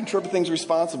have to interpret things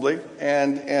responsibly,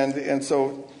 and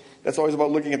so that's always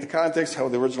about looking at the context, how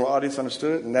the original audience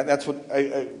understood it, and that's what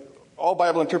all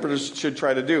Bible interpreters should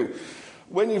try to do.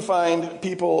 When you find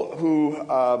people who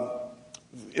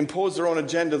impose their own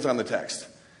agendas on the text,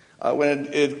 when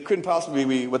it couldn't possibly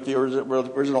be what the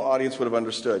original audience would have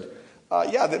understood,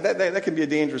 that can be a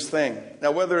dangerous thing.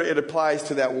 Now, whether it applies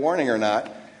to that warning or not,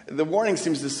 the warning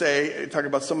seems to talk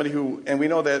about somebody who, and we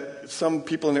know that some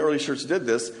people in the early church did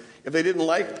this, if they didn't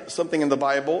like something in the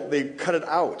Bible, they cut it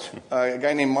out. A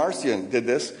guy named Marcion did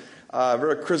this, a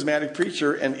very charismatic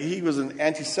preacher, and he was an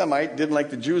anti-Semite, didn't like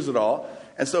the Jews at all,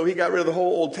 and so he got rid of the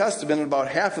whole Old Testament and about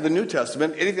half of the New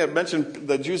Testament. Anything that mentioned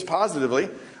the Jews positively,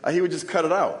 he would just cut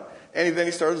it out. And then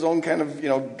he started his own kind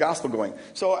of, gospel going.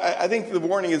 So I think the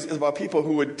warning is about people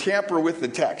who would tamper with the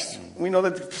text. We know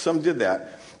that some did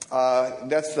that.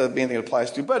 That's the main thing it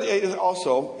applies to. But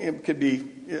it could be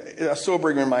a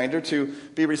sobering reminder to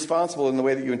be responsible in the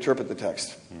way that you interpret the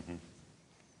text.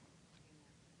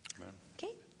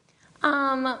 Okay.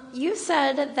 You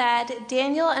said that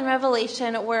Daniel and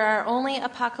Revelation were our only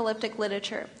apocalyptic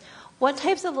literature. What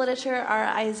types of literature are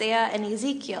Isaiah and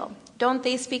Ezekiel? Don't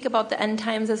they speak about the end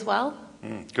times as well?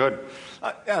 Good.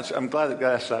 Yes, I'm glad that you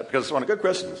asked that, because one of the good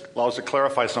questions allows to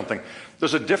clarify something.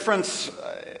 There's a difference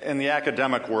in the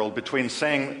academic world between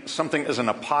saying something is an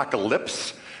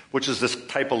apocalypse, which is this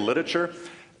type of literature,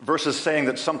 versus saying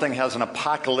that something has an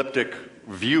apocalyptic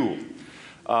view.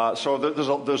 So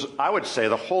there's, I would say,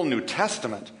 the whole New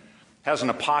Testament has an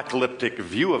apocalyptic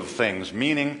view of things,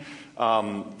 meaning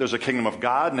there's a kingdom of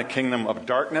God and a kingdom of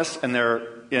darkness, and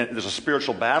there's a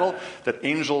spiritual battle, that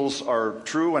angels are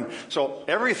true. And so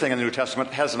everything in the New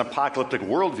Testament has an apocalyptic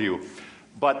worldview.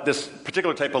 But this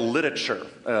particular type of literature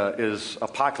is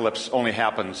apocalypse only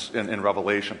happens in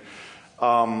Revelation.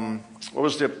 What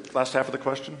was the last half of the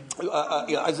question?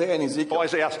 Isaiah and Ezekiel. Oh,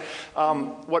 Isaiah.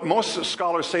 What most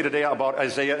scholars say today about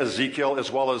Isaiah, Ezekiel,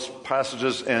 as well as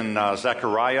passages in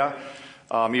Zechariah,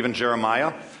 even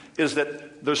Jeremiah, is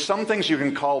that there's some things you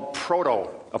can call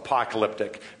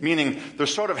proto-apocalyptic, meaning they're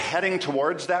sort of heading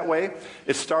towards that way.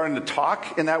 It's starting to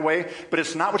talk in that way, but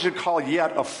it's not what you'd call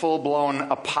yet a full-blown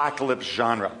apocalypse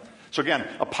genre. So again,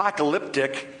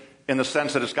 apocalyptic in the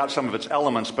sense that it's got some of its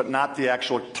elements, but not the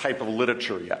actual type of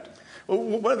literature yet. Well,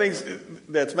 one of the things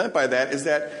that's meant by that is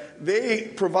that they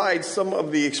provide some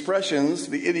of the expressions,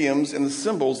 the idioms, and the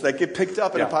symbols that get picked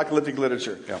up in apocalyptic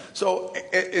literature. Yeah. So,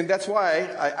 and that's why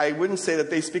I wouldn't say that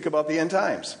they speak about the end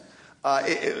times.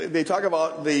 They talk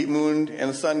about the moon and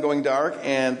the sun going dark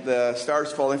and the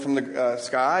stars falling from the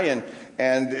sky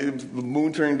and the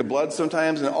moon turning to blood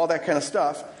sometimes and all that kind of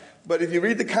stuff. But if you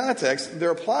read the context,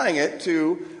 they're applying it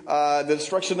to the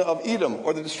destruction of Edom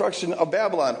or the destruction of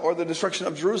Babylon or the destruction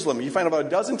of Jerusalem. You find about a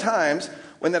dozen times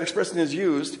when that expression is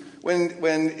used when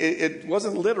it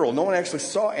wasn't literal. No one actually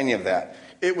saw any of that.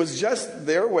 It was just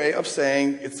their way of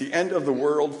saying it's the end of the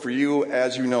world for you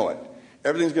as you know it.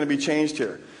 Everything's going to be changed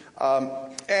here.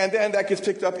 And then that gets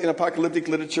picked up in apocalyptic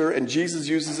literature, and Jesus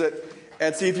uses it.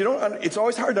 And see, if you don't, it's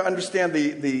always hard to understand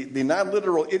the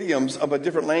non-literal idioms of a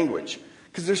different language.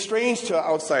 Because they're strange to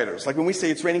outsiders. Like when we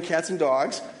say it's raining cats and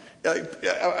dogs,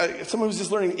 someone who's just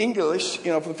learning English,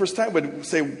 for the first time would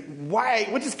say, "Why?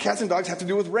 What does cats and dogs have to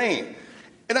do with rain?"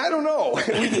 And I don't know.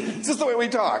 It's just the way we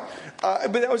talk.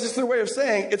 But that was just their way of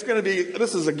saying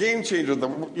this is a game changer. The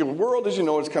world as you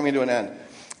know is coming to an end.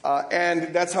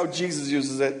 And that's how Jesus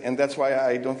uses it, and that's why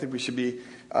I don't think we should be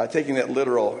taking that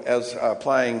literal as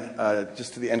applying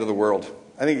just to the end of the world.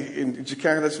 I think in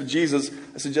that's what Jesus,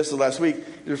 I suggested last week,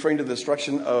 he's referring to the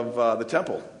destruction of the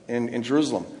temple in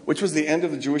Jerusalem, which was the end of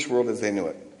the Jewish world as they knew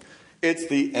it. It's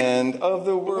the end of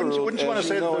the world. Wouldn't you want to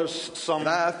say that there's some...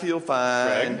 I feel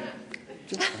fine.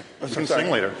 Greg? You can sing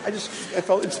later. I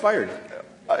felt inspired.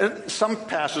 Some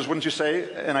passages, wouldn't you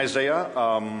say, in Isaiah,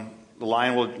 the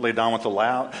lion will lay down with the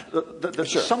lamb.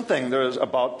 There's something there is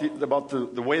about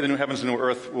the way the new heavens and new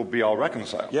earth will be all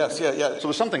reconciled. Yes, yeah. So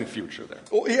there's something future there.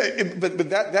 Oh, yeah, but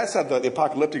that's not the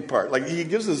apocalyptic part. Like he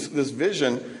gives us this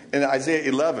vision in Isaiah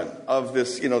 11 of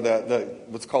this, the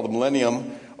what's called the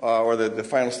millennium or the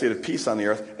final state of peace on the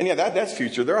earth. And that's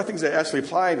future. There are things that actually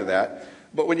apply to that.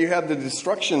 But when you have the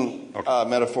destruction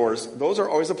metaphors, those are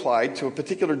always applied to a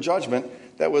particular judgment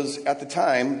that was at the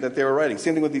time that they were writing.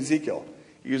 Same thing with Ezekiel.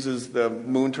 He uses the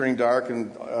moon turning dark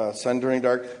and sun turning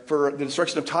dark for the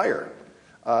destruction of Tyre,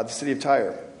 the city of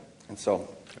Tyre. And so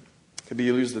it could be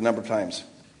used a number of times.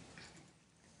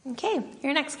 Okay,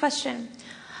 your next question.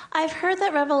 I've heard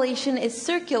that Revelation is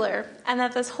circular and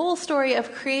that this whole story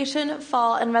of creation,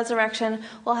 fall, and resurrection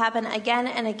will happen again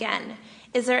and again.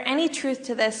 Is there any truth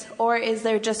to this, or is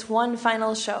there just one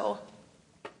final show?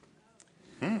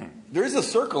 There is a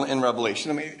circle in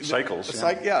Revelation. I mean, Cycles.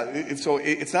 So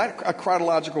it's not a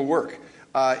chronological work.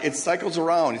 It cycles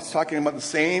around. It's talking about the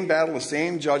same battle, the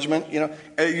same judgment. And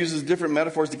it uses different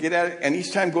metaphors to get at it, and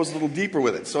each time goes a little deeper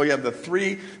with it. So you have the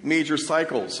three major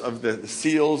cycles of the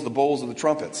seals, the bowls, and the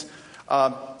trumpets.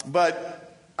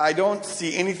 But I don't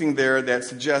see anything there that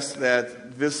suggests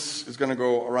that this is going to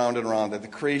go around and around, that the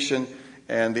creation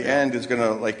and the end is going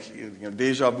to,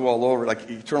 deja vu all over, like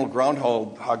eternal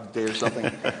Groundhog Day or something.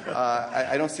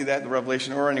 I don't see that in the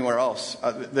Revelation or anywhere else.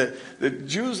 The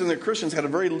Jews and the Christians had a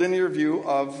very linear view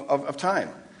of time,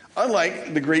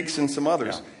 unlike the Greeks and some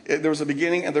others. There was a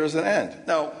beginning and there was an end.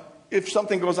 Now, if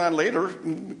something goes on later,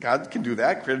 God can do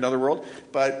that, create another world.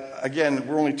 But again,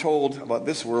 we're only told about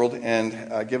this world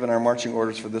and given our marching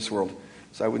orders for this world.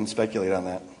 So I wouldn't speculate on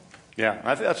that. Yeah,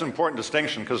 I think that's an important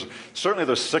distinction because certainly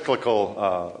there's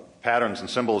cyclical patterns and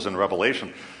symbols in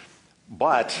Revelation.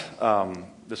 But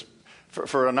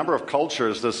for a number of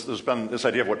cultures, there's been this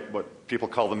idea of what people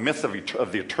call the myth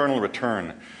of the eternal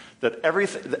return. That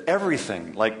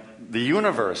everything, like the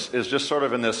universe, is just sort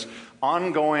of in this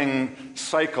ongoing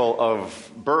cycle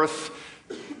of birth,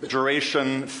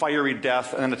 duration, fiery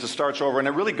death, and then it just starts over, and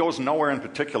it really goes nowhere in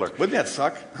particular. Wouldn't that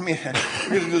suck? I mean, we're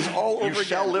going to do this all over again. You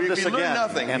shall live this again,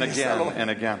 nothing. and again, and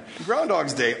again.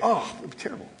 Groundhog's Day. Oh, it would be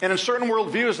terrible. And in certain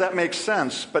worldviews, that makes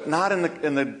sense, but not in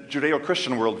the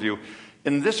Judeo-Christian worldview.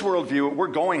 In this worldview, we're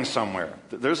going somewhere.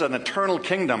 There's an eternal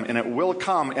kingdom, and it will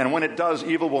come, and when it does,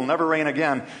 evil will never reign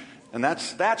again. And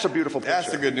that's a beautiful picture.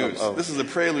 That's the good news. This is a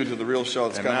prelude to the real show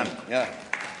that's Amen. coming. Yeah.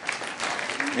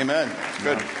 Amen.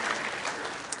 Good.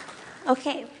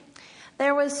 Okay.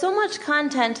 There was so much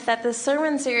content that the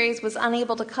sermon series was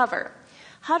unable to cover.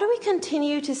 How do we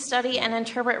continue to study and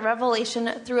interpret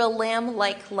Revelation through a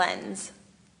lamb-like lens?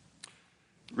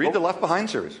 Read the Left Behind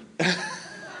series.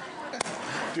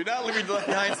 Do not read the Left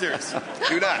Behind series.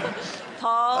 Do not.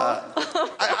 Paul?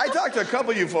 I talked to a couple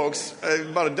of you folks,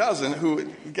 about a dozen, who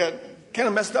got kind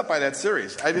of messed up by that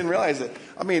series. I didn't realize it.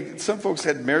 I mean, some folks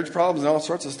had marriage problems and all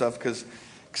sorts of stuff because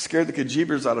scared the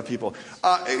kajibers out of people.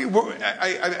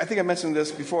 I think I mentioned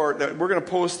this before, that we're going to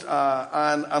post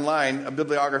online a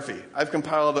bibliography. I've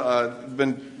compiled,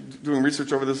 been doing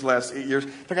research over this last 8 years.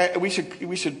 In fact, we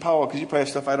should, Powell, because you probably have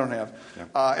stuff I don't have,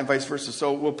 and vice versa.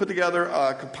 So we'll put together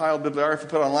a compiled bibliography,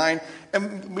 put it online,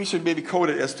 and we should maybe code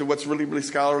it as to what's really, really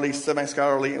scholarly,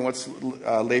 semi-scholarly, and what's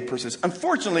layperson's.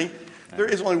 Unfortunately, there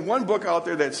is only one book out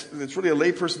there that's really a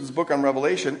layperson's book on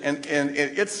Revelation, and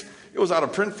it was out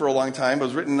of print for a long time. It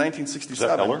was written in 1967. Is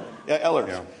that Eller? Yeah,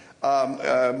 Eller.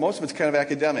 Yeah. Most of it's kind of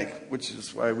academic, which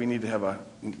is why we need to have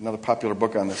another popular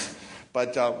book on this.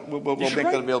 But we'll make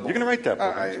that available. You're going to write that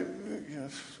book.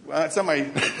 It's on my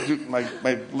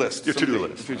list. Your to-do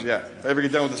list. Yeah. If I ever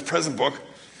get done with this present book,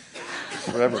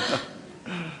 whatever.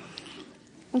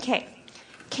 Okay.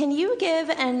 Can you give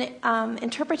an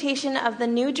interpretation of the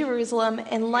New Jerusalem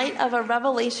in light of a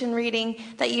Revelation reading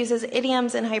that uses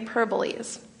idioms and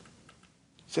hyperboles?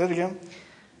 Say that again.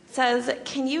 It says,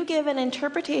 can you give an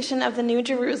interpretation of the New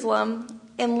Jerusalem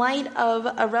in light of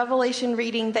a Revelation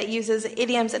reading that uses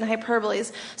idioms and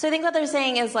hyperboles? So I think what they're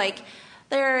saying is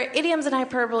there are idioms and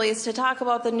hyperboles to talk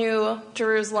about the New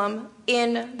Jerusalem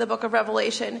in the book of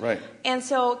Revelation. Right. And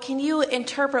so can you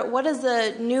interpret what does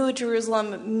the New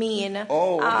Jerusalem mean in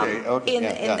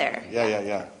there?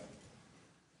 Yeah.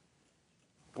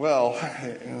 Well,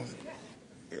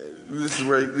 this is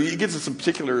where he gives us some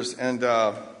particulars, and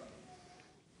I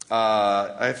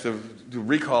have to do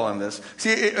recall on this.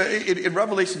 See, in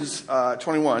Revelation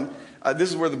 21, this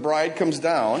is where the bride comes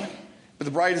down, but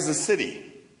the bride is the city.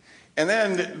 And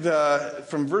then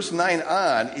from verse 9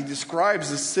 on, he describes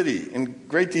the city in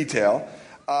great detail.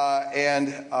 He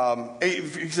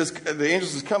says, the angel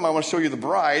says, come, I want to show you the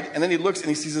bride. And then he looks and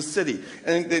he sees a city.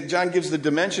 And John gives the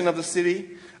dimension of the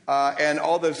city. And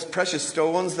all those precious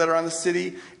stones that are on the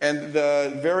city, and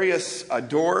the various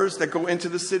doors that go into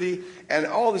the city, and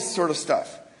all this sort of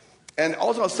stuff. And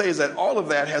all I'll say is that all of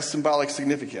that has symbolic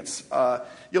significance.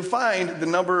 You'll find the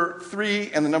number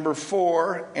 3 and the number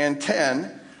 4 and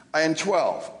 10 and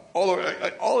 12.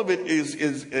 All of it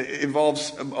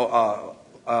involves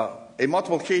a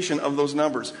multiplication of those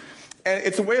numbers. And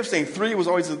it's a way of saying 3 was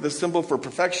always the symbol for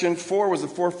perfection. 4 was the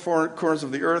 4 corners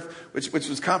of the earth, which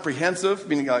was comprehensive,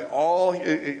 meaning all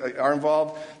are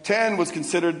involved. 10 was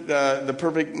considered the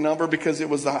perfect number because it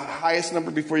was the highest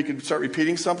number before you could start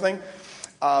repeating something.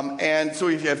 And so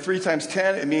if you have 3 times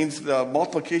 10, it means the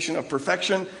multiplication of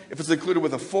perfection. If it's included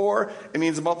with a 4, it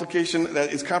means a multiplication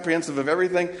that is comprehensive of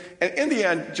everything. And in the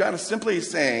end, John is simply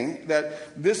saying that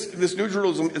this New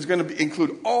Jerusalem is going to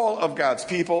include all of God's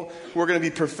people who are going to be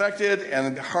perfected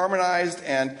and harmonized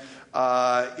and,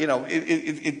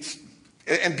 it's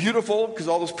and beautiful, because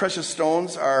all those precious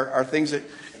stones are things that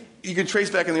you can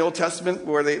trace back in the Old Testament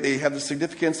where they have the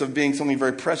significance of being something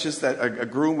very precious that a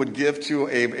groom would give to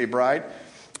a bride.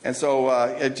 And so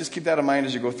just keep that in mind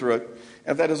as you go through it.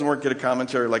 And if that doesn't work, get a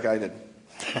commentary like I did.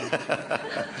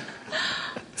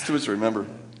 It's too much to remember.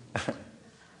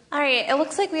 All right, it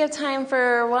looks like we have time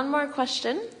for one more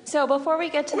question. So before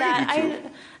we get to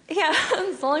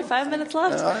there's only 5 minutes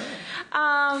left.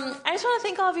 I just want to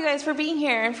thank all of you guys for being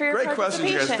here and for your great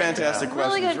participation. Questions, you guys. Fantastic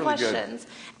questions. Really good questions.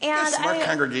 And smart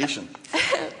congregation.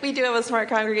 We do have a smart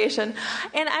congregation.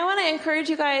 And I want to encourage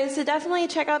you guys to definitely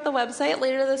check out the website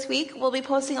later this week. We'll be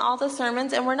posting all the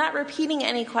sermons, and we're not repeating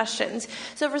any questions.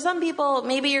 So for some people,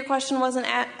 maybe your question wasn't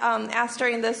asked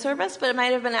during this service, but it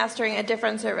might have been asked during a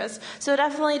different service. So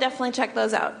definitely check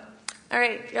those out. All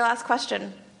right, your last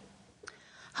question.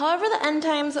 However the end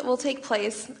times will take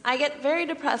place, I get very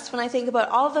depressed when I think about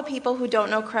all the people who don't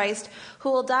know Christ, who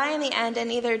will die in the end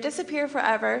and either disappear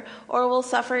forever or will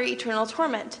suffer eternal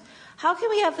torment. How can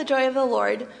we have the joy of the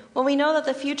Lord when we know that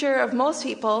the future of most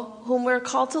people whom we're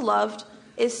called to love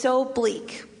is so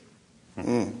bleak?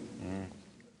 How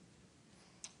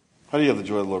do you have the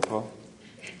joy of the Lord, Paul?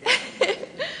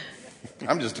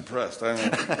 I'm just depressed. I'm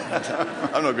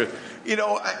no good. You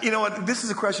know what? This is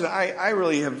a question I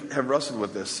really have wrestled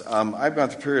with this. I've gone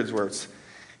through periods where it's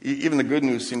even the good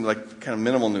news seemed like kind of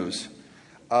minimal news.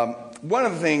 One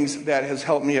of the things that has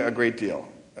helped me a great deal,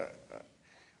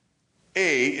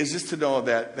 is just to know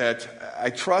that I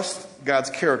trust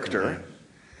God's character,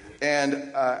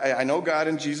 and I know God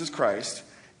in Jesus Christ,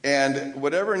 and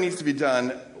whatever needs to be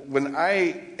done, when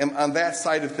I am on that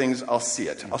side of things, I'll see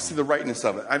it. I'll see the rightness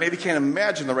of it. I maybe can't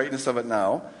imagine the rightness of it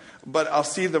now, but I'll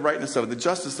see the rightness of it, the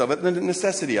justice of it, and the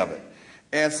necessity of it.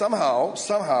 And somehow,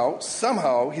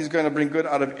 He's going to bring good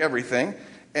out of everything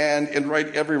and right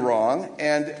every wrong,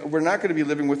 and we're not going to be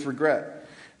living with regret.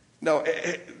 No,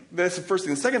 that's the first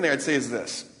thing. The second thing I'd say is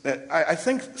this, that I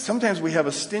think sometimes we have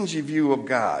a stingy view of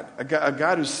God, a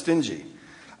God who's stingy.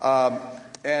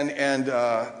 And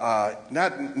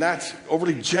not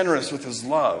overly generous with his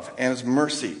love and his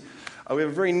mercy. We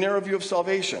have a very narrow view of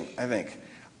salvation, I think.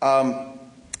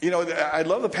 I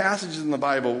love the passages in the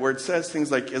Bible where it says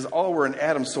things like, as all were in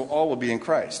Adam, so all will be in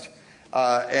Christ.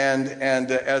 And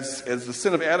as the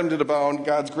sin of Adam did abound,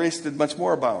 God's grace did much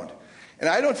more abound. And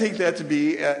I don't take that to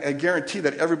be a guarantee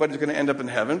that everybody's going to end up in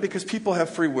heaven, because people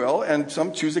have free will and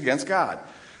some choose against God.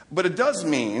 But it does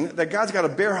mean that God's got a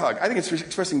bear hug. I think it's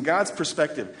expressing God's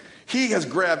perspective. He has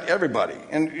grabbed everybody.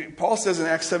 And Paul says in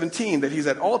Acts 17 that he's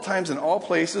at all times, in all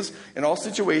places, in all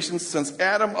situations, since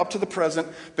Adam up to the present,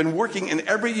 been working in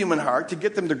every human heart to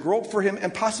get them to grope for him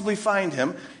and possibly find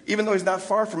him, even though he's not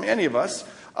far from any of us.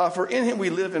 For in him we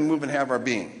live and move and have our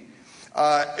being.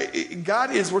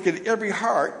 God is working in every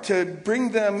heart to bring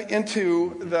them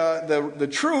into the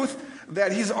truth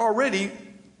that he's already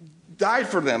died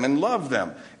for them and loved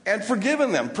them and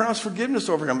forgiven them, pronounced forgiveness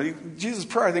over him. Jesus'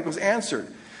 prayer, I think, was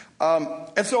answered.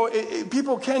 And so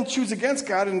people can choose against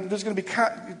God, and there's going to be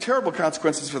terrible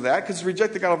consequences for that, because to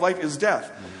reject the God of life is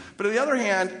death. But on the other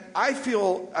hand, I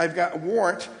feel I've got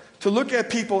warrant to look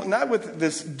at people not with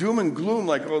this doom and gloom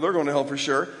like, oh, they're going to hell for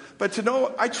sure, but to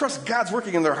know I trust God's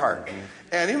working in their heart.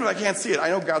 And even if I can't see it, I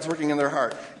know God's working in their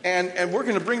heart. And we're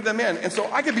going to bring them in. And so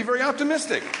I can be very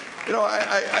optimistic.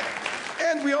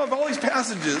 And we all have all these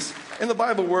passages in the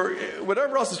Bible where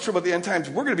whatever else is true about the end times,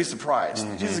 we're going to be surprised.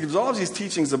 Jesus gives all of these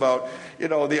teachings about,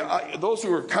 those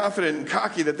who are confident and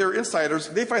cocky that they're insiders,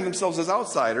 they find themselves as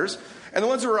outsiders. And the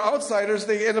ones who are outsiders,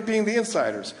 they end up being the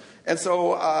insiders. And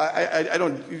so I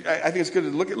think it's good to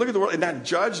look at the world and not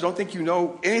judge. Don't think you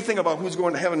know anything about who's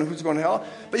going to heaven and who's going to hell.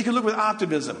 But you can look with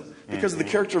optimism, because the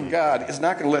character of God is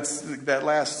not going to let that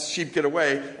last sheep get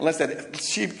away unless that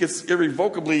sheep gets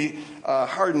irrevocably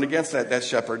hardened against that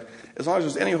shepherd. As long as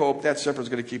there's any hope, that shepherd's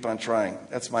going to keep on trying.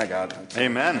 That's my God.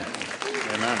 Amen.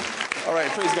 All right,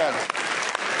 praise God.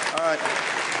 All right.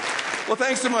 Well,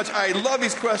 thanks so much. I love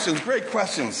these questions. Great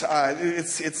questions.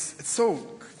 It's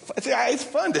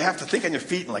fun to have to think on your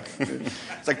feet, and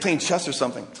it's like playing chess or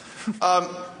something.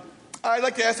 I'd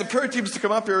like to ask the prayer teams to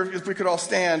come up here if we could all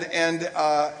stand. And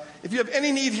if you have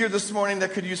any need here this morning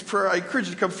that could use prayer, I encourage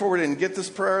you to come forward and get this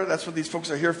prayer. That's what these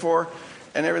folks are here for.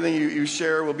 And everything you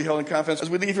share will be held in confidence. As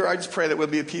we leave here, I just pray that we'll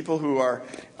be a people who are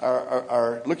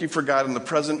looking for God in the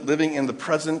present, living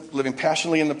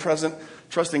passionately in the present,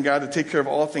 trusting God to take care of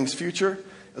all things future,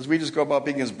 as we just go about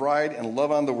being His bride and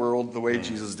love on the world the way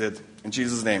Jesus did. In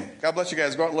Jesus' name. God bless you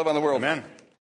guys. Go out and love on the world. Amen.